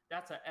Evil.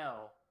 That's a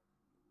L.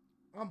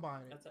 I'm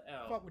buying it. That's a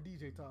L. Fuck what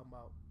DJ talking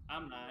about.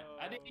 I'm not.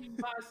 I didn't even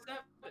buy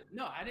 7.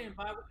 No, I didn't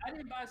buy 7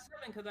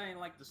 because I didn't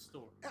like the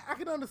story. I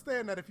can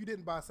understand that if you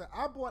didn't buy 7.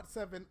 I bought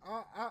 7.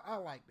 I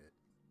liked it.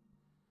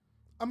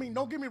 I mean,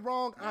 don't get me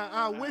wrong.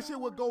 I wish it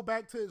would go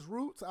back to its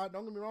roots.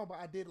 Don't get me wrong, but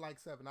I did like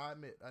 7. I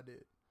admit, I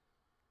did.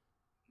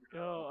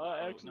 Yo,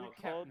 I actually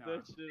called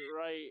that shit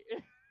right.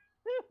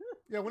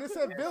 Yeah, when it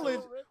said village,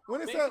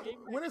 when it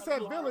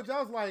said village, I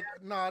was like,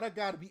 nah, that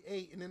got to be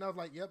 8. And then I was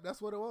like, yep,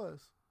 that's what it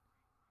was.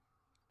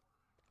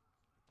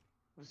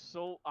 It was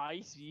so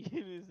icy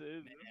in his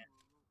head.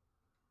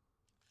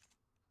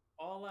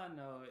 All I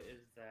know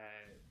is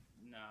that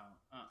nah,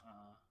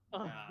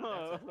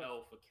 that's an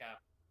L for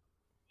Cap.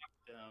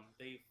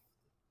 They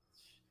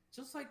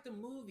just like the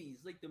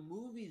movies. Like the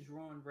movies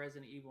ruined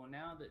Resident Evil.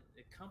 Now that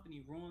the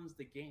company ruins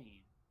the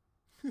game.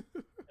 A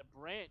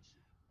branch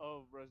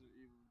of Resident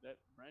Evil. That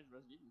branch of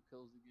Resident Evil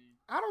kills the game.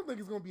 I don't think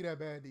it's gonna be that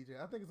bad, DJ.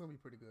 I think it's gonna be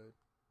pretty good.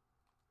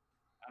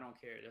 I don't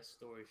care. That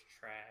story's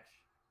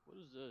trash. What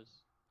is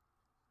this?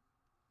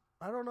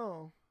 I don't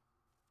know.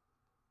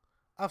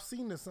 I've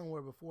seen this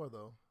somewhere before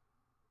though.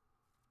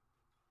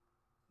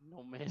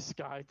 No Man's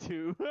Sky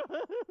 2. Fucking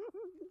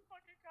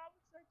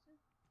comment section.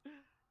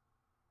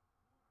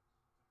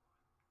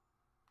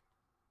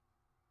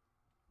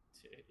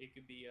 It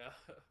could be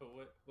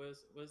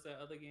what's that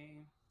other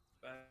game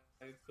by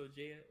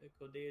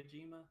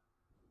Kojima?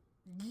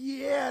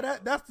 Yeah,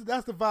 that's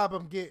the vibe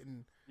I'm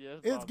getting. Yeah,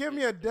 it's giving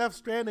me a Death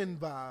Stranding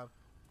vibe.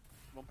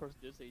 One person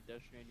did say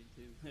Death Stranding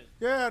too.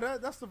 Yeah,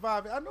 that's the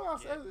vibe. I know I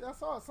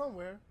saw it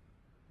somewhere.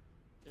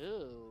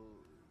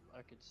 Ew,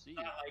 I could see.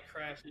 Not like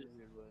crashes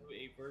into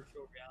a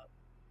virtual reality.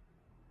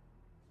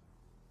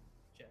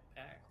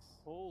 Jetpacks.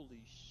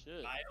 Holy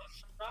shit.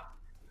 BioShock?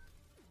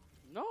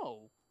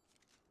 No.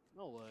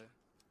 No way.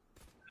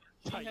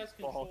 She has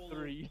control.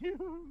 3.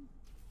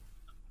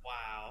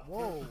 Wow.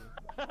 Whoa.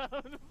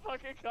 The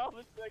fucking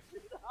comment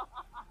section.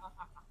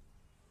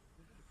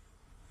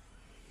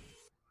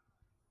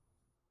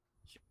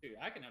 Shoot,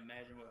 I can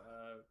imagine what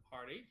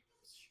Part 8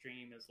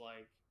 stream is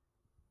like.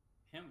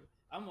 Him,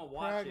 I'm gonna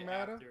watch it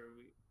Pragmata? after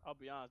we. I'll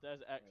be honest,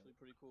 that's actually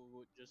pretty cool.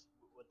 Just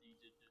what you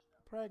did just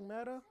now.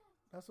 Pragmata?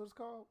 That's what it's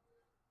called?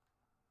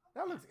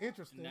 That looks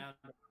interesting. Now,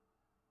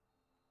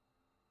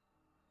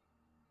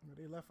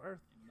 They left Earth.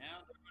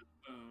 now they're on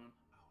the moon,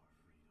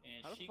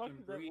 and How the she fuck can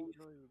is that breathe.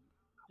 movie?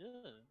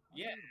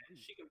 Yeah,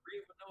 she can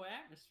breathe with no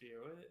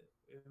atmosphere.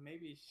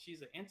 Maybe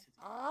she's an entity.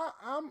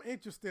 I'm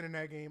interested in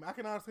that game. I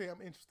can honestly say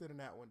I'm interested in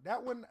that one.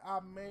 That one,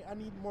 I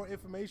need more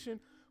information,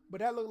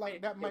 but that looked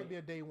like that might be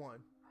a day one.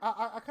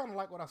 I kind of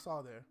like what I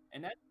saw there.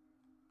 And that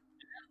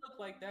looked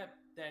like that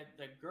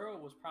the girl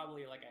was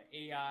probably like an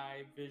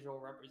AI visual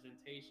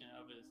representation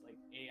of his like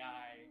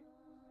AI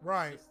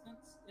Right.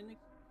 assistants in the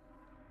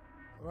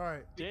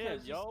Right. Damn,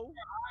 because yo. her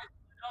eyes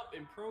lit up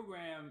and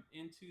programmed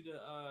into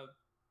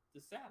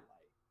the satellite.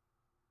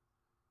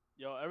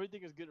 Yo, everything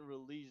is getting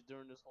released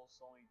during this whole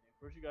Sony thing.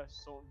 First, you got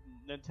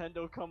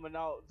Nintendo coming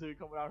out here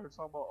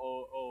talking about,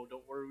 oh,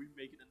 don't worry, we're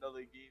making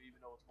another game,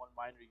 even though it's one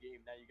minor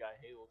game. Now you got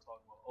Halo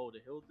talking about, oh, the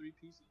Halo 3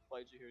 PC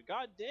fights are here.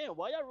 God damn,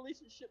 why y'all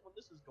releasing shit when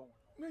this is going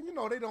on? Man, you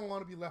know they don't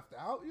want to be left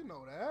out. You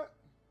know that.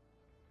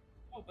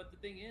 Oh, but the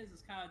thing is,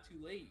 it's kind of too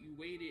late. You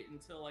waited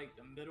until like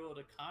the middle of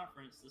the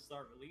conference to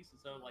start releasing,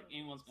 so like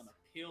anyone's gonna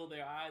peel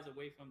their eyes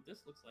away from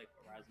this. Looks like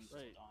Horizon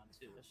Zero Dawn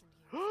 2.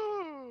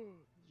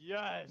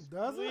 Yes,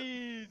 Does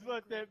please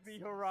let that be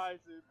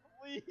Horizon,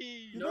 please.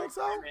 You think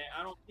so? Man,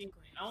 I don't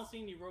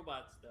see any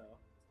robots though.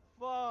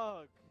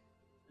 Fuck.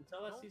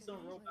 Until I see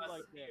some robots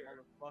like that, here.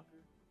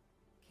 motherfucker.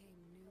 Came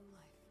new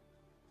life.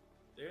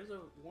 There's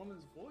a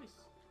woman's voice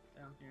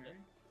down here.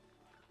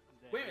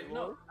 That Wait, Aloy?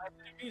 no, I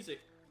hear music.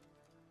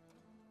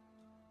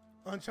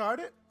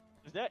 Uncharted?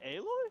 Is that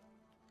Aloy?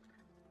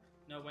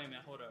 No, wait a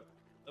minute, hold up.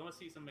 I want to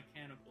see some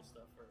mechanical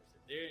stuff first.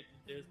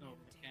 There's no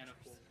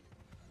mechanical.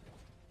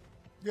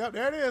 Yep,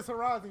 there it is,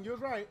 Horizon. You was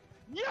right.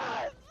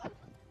 Yes!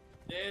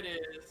 There it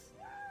is.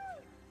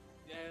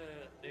 Yeah,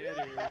 there it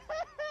is. Yes!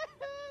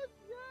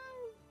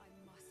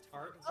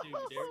 Part 2. There.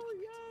 Oh,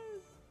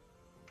 yes!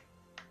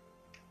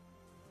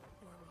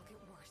 Or will get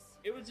worse.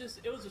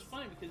 It was just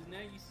funny because now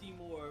you see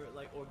more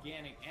like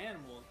organic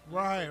animals.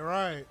 Right.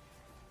 I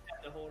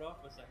had to hold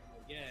off for a second.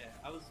 Like, yeah,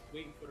 I was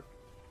waiting for the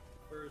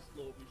first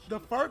little machine. The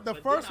but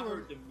first then I one.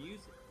 heard the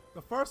music.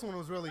 The first one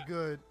was really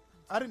good.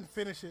 I didn't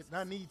finish it.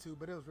 I need to,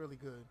 but it was really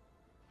good.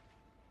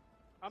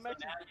 Now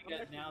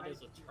there's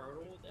a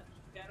turtle that's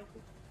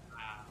mechanical.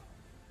 Wow.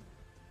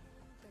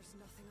 There's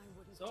nothing I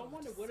wouldn't So I do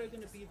wonder to what are save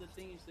going to this be the life.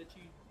 things that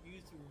you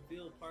use to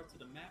reveal parts of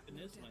the map in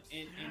this one.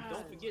 And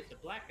don't forget, the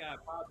black guy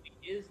probably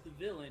is the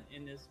villain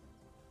in this.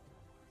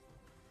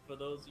 For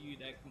those of you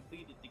that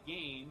completed the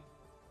game,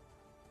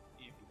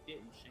 if you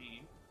didn't,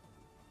 Shane.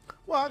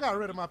 Well, I got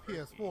rid of my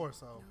PS4,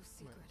 so. No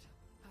secret.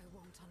 I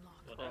won't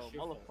unlock. Well, that's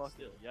your fault motherfucker,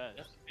 still. yes.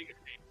 That's the bigger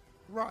thing.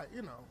 Right,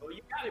 you know. Well, you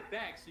got it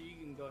back, so you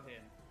can go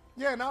ahead.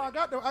 Yeah, no, I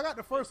got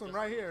the first one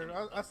right here.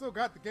 I still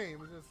got the game.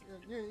 It's just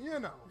you know.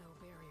 No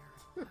barrier.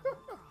 I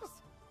won't cross.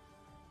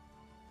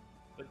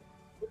 But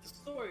with the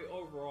story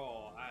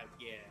overall,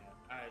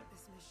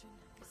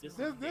 This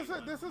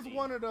mission. This is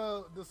one of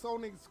the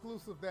Sony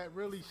exclusive that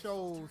really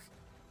shows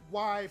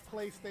why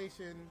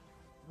PlayStation,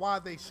 why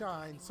they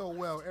shine so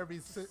well every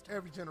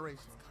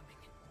generation.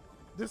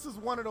 This is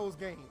one of those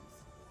games.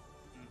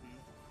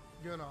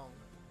 You know,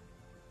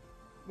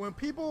 when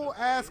people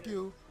ask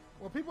you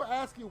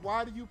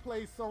why do you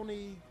play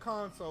Sony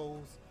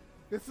consoles,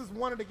 this is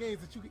one of the games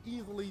that you can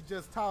easily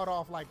just tout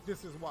off like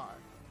this is why.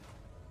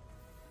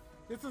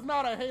 This is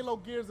not a Halo,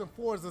 Gears, and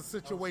Forza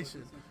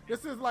situation.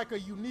 This is like a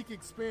unique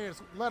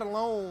experience, let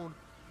alone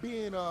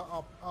being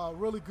a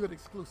really good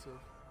exclusive.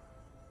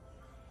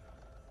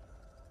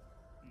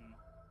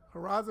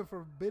 Horizon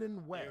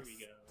Forbidden West. There we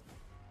go.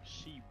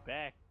 She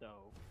back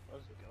though.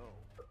 Let's go.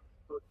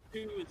 So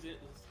 2 is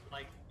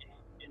like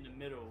in the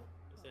middle.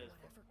 It says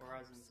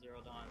Horizon Zero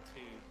Dawn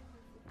 2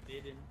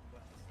 Forbidden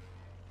West.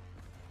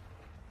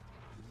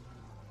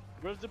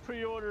 Where's the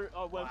pre-order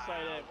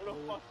website at? Where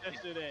the fuck that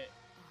shit at?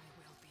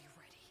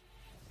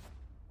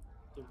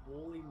 The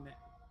woolly man.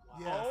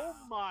 Wow. Yes. Oh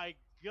my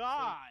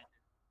god!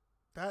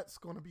 That's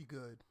gonna be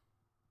good.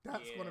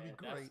 That's Yeah, gonna be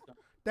that's great. gonna-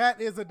 That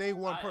is a day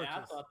one I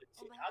purchase. thought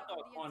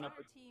going up.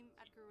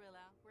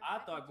 I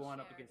thought going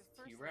up against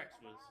T-Rex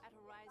was.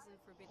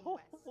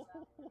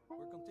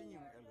 We're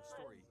continuing the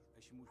story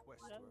as you move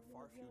west to a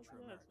far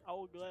future America. I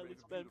will gladly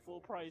It's spend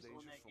beautiful, full price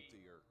on Dangerous that game.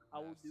 frontier, I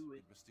will vast do with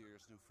it.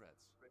 mysterious new threats.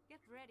 Get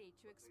ready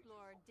to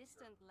explore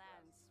distant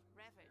lands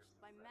ravaged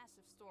by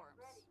massive storms.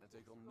 And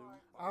take on new.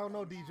 I don't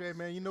know, DJ,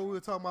 man. You know we were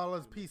talking about all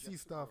this PC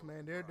stuff,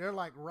 man. They're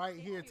like right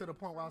here to the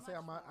point where I say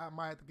I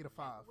might have to get a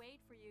 5.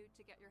 Wait for you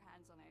to get your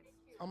hands on it.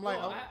 I'm like,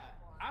 Well,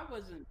 I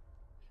wasn't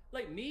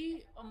like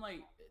me. I'm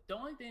like the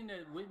only thing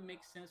that wouldn't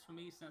make sense for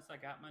me since I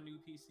got my new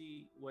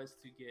PC was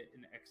to get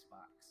an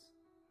Xbox.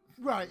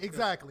 right,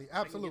 exactly, I can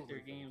get absolutely.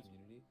 their games.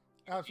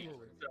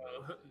 Absolutely. So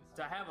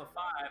to have a 5,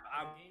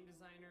 I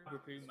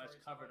would pretty much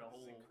cover the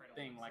whole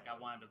thing like I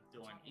wound up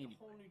doing anyway.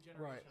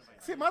 Right.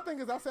 See, my thing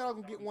is, I said I was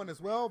gonna get one as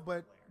well,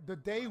 but the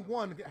day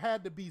one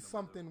had to be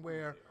something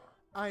where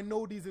I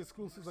know these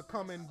exclusives are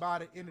coming by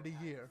the end of the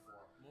year,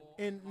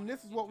 and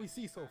this is what we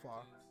see so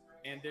far.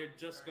 And they're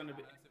just gonna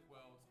be.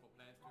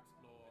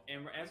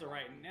 And as of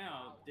right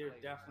now, they're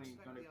definitely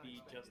going to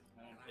be just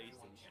on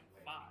PlayStation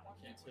 5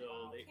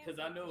 until they, because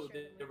I know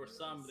that there were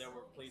some that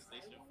were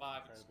PlayStation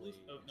 5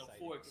 exclusive,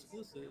 4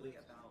 exclusively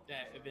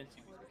that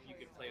eventually you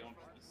could play on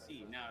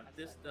PC. Now, if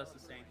this does the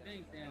same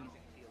thing, then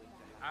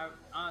I'd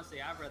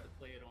rather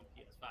play it on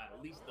PS5.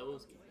 At least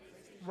those games.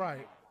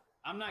 Right.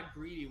 I'm not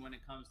greedy when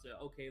it comes to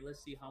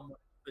let's see how much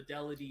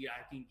fidelity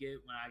I can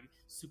get when I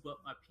soup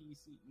up my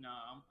PC. No,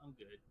 I'm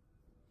good.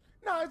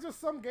 No, it's just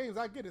some games.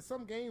 I get it.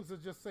 Some games will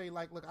just say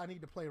like, "Look, I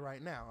need to play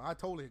right now." I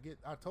totally agree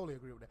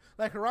with that.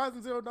 Like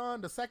Horizon Zero Dawn,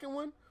 the second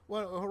one.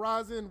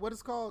 Horizon? What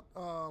is called?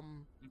 I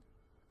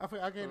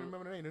can't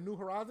remember the name. The New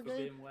Horizon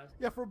game. West.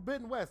 Yeah,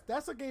 Forbidden West.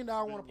 That's a game that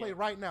I want to play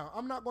right now.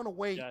 I'm not going to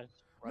wait.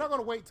 Yes, I'm not going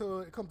to wait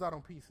till it comes out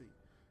on PC.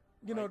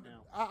 You know,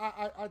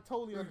 I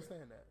totally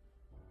understand that.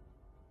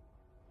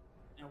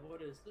 And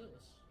what is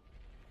this?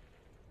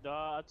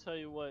 I'll tell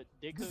you what.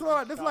 This is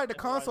like the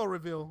console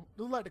reveal.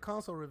 This is like the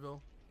console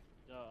reveal.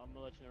 I'm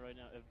gonna let you know right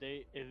now.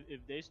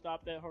 If they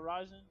stop that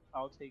Horizon,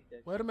 I'll take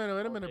that. Wait a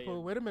minute,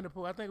 Pooh.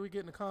 I think we're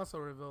getting the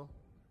console reveal.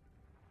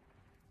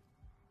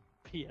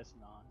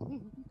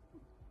 PS9.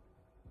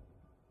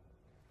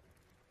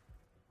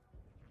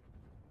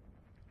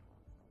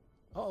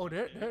 Oh,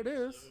 there it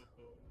is.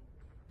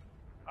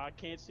 I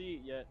can't see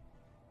it yet.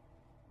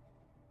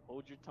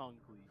 Hold your tongue,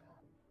 please.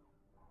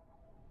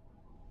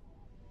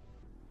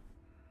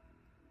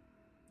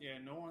 Yeah,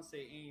 no one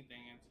say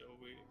anything until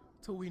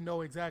we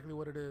know exactly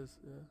what it is.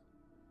 Yeah.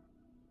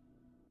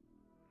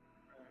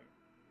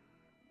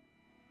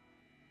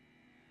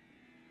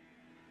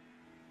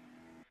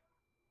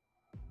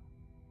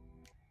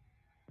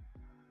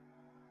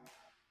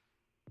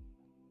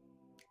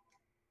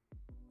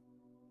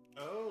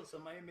 Oh,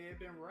 somebody may have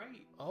been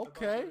right.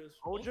 Okay.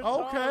 Hold your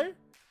Okay.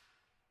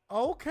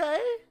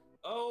 Okay.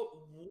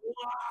 Oh,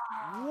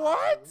 wow.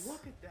 What?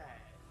 Look at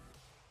that.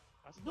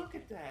 Look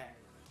at that.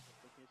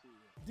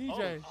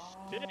 DJ.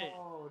 Oh, shit.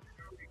 Oh,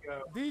 there we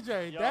go.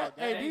 DJ,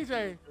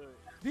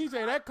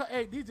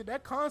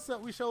 that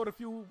concept we showed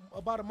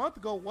about a month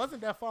ago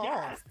wasn't that far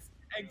off.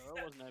 It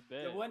wasn't that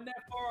bad. It wasn't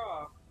that far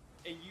off.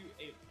 And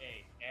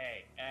hey.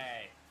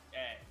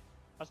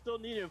 I still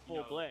need it in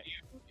full black.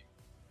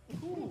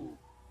 Ooh.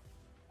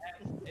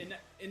 And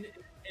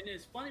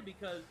it's funny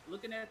because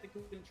looking at the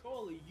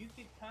controller, you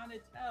could kind of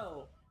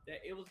tell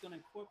that it was going to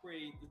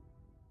incorporate the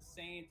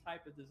same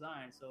type of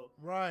design. So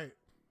right.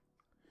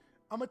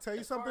 I'm gonna tell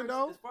you something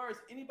though. As far as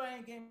anybody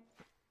in game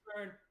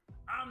concerned,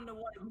 I'm the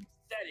one who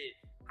said it.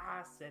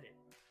 I said it.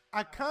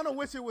 I kind of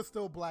wish it was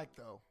still black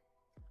though.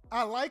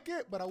 I like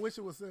it, but I wish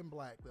it was in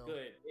black though.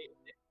 Good.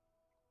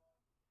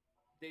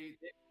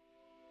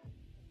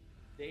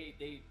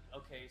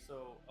 Okay.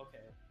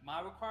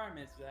 My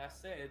requirements that I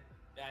said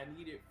that I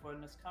needed for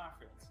this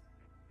conference.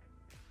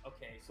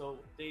 Okay, so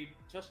they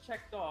just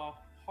checked off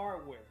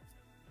hardware.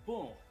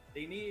 Boom.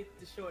 They needed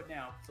to show it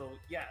now. So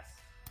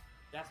yes.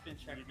 That's been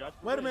checked off.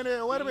 Wait a minute,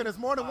 it's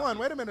more than one.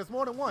 Wait a minute, it's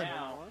more than one.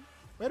 Now,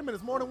 wait a minute,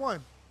 it's more than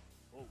one.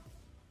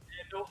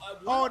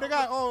 Oh, they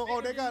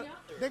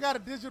got a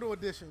digital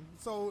edition.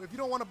 So if you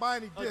don't want to buy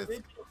any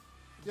discs,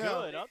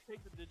 good, I'll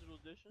take the digital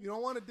edition. You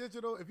don't want a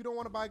digital. If you don't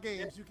want to buy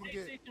games, you can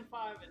get PlayStation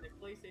 5 and the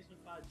PlayStation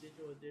 5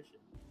 digital edition.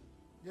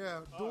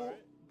 Yeah, dual.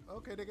 Right.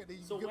 Okay, they got the.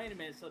 So wait a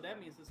minute. So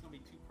that means it's gonna be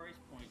 2 price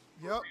points.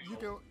 Yep,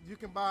 you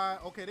can buy.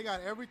 Okay, they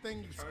got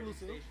everything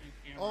exclusive.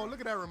 Oh, look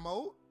at that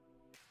remote.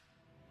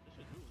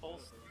 Whole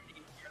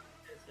screen.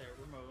 It's that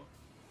remote.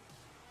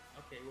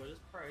 Okay, what is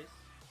price?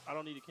 I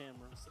don't need a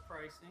camera. What's the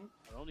pricing?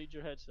 I don't need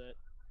your headset.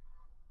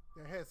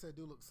 Your headset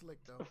do look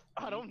slick though.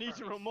 I don't need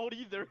your remote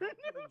either.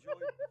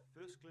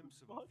 First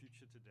glimpse of our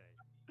future today.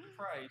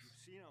 Price.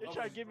 They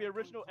try to give me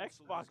original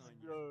Xbox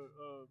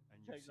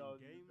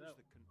technology. Games that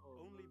can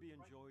only be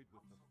enjoyed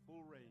with the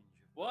full range.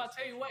 Well, I'll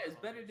tell you what, it's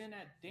better than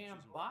that damn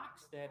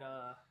box that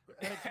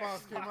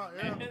Xbox came out.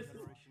 Yeah,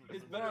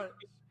 it's better.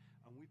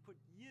 And we put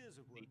years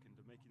of work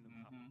into making them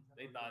happen.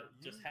 They thought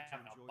just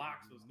having a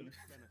box was gonna.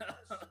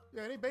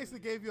 Yeah, they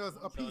basically gave you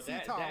a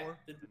PC tower.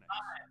 The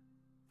design.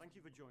 Thank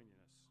you for joining us.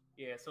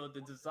 Yeah, so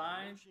the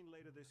design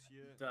later this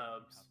year,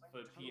 dubs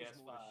for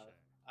PS5.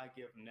 I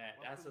give them that.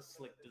 That's a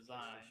slick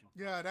design.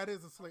 Yeah, that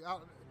is a slick.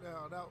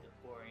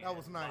 That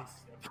was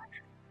nice.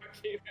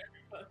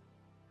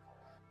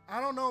 I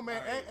don't know,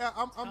 man. Right. Hey,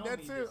 I'm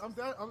dead serious. I'm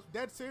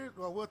dead serious.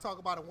 Well, we'll talk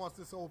about it once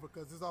it's over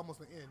because it's almost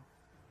the end.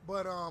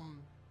 But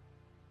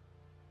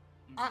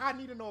I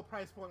need to know a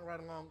price point right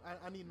along.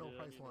 I need to know a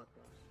price point.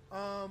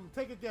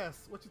 Take a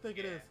guess. What you think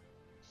it is?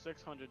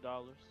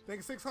 $600.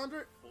 Think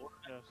 $600?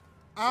 Yes.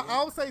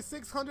 I'll say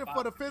 $600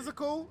 for the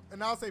physical,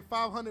 and I'll say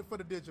 $500 for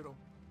the digital.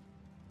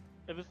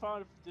 If it's $500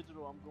 for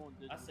digital, I'm going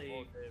digital.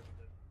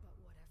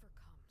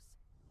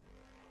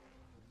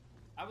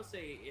 I would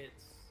say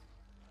it's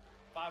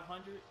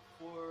 $500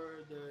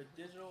 for the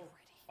digital,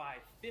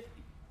 $550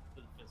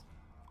 for the physical.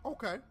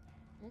 Okay.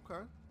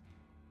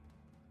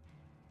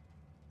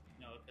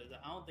 No, because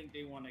I don't think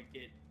they want to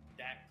get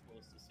that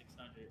close to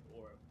 600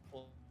 or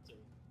close to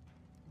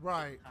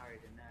Right. higher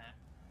than that.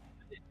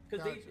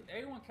 Because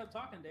everyone kept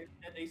talking.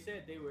 They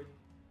said they were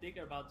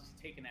thinking about just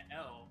taking an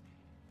L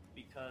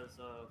because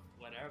of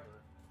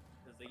whatever.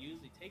 Because they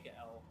usually take an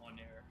L on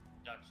their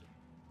production.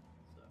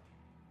 So.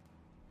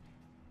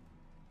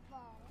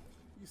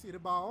 You see the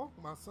ball?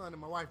 My son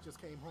and my wife just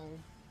came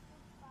home.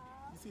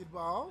 You see the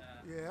ball?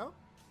 Yeah.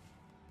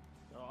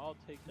 So I'll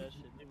take that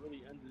shit. They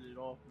really ended it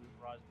off with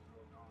Horizon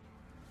Zero Dawn.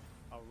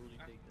 I'll really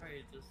take that.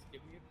 Right, just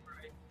give me a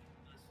price.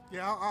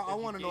 Yeah, I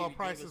want to know a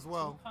price as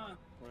well.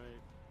 Right.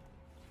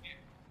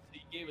 So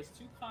you gave us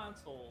 2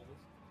 consoles,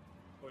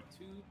 or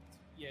 2,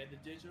 the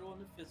digital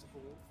and the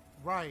physical.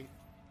 Right.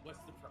 What's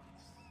the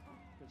price?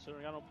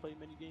 Considering I don't play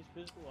many games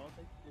physical, I'll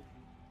take the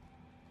digital.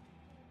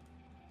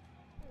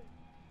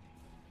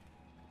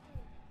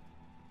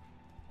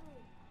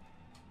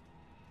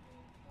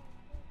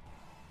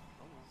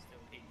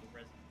 Still hate the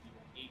Resident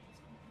Evil 8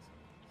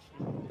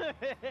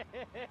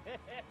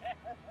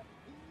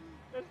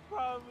 That's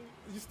probably.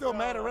 You still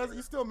mad at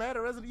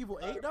Resident Evil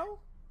 8 though?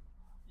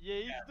 Yeah,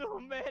 he's still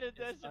mad at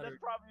that shit. That's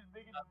probably his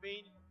biggest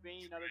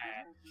bane out of this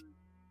whole thing.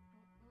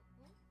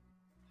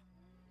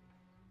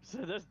 So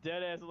that's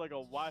dead ass like a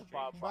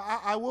Wi-Fi. But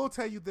I will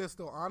tell you this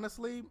though,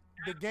 honestly,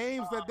 the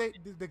games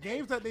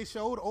that they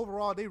showed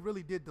overall, they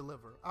really did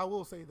deliver. I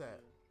will say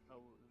that.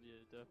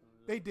 Yeah,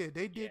 definitely. They did.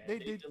 They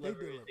definitely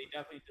delivered.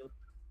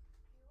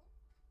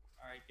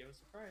 All right, give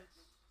us a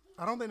price.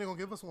 I don't think they're gonna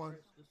give us one.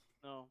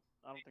 No,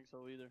 I don't think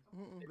so either.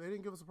 They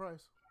didn't give us a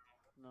price.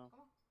 No.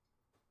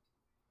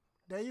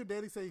 Daniel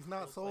Daddy said he's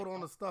not sold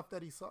on the stuff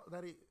that he saw.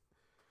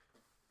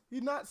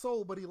 He's not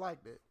sold, but he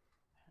liked it.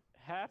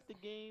 Half the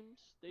games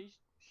they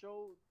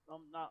showed,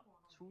 I'm not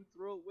too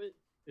thrilled with.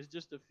 It's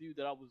just a few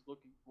that I was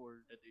looking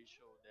for that they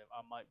showed that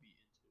I might be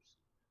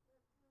interested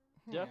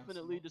in.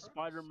 Definitely the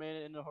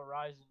Spider-Man and the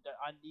Horizon. That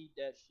I need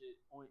that shit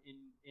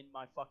in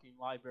my fucking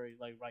library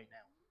like right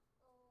now.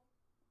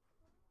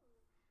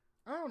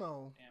 I don't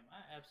know. Damn,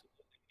 I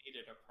absolutely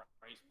needed a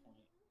price point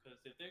because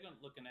if they're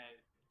looking at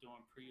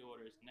doing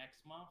pre-orders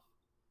next month,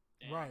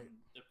 then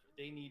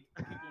people need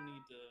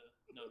to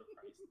know the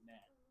price now.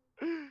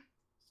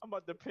 I'm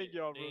about to ping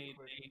y'all real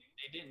quick.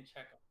 They didn't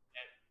check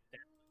that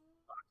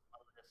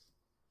list.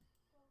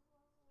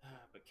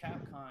 But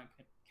Capcom,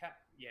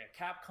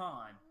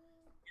 Capcom,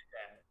 get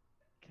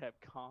that.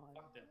 Capcom,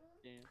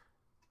 damn.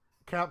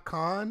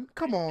 Capcom,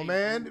 come on,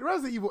 man.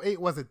 Resident Evil 8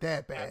 wasn't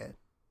that bad.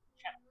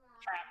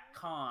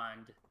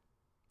 Capcom.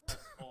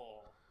 That's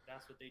all.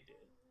 That's what they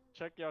did.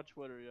 Check y'all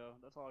Twitter, yo.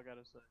 That's all I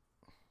gotta say.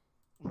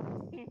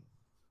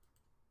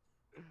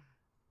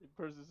 The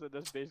person said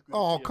that's basically.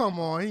 Oh, come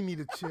on. He need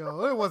to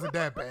chill. It wasn't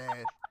that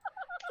bad.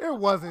 It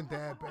wasn't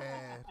that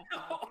bad.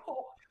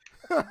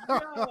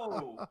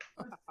 No.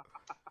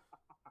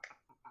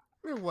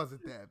 It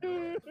wasn't that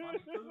bad.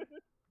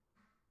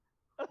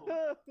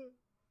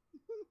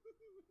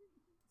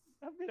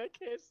 I mean, I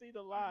can't see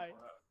the line.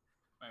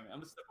 Wait a minute, I'm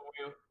gonna step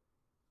away.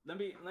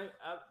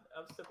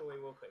 I'll step away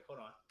real quick. Hold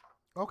on.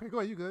 Okay, go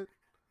ahead. You good?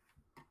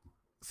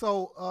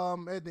 So,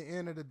 at the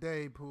end of the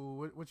day,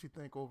 Pooh, what you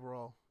think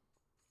overall?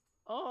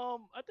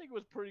 I think it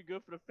was pretty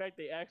good for the fact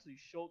they actually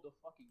showed the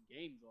fucking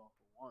games off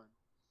for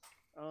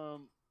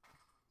one.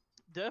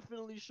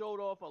 Definitely showed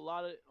off a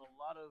lot of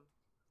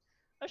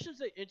I shouldn't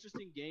say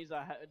interesting games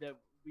that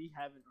we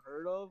haven't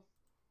heard of,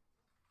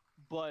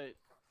 but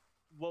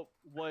what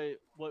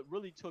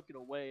really took it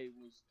away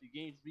was the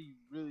games we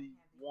really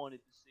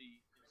wanted to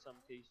see in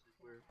some cases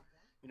where,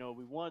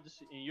 we wanted to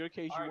see. In your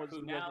case, you wanted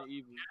to see Resident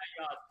Evil.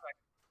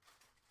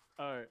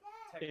 All right.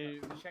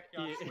 Check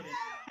y'all Twitter.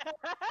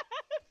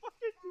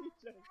 Fucking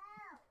DJ.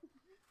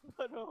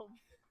 But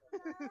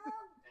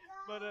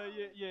one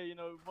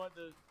of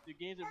the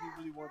games that we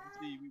really wanted to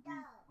see,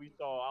 we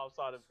saw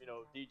outside of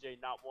DJ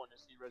not wanting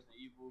to see Resident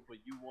Evil, but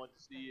you wanted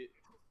to see it.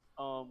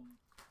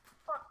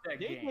 Fuck that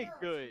they game. did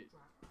good.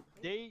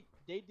 They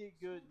did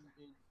good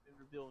in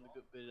revealing a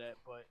good bit of that,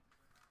 but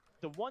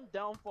the one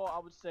downfall I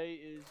would say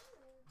is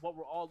what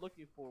we're all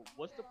looking for.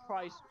 What's the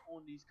price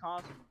on these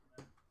consoles?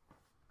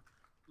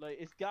 Like,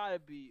 it's gotta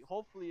be.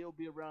 Hopefully, it'll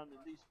be around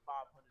at least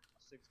 500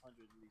 to 600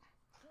 at least.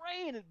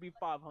 Praying it'd be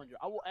 500.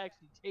 I will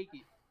actually take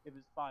it if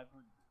it's 500.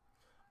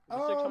 If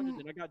it's 600,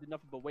 then I got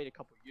nothing but wait a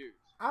couple years.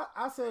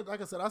 I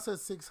said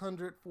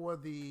 600 for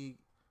the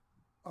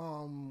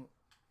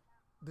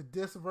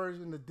disc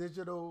version, the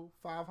digital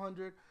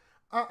 500.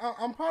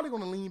 I'm probably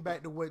going to lean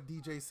back to what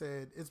DJ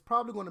said. It's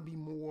probably going to be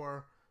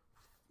more,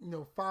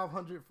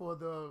 500 for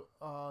the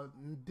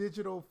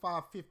digital,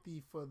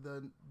 550 for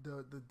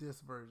the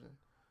disc version.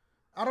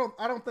 I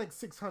don't think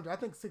 600. I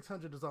think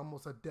 600 is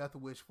almost a death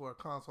wish for a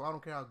console. I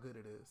don't care how good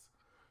it is.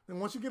 Then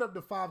once you get up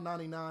to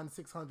 599,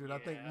 600, I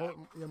think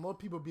more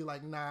people be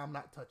like, nah, I'm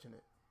not touching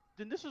it.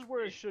 Then this is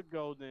where it should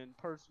go. Then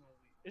personally,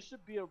 it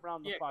should be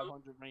around the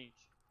 500 range.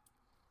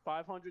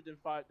 500 then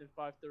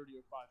 530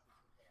 or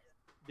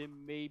 550.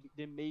 then maybe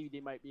they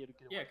might be able to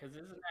get away. Yeah, because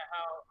isn't that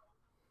how?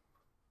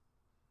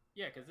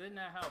 Yeah, because isn't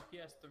that how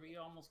PS3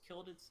 almost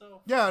killed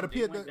itself? Yeah, the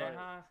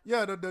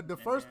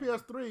first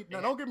PS3.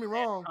 Now, don't get me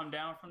wrong. Come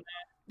down from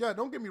that. Yeah,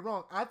 don't get me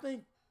wrong. I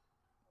think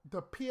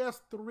the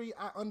PS3.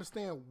 I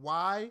understand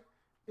why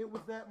it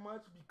was that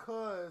much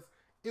because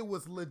it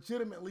was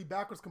legitimately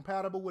backwards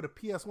compatible with a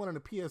PS1 and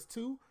a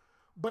PS2.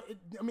 But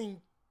I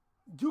mean,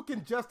 you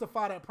can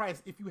justify that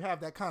price if you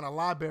have that kind of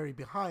library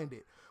behind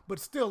it. But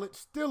still, it's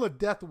still a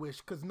death wish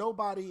because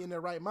nobody in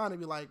their right mind would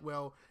be like,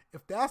 well,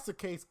 if that's the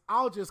case,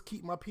 I'll just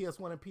keep my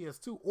PS1 and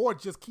PS2 or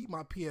just keep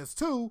my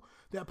PS2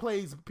 that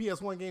plays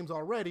PS1 games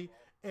already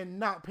and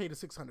not pay the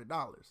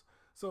 $600.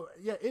 So,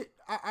 yeah,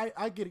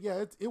 I get it.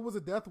 Yeah, it was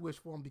a death wish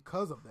for them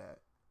because of that.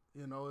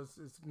 You know,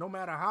 it's no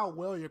matter how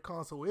well your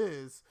console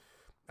is,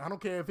 I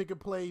don't care if it can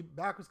play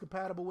backwards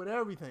compatible with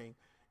everything.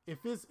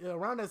 If it's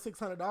around that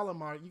 $600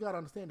 mark, you gotta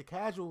understand the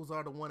casuals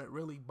are the one that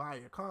really buy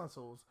your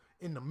consoles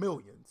in the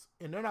millions,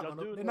 and they're not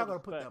gonna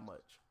put that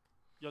much.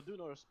 Y'all do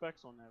know the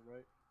specs on that,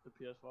 right? The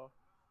PS5.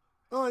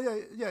 Oh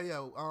yeah.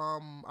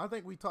 I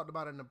think we talked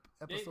about it in the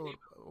episode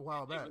a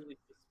while back.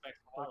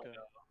 Okay.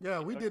 Yeah,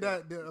 we did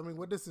that. I mean,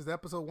 what this is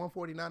episode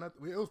 149. It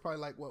was probably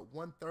like what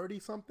 130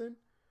 something,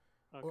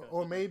 Okay.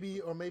 or maybe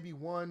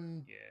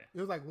one. Yeah.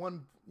 It was like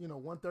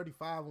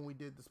 135 when we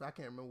did this. I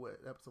can't remember what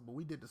episode, but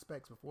we did the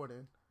specs before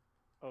then.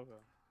 Okay,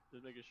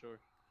 just making sure.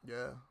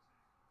 Yeah.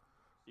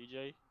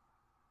 DJ,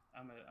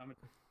 I'm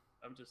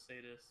just say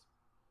this.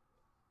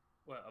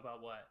 What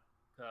about what?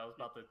 Because I was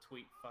about to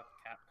tweet "fuck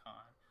Capcom."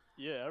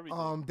 Yeah,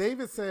 everything.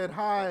 David said,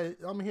 "Hi,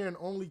 I'm hearing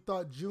only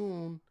thought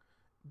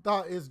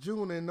is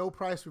June and no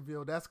price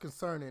reveal. That's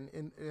concerning,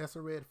 and that's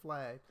a red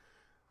flag."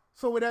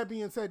 So with that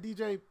being said,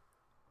 DJ,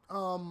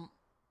 I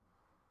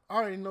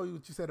already know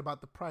what you said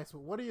about the price,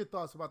 but what are your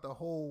thoughts about the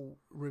whole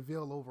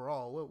reveal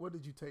overall? What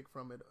did you take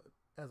from it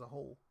as a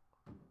whole?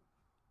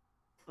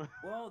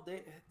 Well,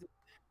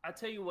 I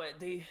tell you what,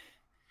 they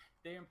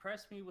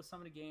impressed me with some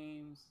of the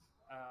games.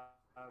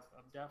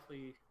 I'm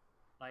definitely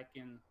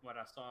liking what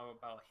I saw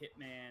about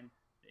Hitman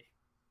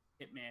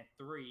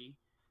 3.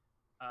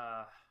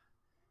 A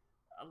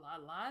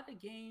lot of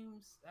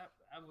games that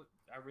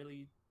I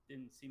really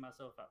didn't see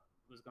myself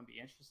was going to be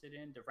interested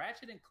in. The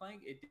Ratchet and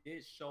Clank, it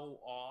did show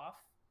off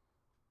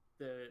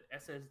the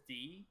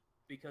SSD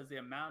because the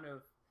amount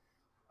of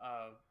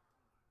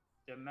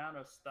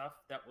stuff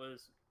that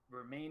was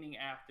remaining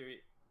after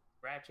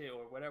Ratchet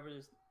or whatever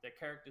the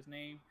character's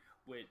name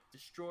would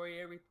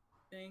destroy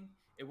everything.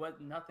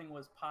 Nothing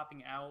was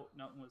popping out,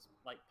 nothing was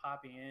like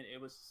popping in.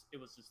 It was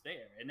just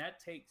there, and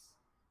that's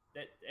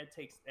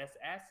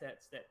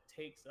assets that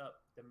takes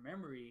up the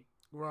memory.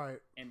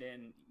 Right. And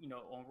then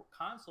on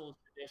consoles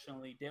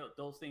traditionally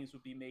those things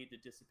would be made to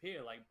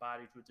disappear, like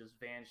bodies would just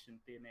vanish in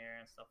thin air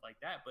and stuff like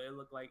that. But it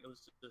looked like it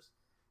was just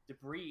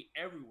debris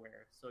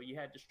everywhere, so you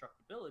had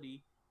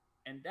destructibility,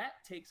 and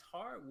that takes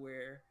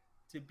hardware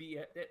to be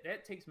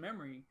that takes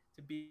memory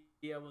to be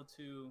able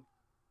to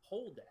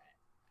hold that.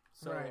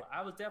 So right.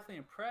 I was definitely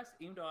impressed,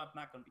 even though I'm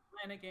not going to be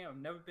playing that game.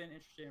 I've never been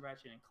interested in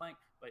Ratchet and Clank,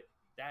 but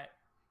that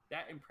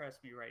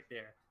impressed me right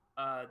there.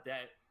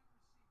 That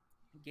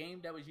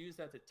game that was used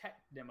as a tech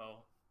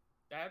demo,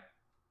 that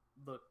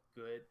looked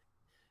good.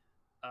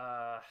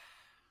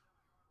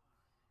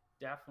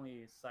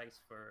 Definitely sights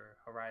for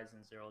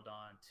Horizon Zero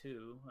Dawn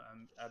 2.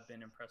 I've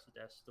been impressed with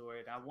that story,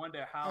 and I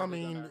wonder how. I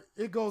mean,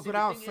 it goes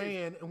without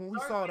saying. And when we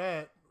saw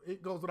that,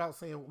 it goes without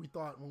saying what we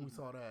thought when we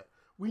saw that.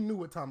 We knew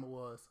what time it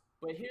was.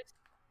 But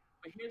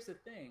here's the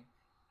thing.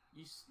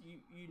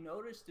 You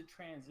notice the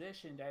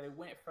transition that it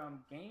went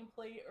from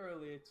gameplay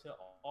earlier to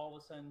all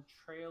of a sudden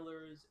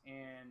trailers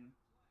and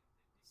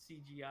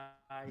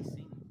CGI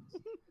scenes.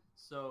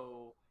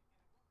 So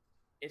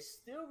it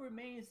still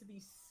remains to be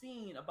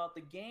seen about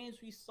the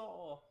games we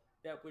saw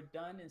that were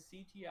done in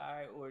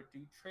CGI or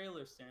do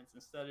trailer sense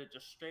instead of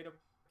just straight up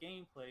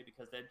gameplay,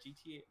 because that I'm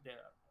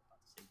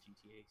about to say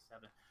GTA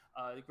 7,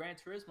 the Gran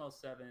Turismo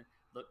 7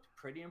 looked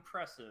pretty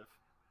impressive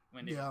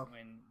when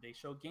they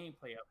showed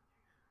gameplay up.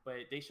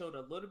 But they showed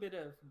a little bit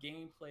of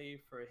gameplay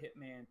for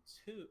Hitman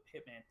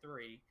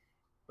 3,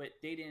 but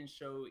they didn't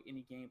show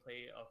any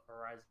gameplay of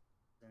Horizon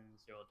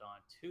Zero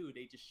Dawn 2.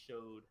 They just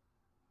showed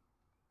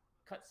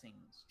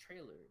cutscenes,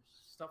 trailers,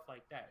 stuff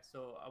like that.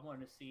 So I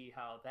wanted to see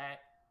how that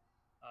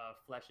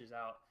fleshes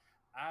out.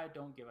 I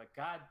don't give a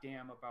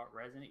goddamn about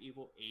Resident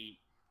Evil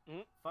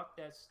 8. Fuck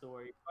that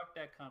story. Fuck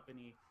that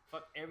company.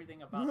 Fuck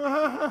everything about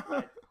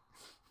that.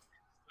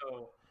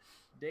 So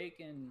they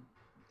can...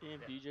 Damn,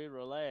 DJ,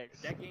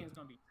 relax. That game's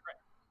gonna be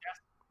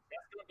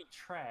that's gonna be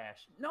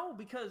trash. No,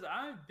 because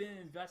I've been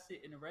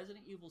invested in the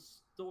Resident Evil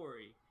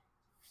story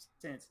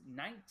since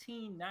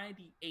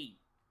 1998.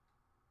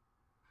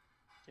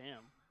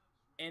 Damn.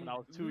 And when I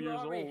was 2 years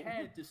old. We already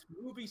had this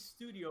movie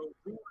studio.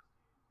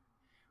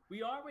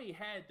 We already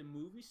had the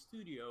movie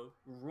studio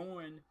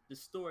ruin the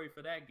story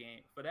for that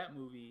game, for that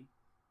movie.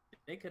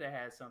 They could have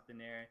had something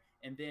there,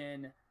 and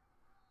then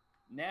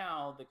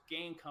now the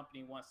game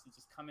company wants to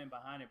just come in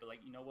behind it, but like,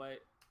 you know what?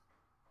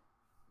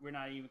 we're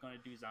not even going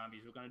to do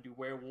zombies. We're going to do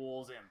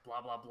werewolves and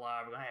blah blah blah.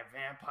 We're going to have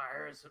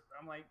vampires.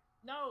 I'm like,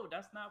 no,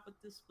 that's not what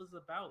this was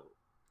about.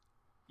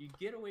 You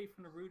get away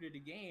from the root of the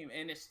game,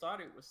 and it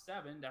started with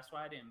 7. That's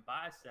why I didn't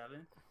buy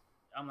 7.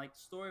 I'm like, the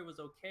story was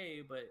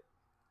okay, but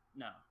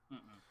no.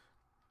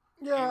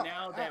 Yeah. And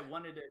now that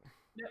one of the,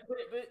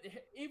 but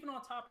even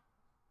on top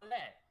of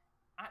that,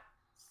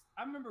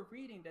 I remember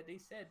reading that they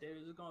said they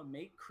was going to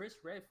make Chris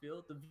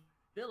Redfield the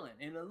villain,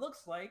 and it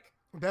looks like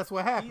that's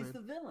what happened. He's the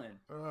villain.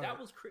 Right. That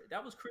was Chris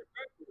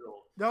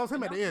Redfield. That was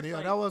him at the end.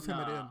 Yeah, that was him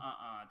at the end.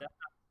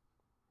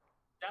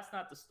 That's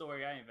not the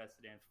story I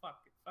invested in. Fuck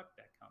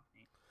that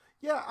company.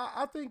 Yeah,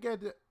 I think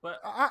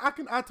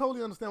I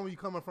totally understand where you're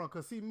coming from.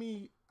 Cause see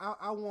me,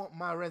 I want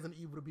my Resident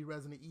Evil to be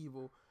Resident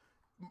Evil.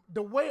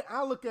 The way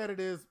I look at it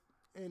is,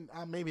 and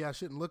maybe I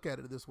shouldn't look at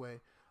it this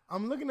way.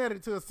 I'm looking at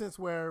it to a sense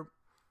where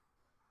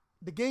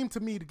the game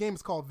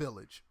is called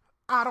Village.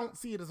 I don't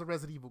see it as a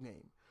Resident Evil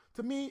game.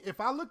 To me, if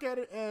I look at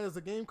it as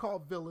a game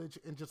called Village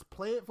and just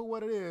play it for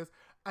what it is,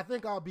 I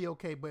think I'll be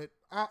okay. But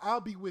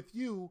I'll be with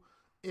you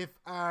if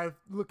I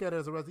look at it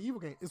as a Resident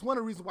Evil game. It's one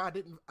of the reasons why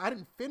I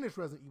didn't finish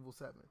Resident Evil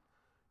 7.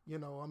 You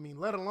know, I mean,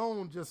 let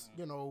alone just,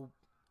 you know,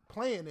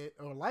 playing it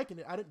or liking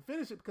it. I didn't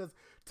finish it because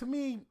to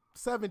me,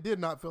 7 did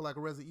not feel like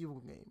a Resident Evil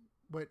game.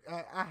 But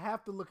I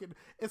have to look at it.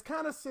 It's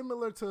kind of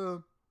similar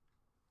to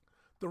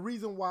the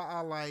reason why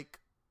I like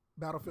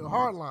Battlefield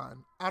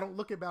Hardline. I don't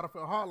look at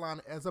Battlefield Hardline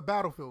as a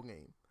Battlefield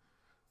game.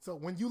 So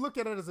when you look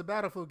at it as a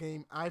Battlefield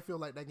game, I feel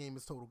like that game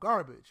is total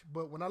garbage.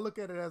 But when I look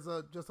at it as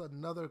just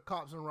another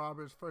cops and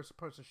robbers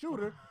first-person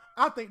shooter,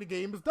 I think the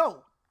game is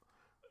dope.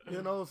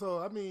 You know, so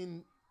I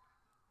mean,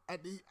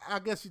 I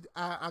guess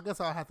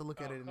I'll have to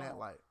look at it in that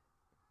light.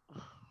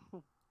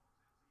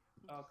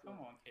 Oh, come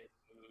on, kid.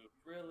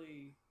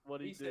 Really? What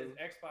he says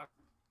Xbox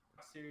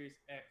Series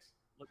X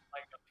looks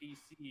like a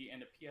PC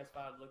and the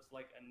PS5 looks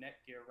like a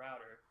Netgear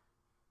router.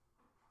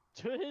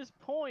 To his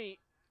point,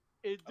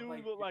 it do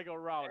look like a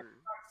router.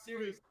 Xbox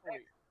Series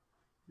X.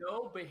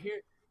 No, but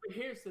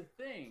here's the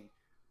thing.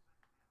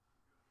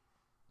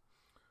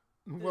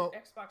 The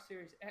Xbox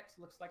Series X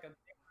looks like a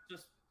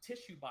just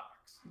tissue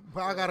box.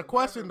 But I got a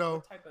question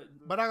though.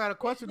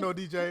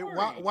 DJ.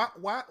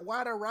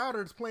 Why the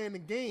routers playing the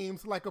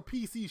games like a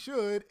PC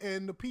should,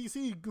 and the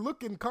PC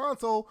looking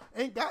console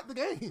ain't got the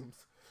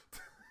games?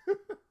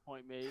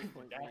 Point made.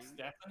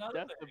 That's another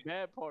thing. The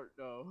bad part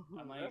though.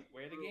 I'm like,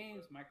 where are the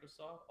games,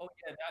 Microsoft? Oh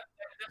yeah,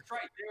 that's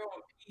right. They're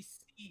on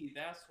PC.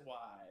 That's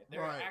why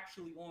they're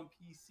actually on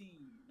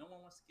PC. No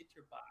one wants to get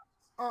your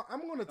box.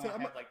 I'm gonna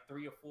have like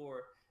 3 or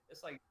 4.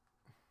 It's like.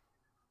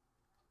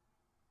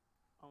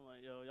 I'm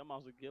like, yo, y'all might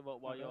as well give up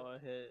while y'all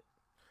ahead.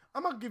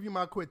 I'm gonna give you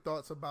my quick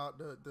thoughts about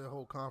the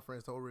whole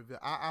conference, the whole reveal.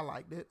 I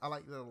liked it. I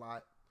liked it a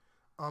lot.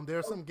 There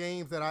are some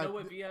games that you know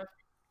what, VF?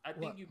 I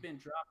think you've been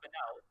dropping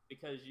out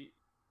because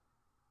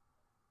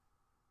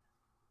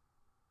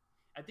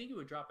I think you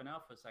were dropping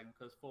out for a second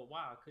because for a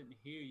while I couldn't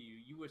hear you.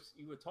 You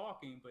were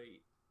talking, but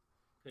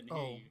couldn't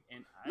hear you.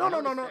 And I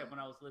noticed that when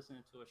I was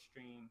listening to a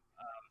stream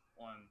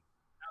on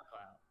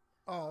SoundCloud.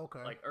 Oh,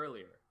 okay. Like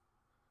earlier.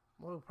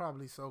 Well,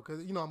 probably so,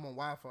 because, you know, I'm on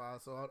Wi-Fi,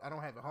 so I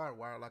don't have it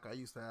hardwired like I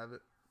used to have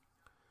it.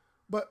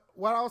 But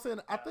what I was saying,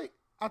 I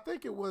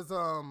think it was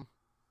a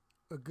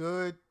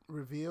good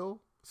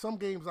reveal. Some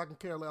games I can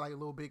care less, like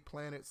Little Big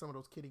Planet. Some of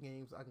those kiddie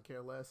games I can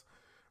care less.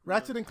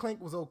 Ratchet and Clank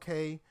was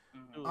okay.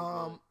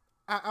 Mm-hmm.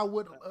 I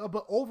would,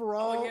 but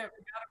overall, oh yeah,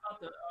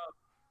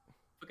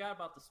 forgot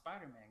about the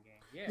Spider-Man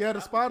game. Yeah,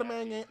 the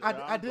Spider-Man game.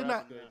 I did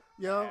not.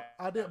 Yeah,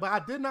 I did, but I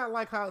did not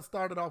like how it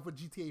started off with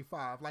GTA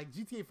 5. Like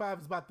GTA 5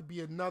 is about to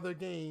be another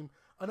game,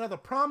 another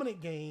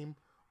prominent game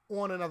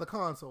on another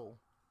console.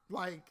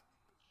 Like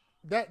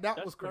that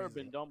was crazy. That's never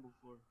been done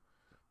before.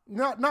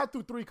 Not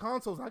through 3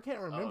 consoles. I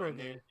can't remember a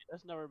game.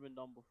 That's never been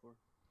done before.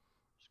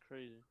 It's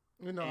crazy.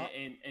 You know,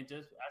 and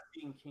just I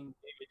seen King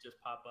David just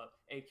pop up.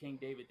 Hey, King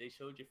David, they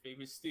showed your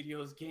favorite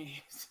studios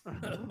games.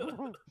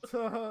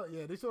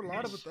 Yeah, they showed a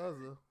lot of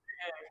Bethesda.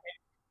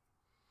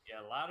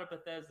 Yeah, a lot of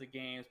Bethesda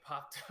games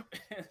popped up in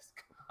this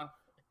conference.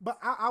 But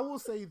I will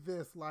say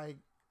this, like,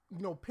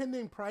 you know,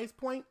 pending price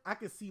point, I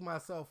could see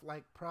myself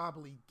like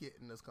probably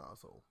getting this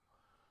console.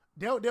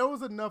 There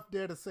was enough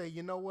there to say,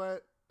 you know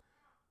what?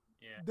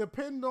 Yeah.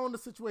 Depending on the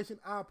situation,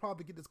 I'll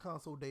probably get this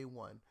console day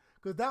one.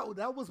 Because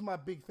that was my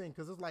big thing.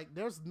 Because it's like,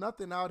 there's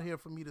nothing out here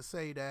for me to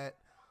say that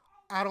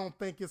I don't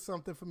think it's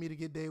something for me to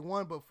get day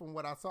one. But from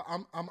what I saw,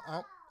 I'm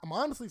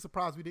honestly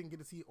surprised we didn't get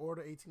to see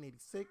Order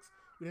 1886.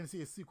 We didn't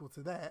see a sequel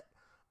to that.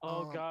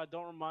 Oh God!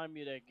 Don't remind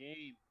me of that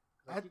game.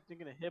 I keep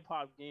thinking of Hip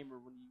Hop Gamer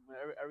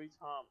every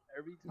time.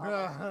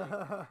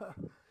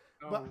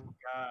 But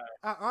God!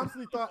 I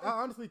honestly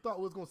thought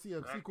we was gonna see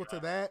a sequel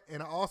to that,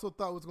 and I also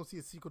thought we was gonna see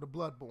a sequel to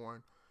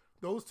Bloodborne.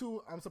 Those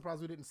two, I'm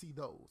surprised we didn't see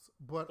those.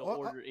 But the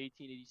Order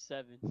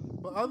 1887.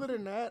 But other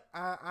than that,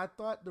 I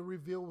thought the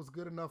reveal was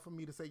good enough for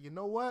me to say, you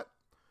know what?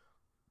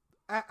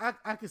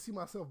 I can see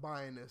myself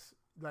buying this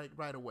like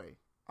right away.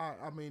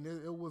 I mean,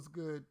 it was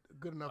good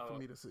enough for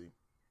me to see.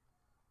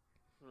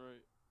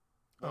 Right.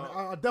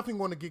 I definitely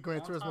want to get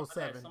Gran Turismo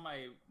 7.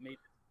 Somebody made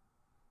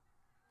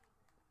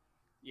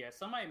Yeah,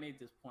 somebody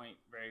made this point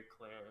very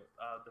clear.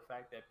 The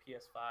fact that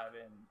PS5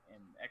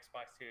 and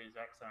Xbox Series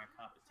X are in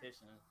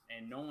competition,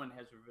 and no one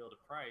has revealed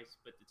a price.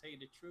 But to tell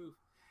you the truth,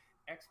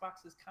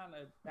 Xbox has kind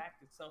of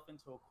backed itself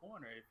into a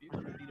corner. If you're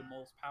going to be the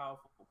most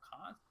powerful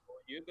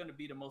console, you're going to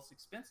be the most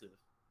expensive,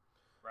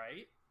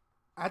 right?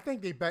 I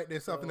think they backed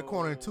themselves in the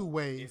corner in two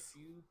ways. If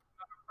you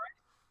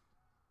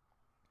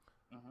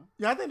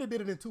Yeah, I think they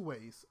did it in two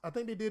ways. I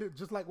think they did it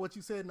just like what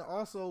you said, and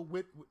also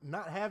with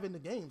not having the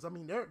games. I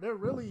mean, they're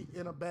really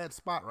in a bad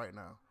spot right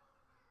now.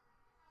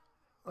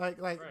 Like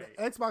Right.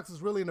 Xbox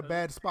is really in a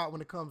bad spot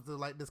when it comes to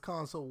like this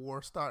console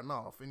war starting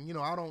off. And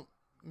I'm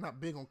not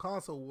big on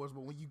console wars,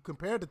 but when you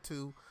compare the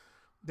two,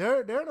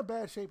 they're in a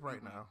bad shape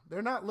right now.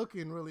 They're not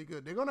looking really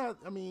good.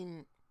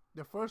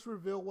 Their first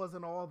reveal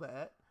wasn't all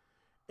that,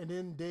 and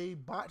then they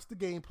botched the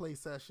gameplay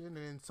session,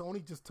 and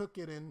Sony just took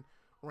it and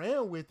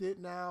ran with it.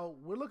 Now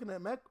we're looking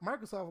at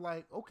Microsoft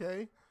like,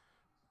 okay,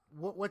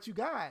 what you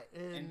got?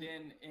 And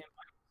then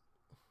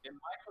in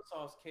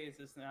Microsoft's case,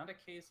 it's not a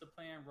case of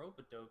playing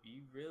rope-a-dope.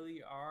 You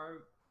really are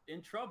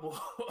in trouble.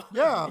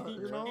 Yeah,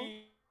 you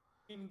can't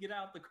even get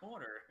out the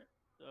corner.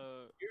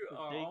 You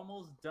are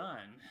almost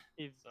done.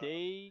 If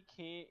they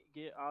can't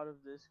get out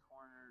of this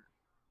corner,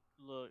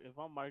 look, if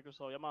I'm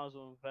Microsoft, y'all might as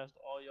well invest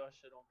all y'all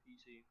shit on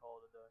PC and call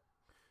it a day.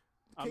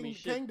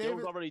 They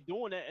was already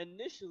doing that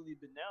initially,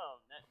 but now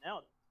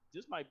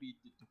this might be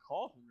the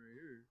coffin right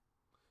here.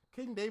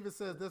 King David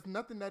says there's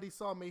nothing that he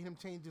saw made him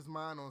change his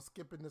mind on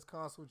skipping this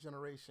console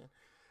generation.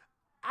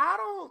 I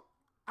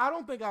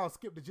don't think I'll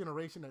skip the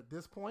generation at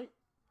this point.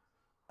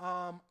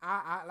 I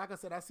like I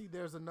said, I see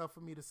there's enough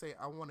for me to say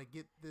I want to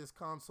get this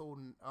console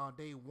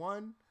day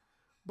one,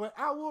 but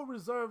I will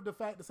reserve the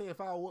fact to say if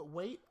I would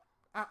wait,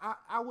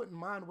 I wouldn't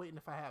mind waiting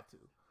if I have to,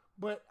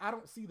 but I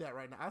don't see that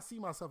right now. I see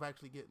myself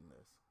actually getting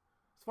this.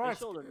 As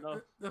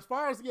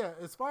far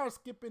as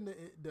skipping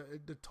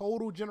the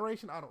total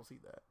generation, I don't see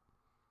that.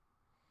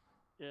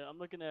 Yeah, I'm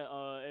looking at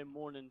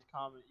Morning's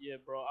comment. Yeah,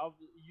 bro.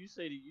 You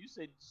said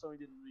Sony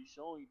didn't really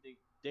show anything.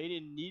 They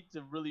didn't need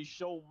to really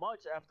show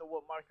much after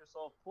what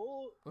Microsoft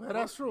pulled. Well,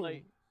 that's true.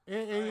 Like,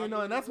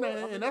 Microsoft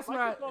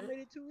made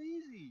it too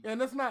easy.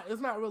 And it's not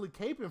really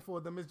caping for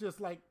them. It's just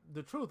like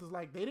the truth is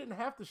like they didn't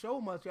have to show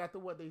much after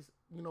what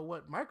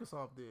what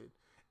Microsoft did.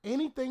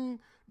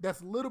 Anything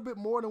that's a little bit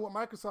more than what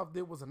Microsoft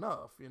did was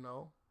enough. I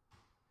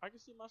can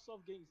see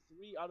myself getting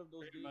 3 out of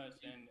those pretty games.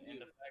 much, and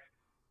the fact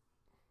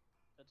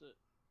that's it.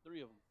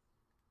 3 of them.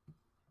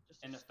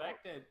 And the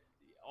fact that,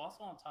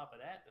 also on top of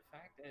that, the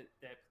fact that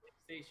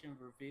PlayStation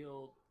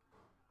revealed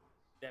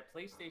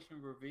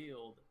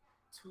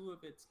 2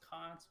 of its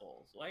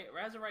consoles. Like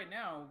as of right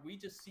now, we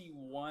just see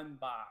one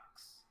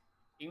box,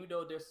 even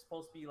though there's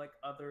supposed to be like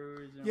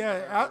others. And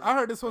yeah, I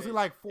heard there's supposed to be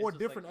like 4 just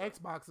different like,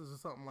 Xboxes or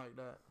something like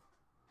that.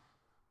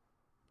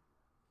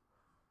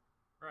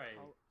 Right.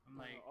 I'm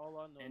like, all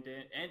I know, and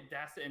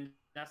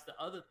that's the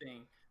other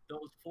thing.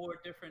 Those 4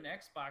 different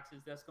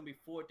Xboxes, that's gonna be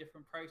 4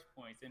 different price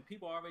points, and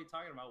people are already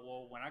talking about.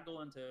 Well, when I go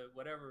into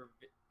whatever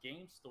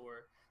game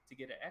store to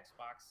get an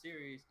Xbox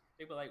Series,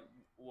 they be like,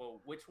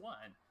 "Well, which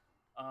one?"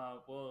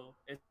 Well,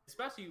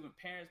 especially when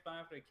parents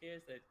buying for their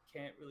kids that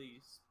can't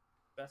really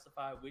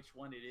specify which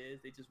one it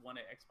is. They just want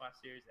an Xbox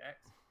Series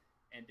X,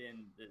 and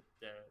then the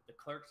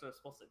clerks are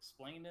supposed to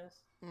explain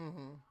this.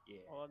 Mm-hmm.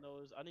 Yeah. All I know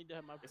is I need to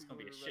have my. It's gonna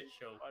be a shit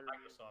show.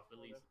 Microsoft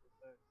release.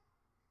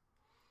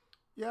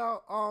 Yeah.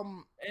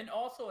 And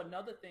also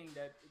another thing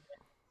that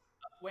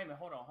wait a minute,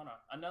 hold on.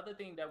 Another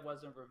thing that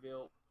wasn't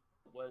revealed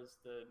was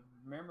the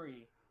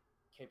memory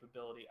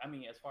capability. I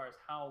mean, as far as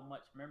how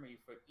much memory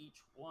for each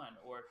one,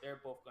 or if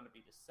they're both going to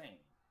be the same.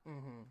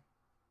 Mm-hmm.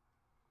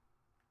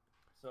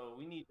 So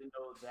we need to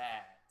know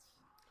that.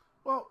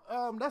 Well,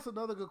 that's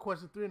another good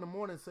question. 3 in the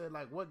morning said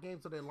like, what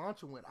games are they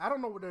launching with? I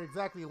don't know what they're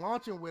exactly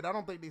launching with. I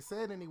don't think they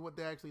said what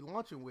they're actually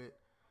launching with.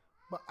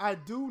 But I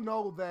do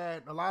know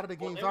that a lot of the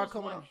games are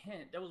coming out.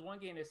 There was one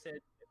game that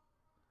said.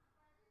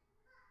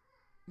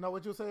 No,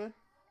 what you saying?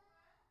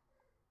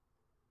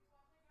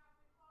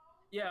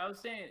 Yeah, I was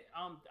saying.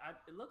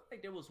 It looked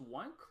like there was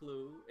one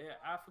clue.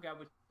 I forgot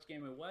which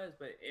game it was,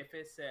 but if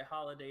it said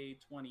holiday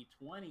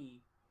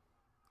 2020.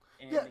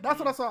 Yeah, that's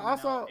what I saw. I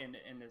saw in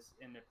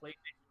the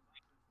PlayStation.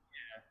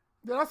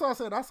 Yeah, that's what I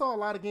said. I saw a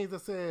lot of games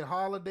that said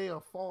holiday or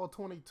fall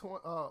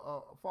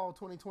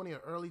 2020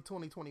 or early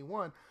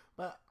 2021.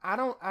 But I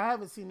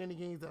haven't seen any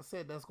games that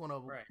said that's going to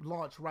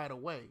launch right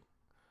away.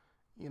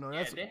 They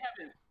haven't.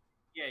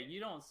 Yeah, you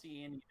don't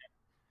see any.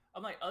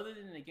 I'm like, other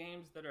than the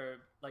games that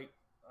are like,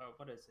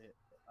 what is it?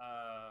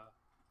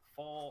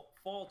 Fall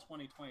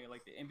 2020,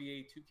 like the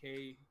NBA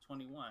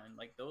 2K21,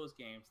 like those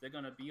games. They're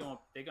gonna be on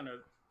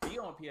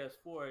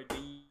PS4.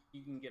 Then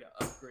you can get an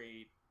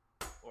upgrade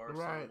or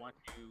something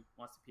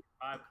once the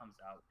PS5 comes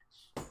out.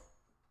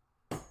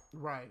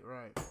 Right.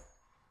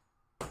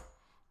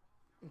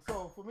 And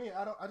so for me,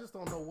 I just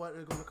don't know what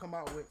they're gonna come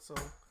out with. So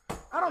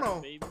I don't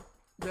know. Baby.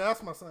 Yeah,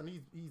 that's my son.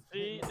 He's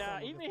see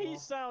now. Even he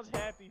sounds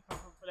happy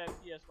for that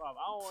PS5. I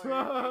don't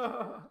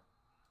want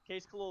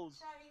case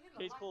closed.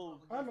 Case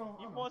closed. I know.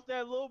 He wants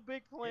that little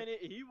big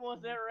planet. He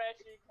wants that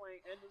Ratchet and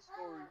Clank. End of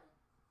story.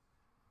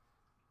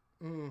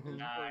 Mm-hmm.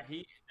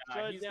 He's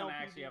gonna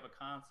actually have a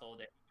console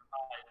that he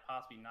could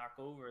possibly knock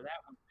over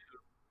that one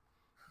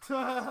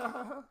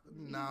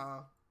too.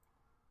 Nah.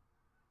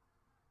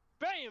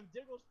 Bam!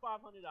 There goes $500.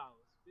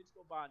 Bitch,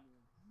 go buy a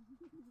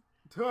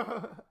new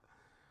one.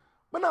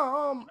 But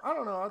no, I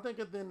don't know. I think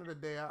at the end of the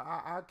day,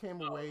 I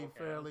came away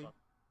fairly.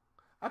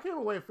 I came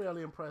away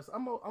fairly impressed.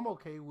 I'm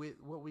okay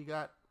with what we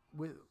got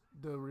with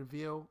the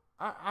reveal.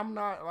 I'm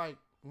not like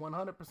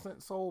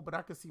 100% sold, but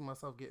I can see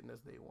myself getting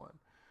this day one.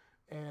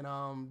 And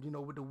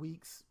with the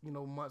weeks,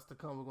 months to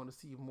come, we're going to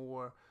see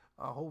more.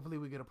 Hopefully,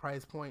 we get a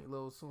price point a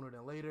little sooner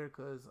than later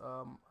because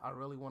I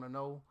really want to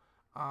know.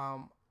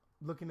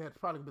 Looking at it's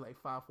probably gonna be like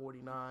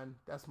 $549.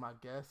 That's my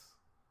guess.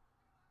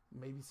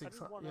 Maybe $600.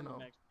 Right. Come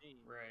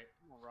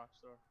on,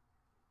 Rockstar.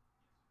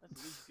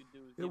 That's the least you could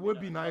do. It would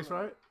be nice,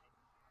 right?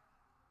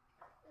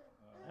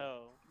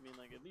 Hell, I mean,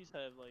 like at least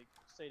have like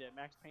say that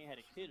Max Payne had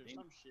a kid or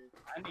some shit.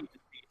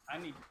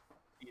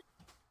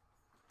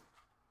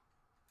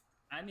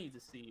 I need to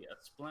see a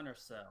Splinter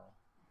Cell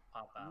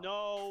pop out.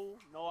 No,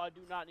 I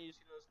do not need to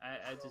see those.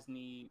 I just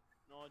need.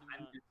 No, I do not.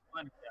 Need a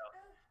Splinter Cell.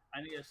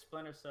 I need a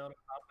Splinter Cell to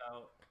pop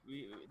out.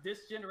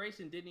 This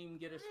generation didn't even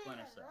get a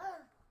Splinter Cell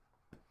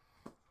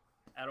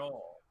at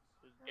all.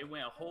 It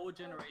went a whole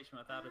generation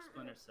without a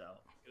Splinter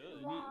Cell.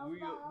 Good.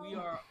 We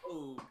are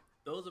owed.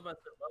 Those of us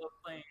that love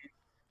playing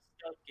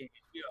stealth games,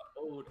 we are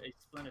owed a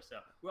Splinter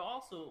Cell. We're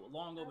also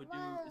long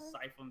overdue the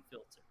Siphon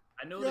Filter.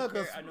 I know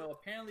I know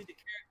apparently the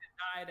character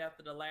died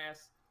after the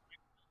last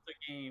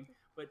game,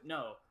 but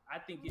no, I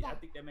think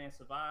that man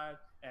survived.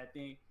 And I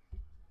think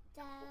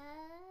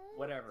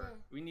whatever.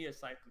 We need a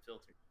Siphon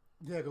Filter.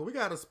 Yeah, because we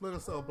got a Splinter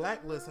Cell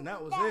Blacklist, and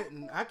that was it.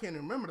 And I can't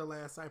remember the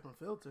last Siphon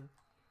Filter.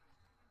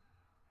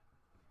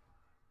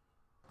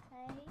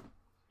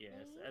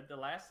 Yes, the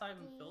last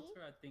Siphon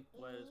Filter I think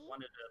was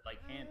one of the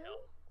like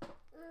handheld.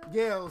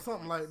 Yeah, or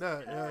something like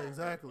that. Yeah,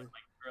 exactly.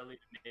 Like early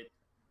to mid.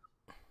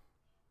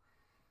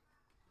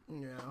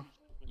 Yeah.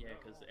 Yeah,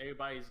 because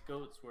everybody's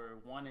goats were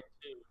 1 and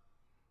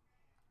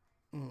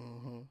 2.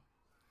 Mm-hmm.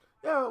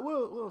 Yeah,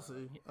 we'll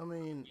see. I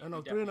mean, I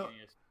know 3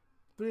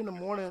 in the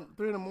morning.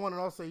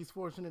 I'll say he's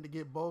fortunate to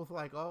get both,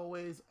 like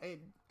always.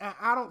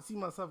 I don't see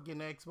myself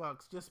getting an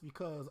Xbox just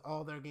because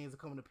all their games are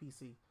coming to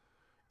PC.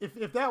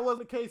 If that was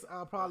the case,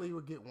 I probably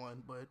would get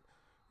one. But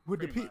with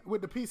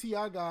the PC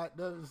I got,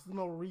 there's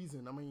no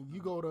reason. I mean, you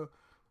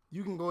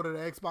can go to the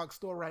Xbox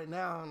store right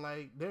now and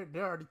like they're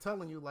already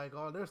telling you like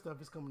all their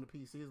stuff is coming to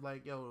PC. It's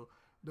like, yo,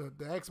 the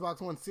Xbox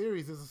One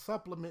Series is a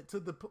supplement to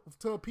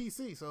a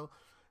PC, so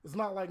it's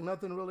not like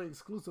nothing really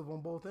exclusive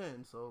on both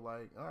ends. So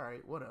like, all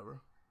right,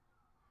 whatever.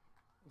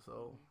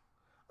 So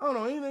I don't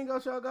know, anything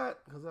else y'all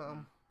got? Because I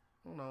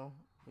don't know.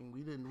 I mean,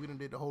 we didn't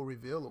did the whole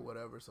reveal or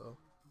whatever. So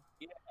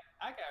yeah,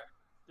 I got.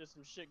 There's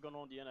some shit going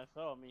on in the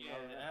NFL. I mean,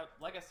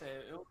 like I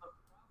said, it was.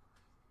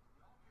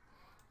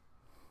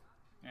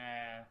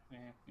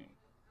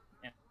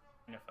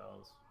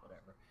 NFL's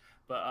whatever,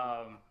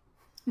 but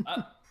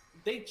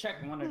they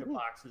checked one of the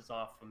boxes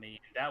off for me.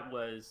 And that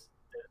was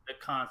the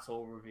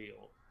console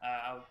reveal.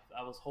 I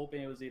was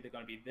hoping it was either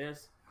going to be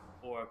this,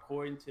 or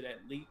according to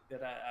that leak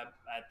that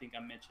I think I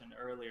mentioned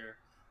earlier,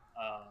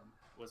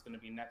 was going to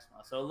be next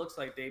month. So it looks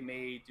like they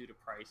may do the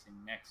pricing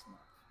next month.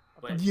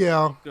 But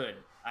yeah, good.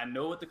 I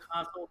know what the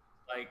console is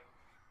like,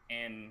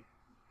 and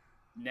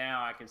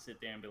now I can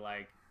sit there and be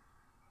like,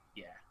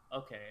 yeah,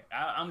 okay,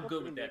 I'm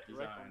good with that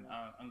design.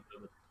 I'm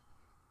good with it.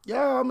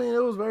 Yeah, I mean,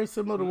 it was very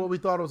similar to what we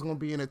thought it was going to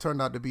be, and it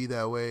turned out to be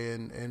that way.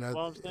 And what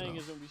I'm saying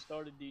is, when we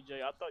started,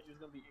 DJ, I thought you was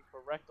going to be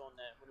incorrect on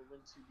that when it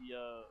went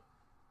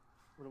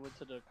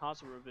to the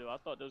console reveal. I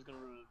thought they was going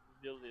to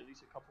reveal it at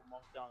least a couple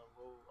months down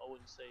the road. I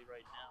wouldn't say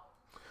right now.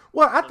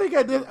 Well, I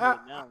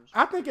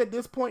think at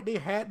this point they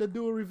had to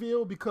do a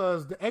reveal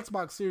because the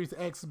Xbox Series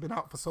X has been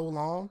out for so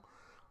long.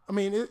 I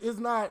mean, it's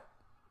not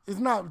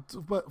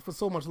but for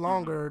so much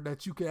longer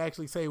that you could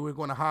actually say we're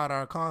going to hide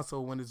our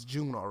console when it's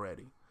June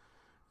already.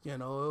 It's a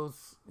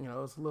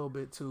little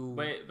bit too.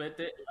 Like I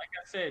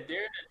said,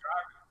 they're in the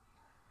driver.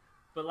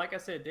 But like I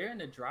said, they're in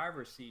the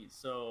driver's seat,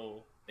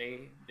 so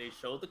they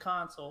showed the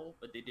console,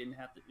 but they didn't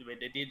have to.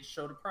 They didn't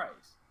show the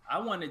price. I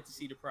wanted to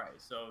see the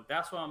price, so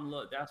that's why I'm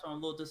a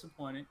little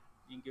disappointed.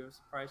 You can give us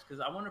a price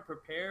because I want to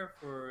prepare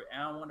for,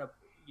 and I want to,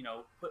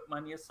 put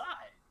money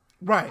aside.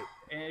 Right.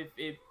 And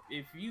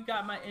if you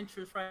got my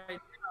interest right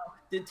now,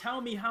 then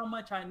tell me how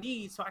much I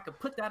need so I can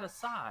put that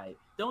aside.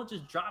 Don't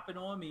just drop it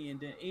on me, and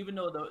then even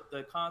though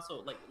the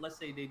console, like let's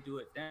say they do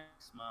it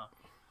next month,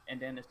 and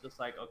then it's just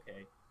like,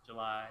 okay,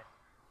 July,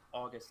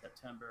 August,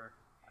 September,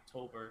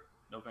 October,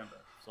 November.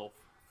 So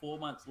 4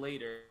 months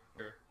later.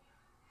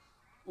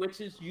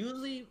 Which is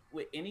usually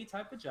with any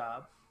type of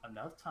job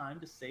enough time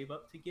to save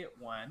up to get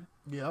one.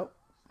 Yep.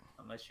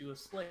 Unless you're a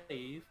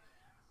slave,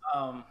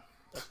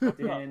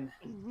 then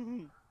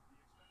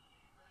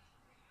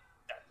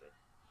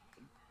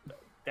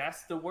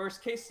that's the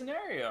worst case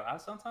scenario.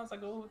 Sometimes I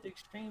go with the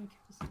extreme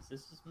cases.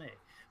 This is me,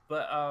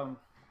 but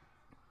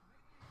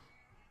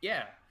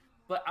yeah.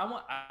 But I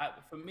want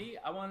to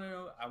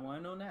know. I want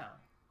to know now.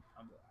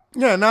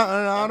 Yeah, no,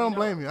 I don't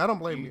blame you. I don't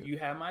blame you. You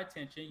have my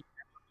attention. You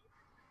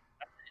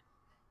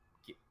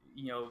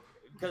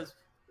because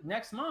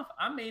next month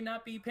I may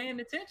not be paying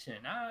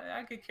attention.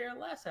 I could care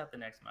less after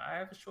next month. I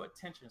have a short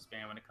attention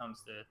span when it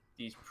comes to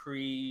these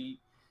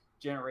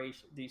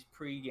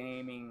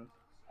pre-gaming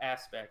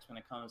aspects when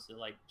it comes to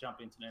like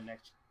jumping to the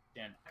next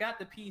gen. I got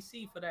the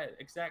PC for that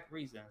exact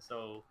reason.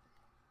 So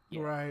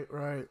yeah.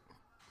 Right.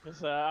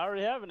 I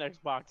already have an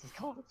Xbox. It's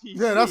called a PC.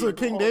 Yeah, that's what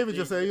King David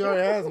just said. He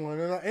already has one,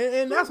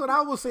 and that's what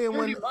I was saying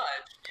when,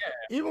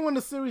 even when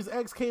the Series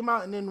X came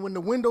out, and then when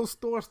the Windows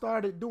Store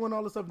started doing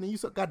all this stuff, and then you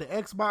got the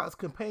Xbox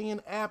Companion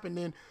app, and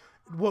then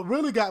what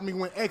really got me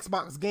when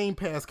Xbox Game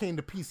Pass came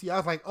to PC, I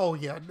was like, oh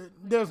yeah,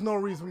 there's no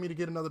reason for me to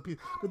get another PC,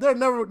 but they're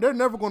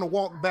never going to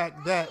walk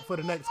back that for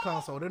the next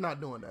console. They're not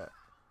doing that.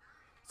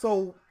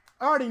 So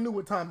I already knew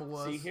what time it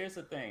was. See, here's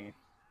the thing: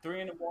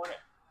 3 in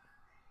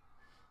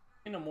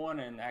the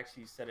morning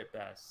actually said it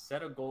best.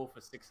 Set a goal for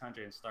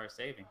 600 and start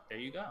saving. There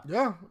you go.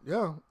 Yeah.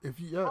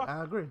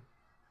 I agree.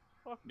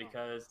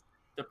 Because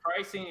the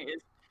pricing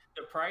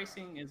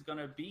is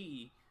gonna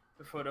be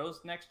for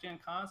those next gen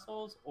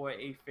consoles, or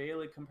a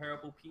fairly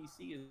comparable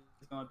PC is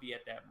gonna be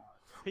at that mark.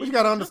 But you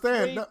gotta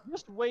understand.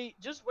 Just wait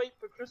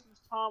for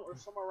Christmas time or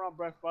somewhere around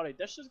Black Friday.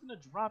 That shit's gonna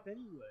drop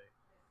anyway.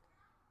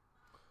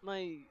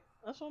 Like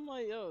that's what I'm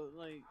like, yo,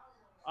 like.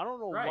 I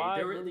don't know why.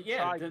 The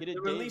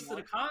release of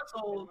the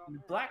console,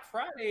 Black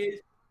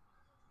Friday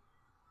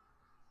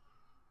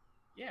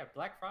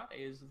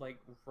is like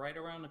right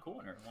around the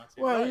corner.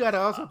 You got to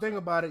also think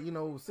about it.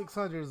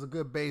 600 is a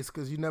good base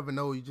because you never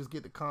know. You just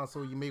get the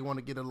console. You may want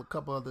to get a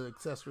couple other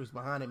accessories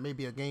behind it,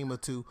 maybe a game or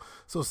two.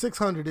 So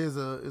 600 is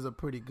a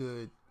pretty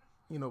good,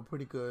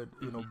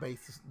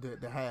 base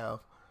to have.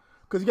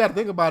 Because you got to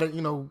think about it.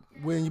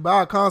 When you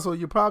buy a console,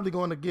 you're probably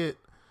going to get,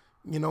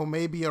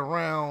 maybe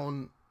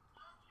around.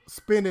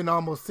 Spending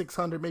almost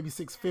 600, maybe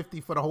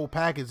 650 for the whole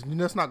package. You're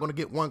just not going to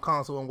get one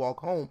console and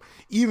walk home.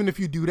 Even if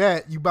you do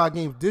that, you buy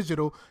games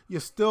digital,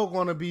 you're still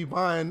going to be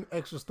buying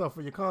extra stuff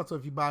for your console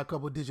if you buy a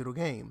couple of digital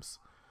games.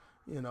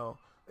 3 in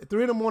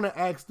the morning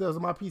asks, does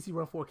my PC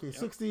run 4K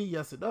 60?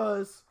 Yes, it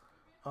does.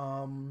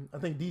 I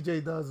think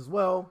DJ does as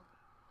well.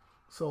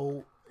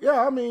 So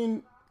yeah, I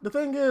mean, the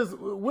thing is,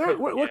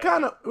 we're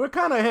kind of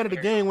ahead of the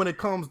game when it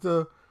comes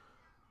to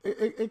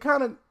We're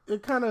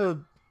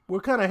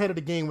kind of ahead of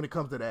the game when it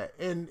comes to that.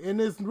 And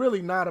it's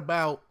really not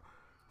about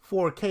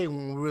 4K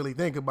when we really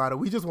think about it.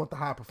 We just want the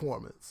high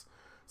performance.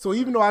 So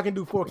even though I can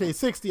do 4K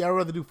 60, I'd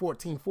rather do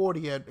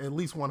 1440 at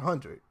least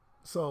 100.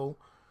 So,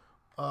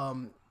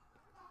 David.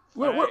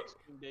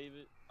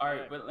 All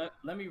right, but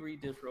let me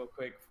read this real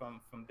quick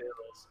from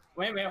Bills.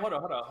 Wait, hold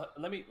on.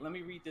 Let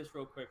me read this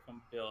real quick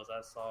from Bills.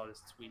 I saw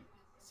this tweet.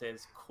 It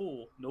says,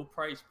 "Cool, no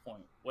price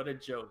point. What a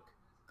joke.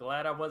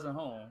 Glad I wasn't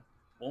home.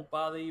 Won't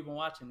bother even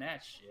watching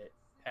that shit.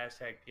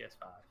 Hashtag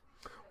PS5."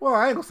 Well,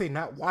 I ain't gonna say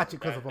not watch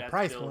it because of a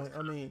price point.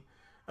 I mean,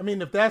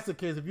 if that's the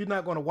case, if you're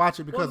not gonna watch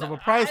it because of a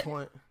price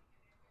point.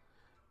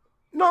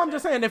 No, I'm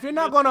just saying if you're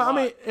not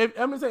gonna.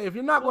 If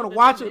you're not gonna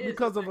watch it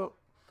because of a.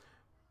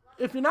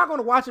 If you're not going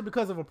to watch it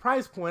because of a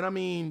price point, I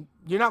mean,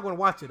 you're not going to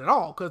watch it at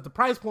all because the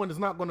price point is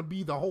not going to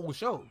be the whole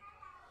show.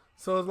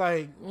 So it's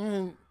like,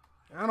 I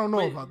don't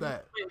know about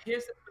that.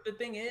 The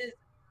thing is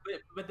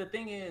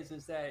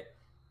that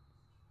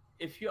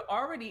if you're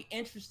already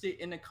interested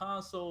in the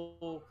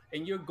console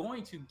and you're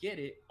going to get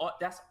it,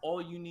 that's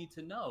all you need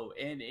to know.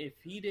 And if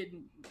he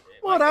didn't,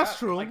 well, that's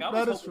true.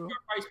 That is true.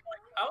 I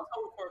was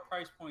hoping for a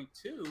price point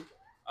too.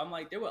 I'm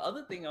like, there were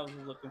other things I was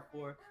looking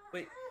for,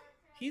 but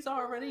he's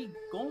already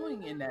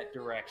going in that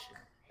direction.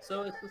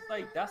 So it's just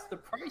like, that's the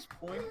price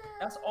point.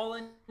 That's all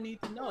I need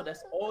to know.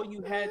 That's all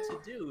you had to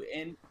do.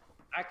 And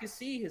I could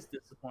see his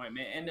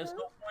disappointment. And there's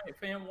no point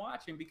for him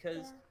watching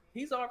because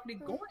he's already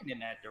going in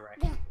that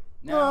direction.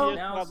 Now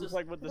it's just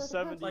like with the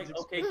 70s. Like,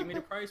 okay, give me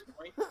the price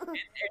point.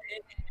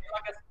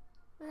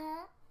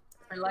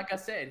 And like I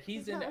said,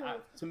 he's in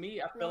to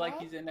me, I feel like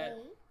he's in that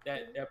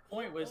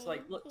point where it's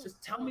like, look,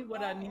 just tell me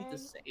what I need to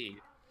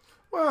save.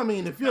 Well, I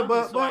mean, if you're,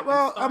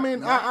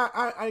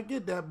 I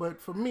get that, but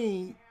for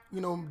me,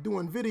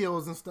 doing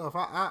videos and stuff,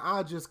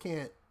 I just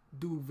can't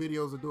do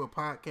videos or do a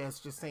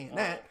podcast just saying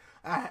that.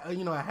 I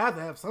have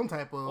to have some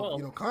type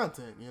of,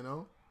 content,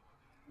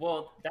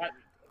 Well,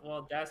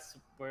 that's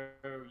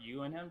where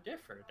you and him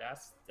differ.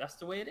 That's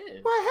the way it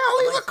is. Well, hell,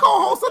 he's a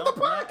co-host of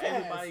the podcast.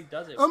 Everybody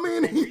does it. I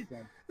mean, he's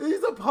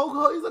a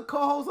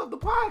co-host of the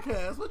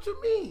podcast. What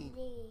you mean?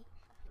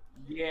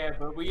 Yeah,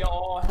 but we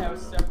all have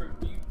separate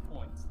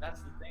viewpoints.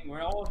 That's the thing.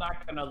 We're all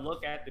not gonna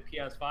look at the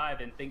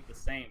PS5 and think the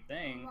same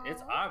thing.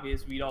 It's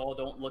obvious we all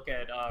don't look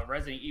at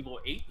Resident Evil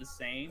 8 the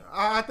same.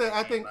 I think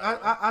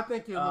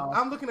you're.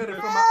 I'm looking at it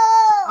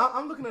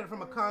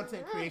from a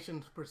content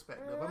creation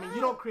perspective. I mean,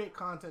 you don't create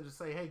content to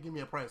say, "Hey, give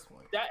me a price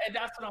point."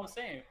 That's what I'm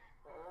saying.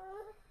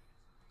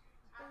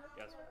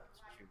 Guess what?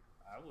 Shoot,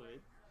 I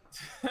would.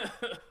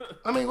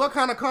 I mean, what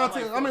kind of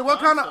content? What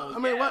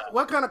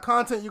kind of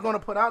content you're gonna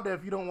put out there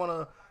if you don't want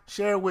to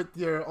share with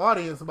your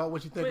audience about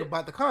what you think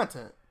about the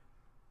content?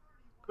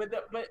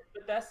 but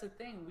that's the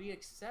thing. We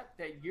accept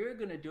that you're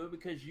gonna do it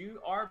because you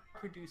are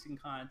producing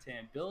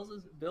content.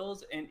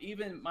 Bills, and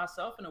even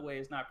myself in a way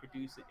is not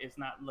producing. Is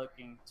not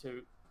looking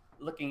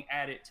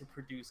at it to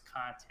produce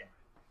content.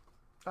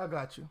 I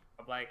got you.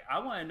 I'm like, I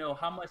want to know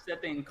how much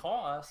that thing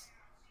costs,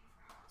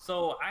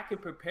 so I can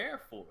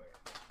prepare for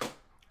it.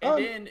 And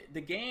then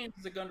the games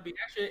are gonna be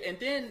extra. And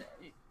then,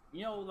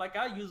 like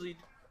I usually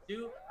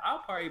do, I'll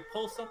probably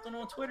post something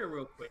on Twitter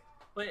real quick.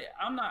 But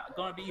I'm not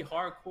gonna be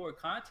hardcore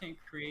content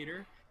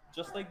creator,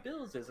 just like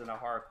Bills isn't a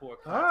hardcore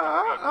content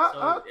creator.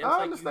 So it's I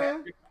like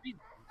understand.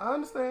 I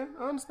understand.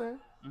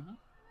 Mm-hmm.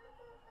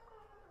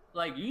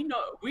 Like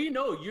we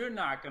know you're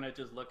not gonna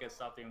just look at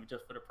something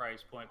just for the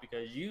price point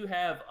because you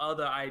have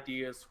other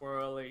ideas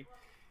swirling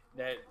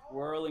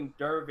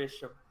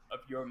dervish of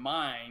your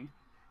mind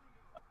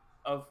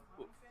of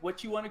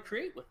what you want to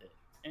create with it,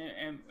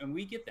 and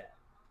we get that.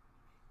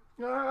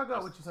 Yeah, I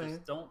got what you're saying.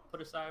 Just don't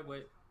put aside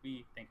what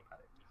we think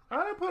about it.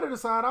 I didn't put it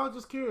aside. I was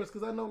just curious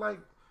because I know, like,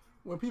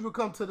 when people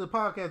come to the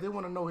podcast, they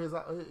want to know his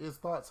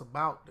thoughts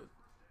about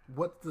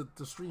what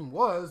the stream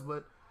was.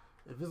 But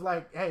if it's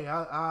like, hey,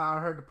 I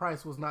heard the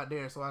price was not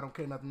there, so I don't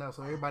care nothing else.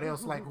 So everybody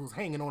else, like, who's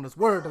hanging on his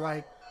word, they're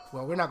like,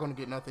 well, we're not going to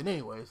get nothing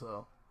anyway.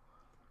 So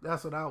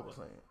that's what I was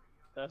saying.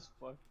 That's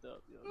fucked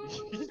up, yo.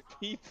 These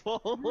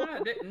people.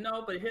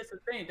 No, but here's the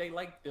thing: they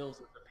like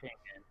Bill's opinion.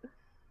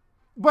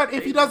 But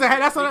if he doesn't have,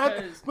 that's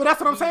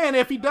what I'm saying.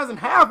 If he doesn't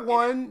have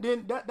one,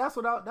 then that's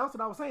what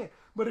I was saying.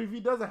 But if he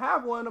doesn't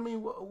have one, I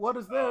mean, what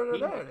is there?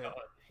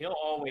 He'll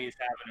always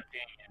have an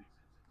opinion.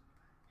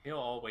 He'll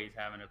always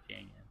have an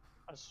opinion.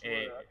 I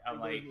swear. I'm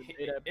like,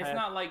 it's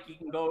not like you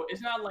can go.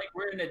 It's not like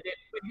we're in a day.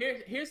 But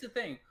here's the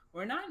thing: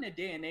 we're not in a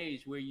day and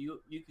age where you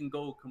can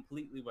go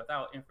completely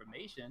without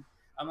information.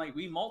 I'm like,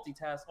 we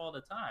multitask all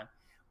the time.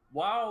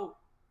 While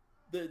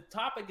the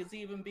topic is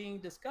even being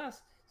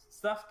discussed,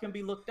 stuff can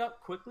be looked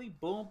up quickly,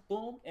 boom,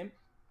 boom, and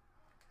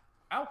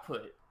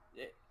output.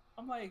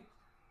 I'm like,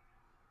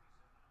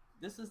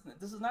 this is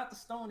not the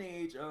Stone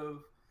Age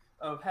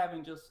of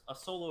having just a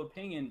solo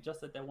opinion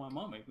just at that one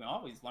moment. We can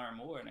always learn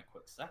more in a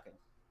quick second.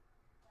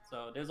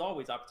 So there's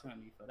always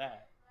opportunity for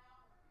that.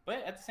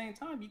 But at the same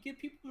time, you give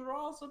people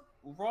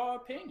raw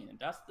opinion.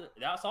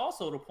 That's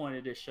also the point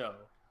of this show.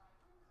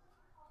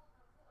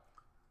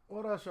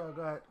 What else y'all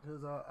got?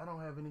 Because I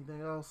don't have anything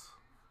else.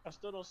 I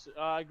still don't see.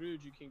 I agree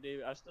with you, King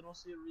David. I still don't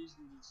see a reason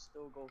to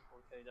still go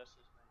 4K. That's just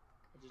me.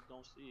 I just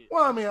don't see it.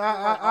 Well, I mean,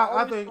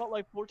 I think felt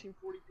like 1440p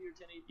or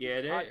 1080p.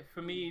 Yeah,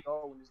 for me.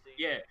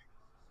 Yeah.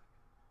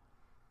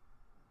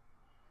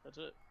 That's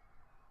it.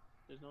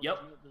 There's no. Yep.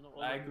 There's no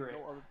other, I agree.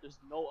 There's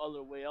no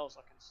other way else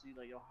I can see.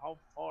 Like, yo,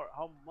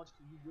 how much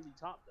can you really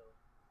top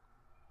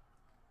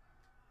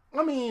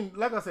though? I mean,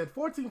 like I said,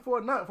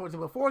 not 14,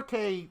 but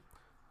 4K.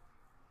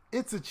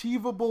 It's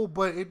achievable,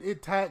 but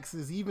it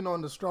taxes even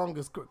on the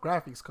strongest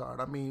graphics card.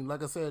 I mean,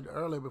 like I said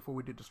earlier before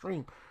we did the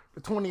stream, the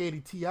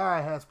 2080 Ti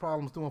has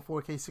problems doing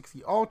 4K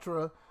 60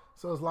 Ultra.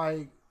 So it's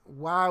like,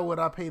 why would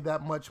I pay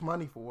that much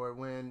money for it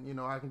when,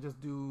 I can just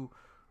do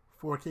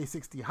 4K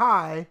 60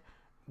 High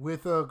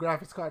with a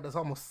graphics card that's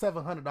almost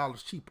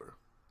 $700 cheaper?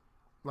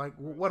 Like,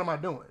 what am I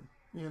doing?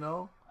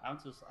 I'm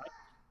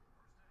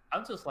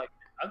just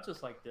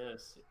like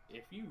this.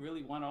 If you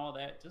really want all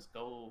that, just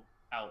go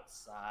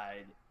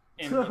outside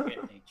and look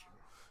at nature.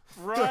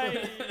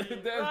 Right.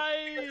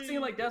 It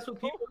seems like that's what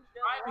people are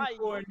striving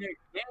for in their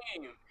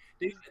game.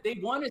 They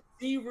want to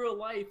see real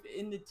life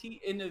in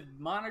the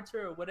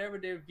monitor or whatever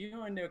they're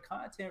viewing their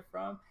content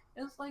from.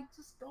 And it's like,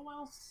 just go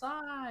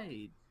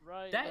outside.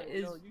 Right. That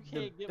is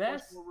the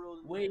best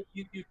way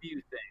you can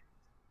view things.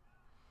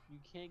 You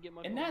can't get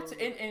much. And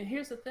and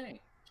here's the thing.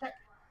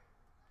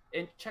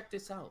 Check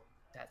this out.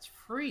 That's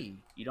free.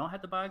 You don't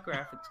have to buy a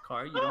graphics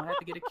card. You don't have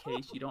to get a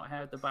case. You don't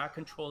have to buy a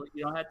controller.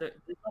 You don't have to.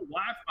 There's no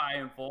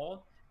Wi-Fi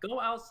involved. Go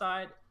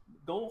outside.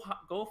 Go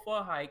for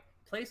a hike.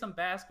 Play some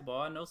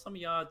basketball. I know some of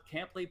y'all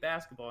can't play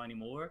basketball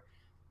anymore,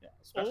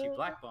 especially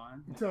Black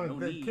Bond.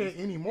 They can't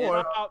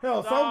anymore.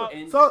 Hell,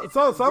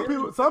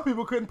 some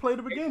people couldn't play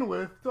to begin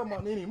with. Talking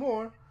about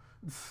anymore.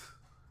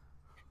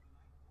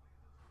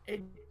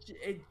 It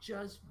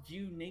just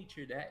view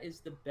nature. That is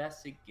the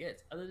best it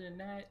gets. Other than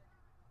that,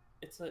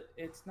 it's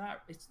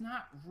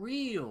not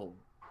real.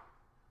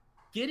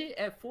 Get it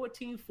at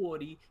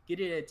 1440, get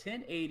it at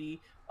 1080,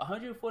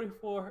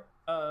 144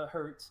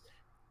 hertz.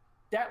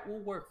 That will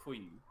work for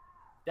you.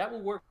 That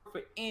will work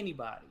for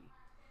anybody.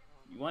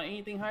 You want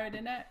anything higher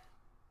than that?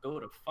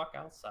 Go the fuck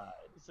outside.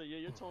 So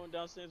you're towing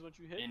downstairs what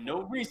you hit. And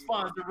no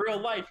respawns in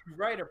real life. You're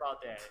right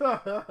about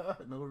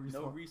that. No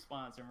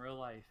respawns in real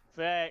life.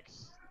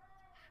 Facts.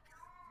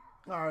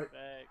 All right.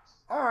 Facts.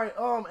 All right.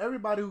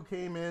 Everybody who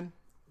came in,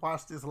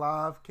 watched this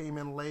live, came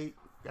in late,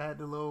 had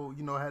the little,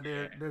 had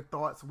their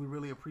thoughts. We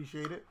really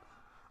appreciate it.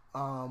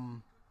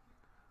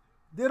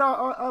 Did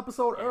our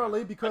episode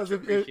early because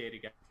appreciate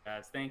it,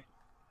 guys. Thank you.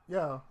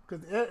 Yeah,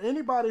 because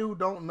anybody who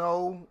don't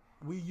know,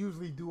 we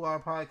usually do our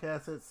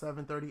podcast at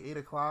 7:30, 8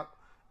 o'clock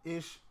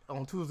ish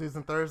on Tuesdays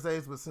and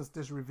Thursdays. But since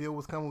this reveal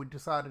was coming, we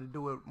decided to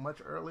do it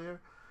much earlier.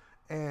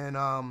 And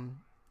I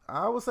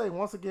I would say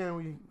once again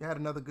we had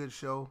another good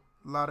show.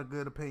 A lot of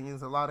good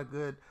opinions, a lot of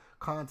good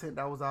content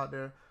that was out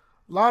there.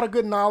 A lot of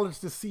good knowledge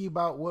to see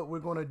about what we're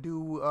going to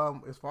do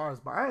as far as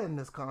buying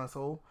this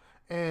console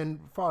and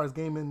as far as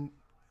gaming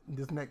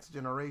this next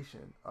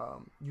generation.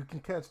 You can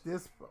catch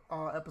this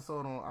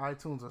episode on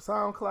iTunes or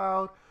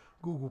SoundCloud,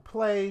 Google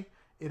Play.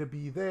 It'll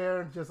be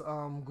there. Just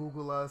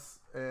Google us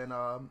and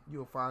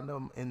you'll find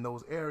them in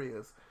those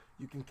areas.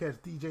 You can catch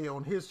DJ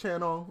on his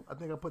channel. I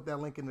think I put that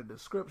link in the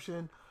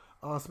description.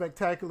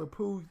 Spectacular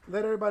Pooh,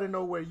 let everybody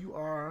know where you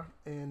are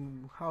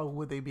and how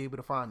would they be able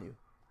to find you.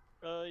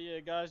 Yeah,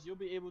 guys, you'll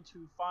be able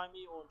to find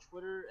me on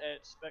Twitter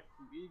at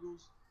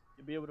SpecPooEagles.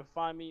 You'll be able to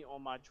find me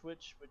on my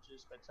Twitch, which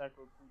is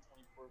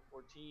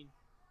SpectacularPoo2414,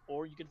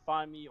 or you can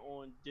find me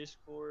on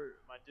Discord.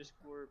 My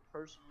Discord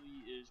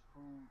personally is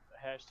Poo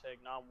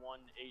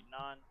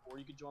 #9189, or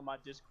you can join my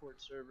Discord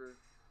server,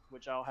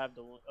 which I'll have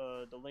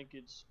the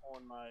linkage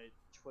on my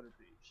Twitter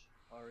page.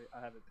 All right,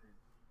 I have it pinned.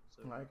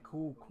 So all right,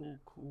 cool.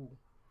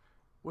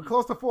 We're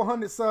close to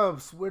 400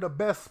 subs. We're the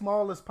best,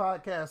 smallest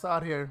podcast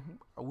out here.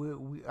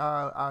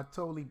 I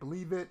totally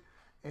believe it.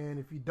 And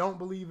if you don't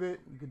believe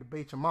it, you can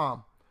debate your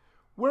mom.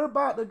 We're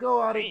about to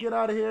go out and get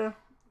out of here.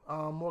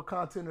 More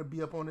content will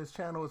be up on this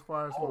channel as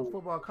far as more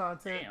football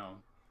content.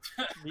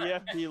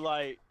 VFB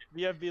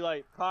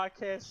like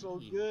podcast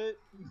so good,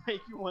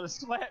 make you want to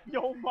slap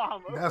your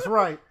mama. That's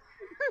right.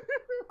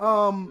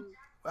 I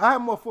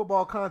have more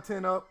football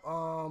content up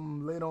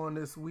later on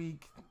this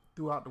week,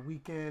 throughout the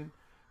weekend.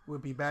 We'll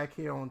be back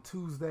here on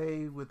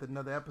Tuesday with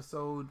another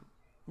episode.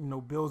 You know,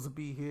 Bills will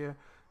be here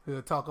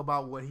to talk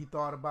about what he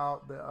thought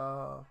about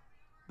the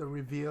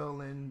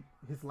reveal and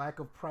his lack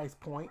of price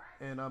point.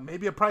 And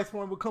maybe a price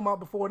point will come out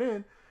before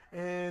then,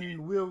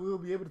 and we'll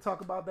be able to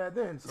talk about that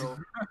then. So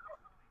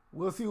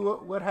we'll see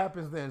what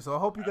happens then. So I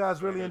hope you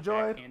guys really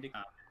enjoyed. And,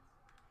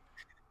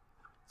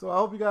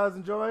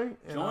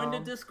 join the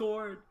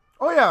Discord.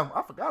 Oh yeah,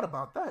 I forgot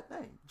about that.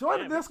 Dang.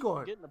 Join the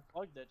Discord. Getting to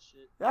plug that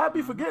shit. Yeah, I'd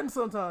be forgetting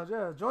sometimes.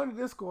 Yeah, join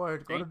the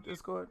Discord. Go to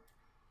Discord.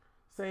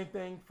 Same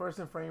thing. First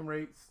and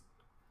Framerates.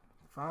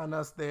 Find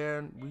us there,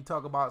 and we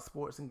talk about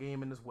sports and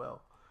gaming as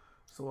well.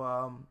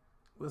 So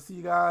we'll see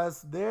you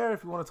guys there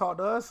if you want to talk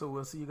to us. So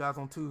we'll see you guys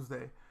on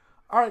Tuesday.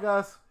 All right,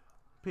 guys.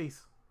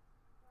 Peace.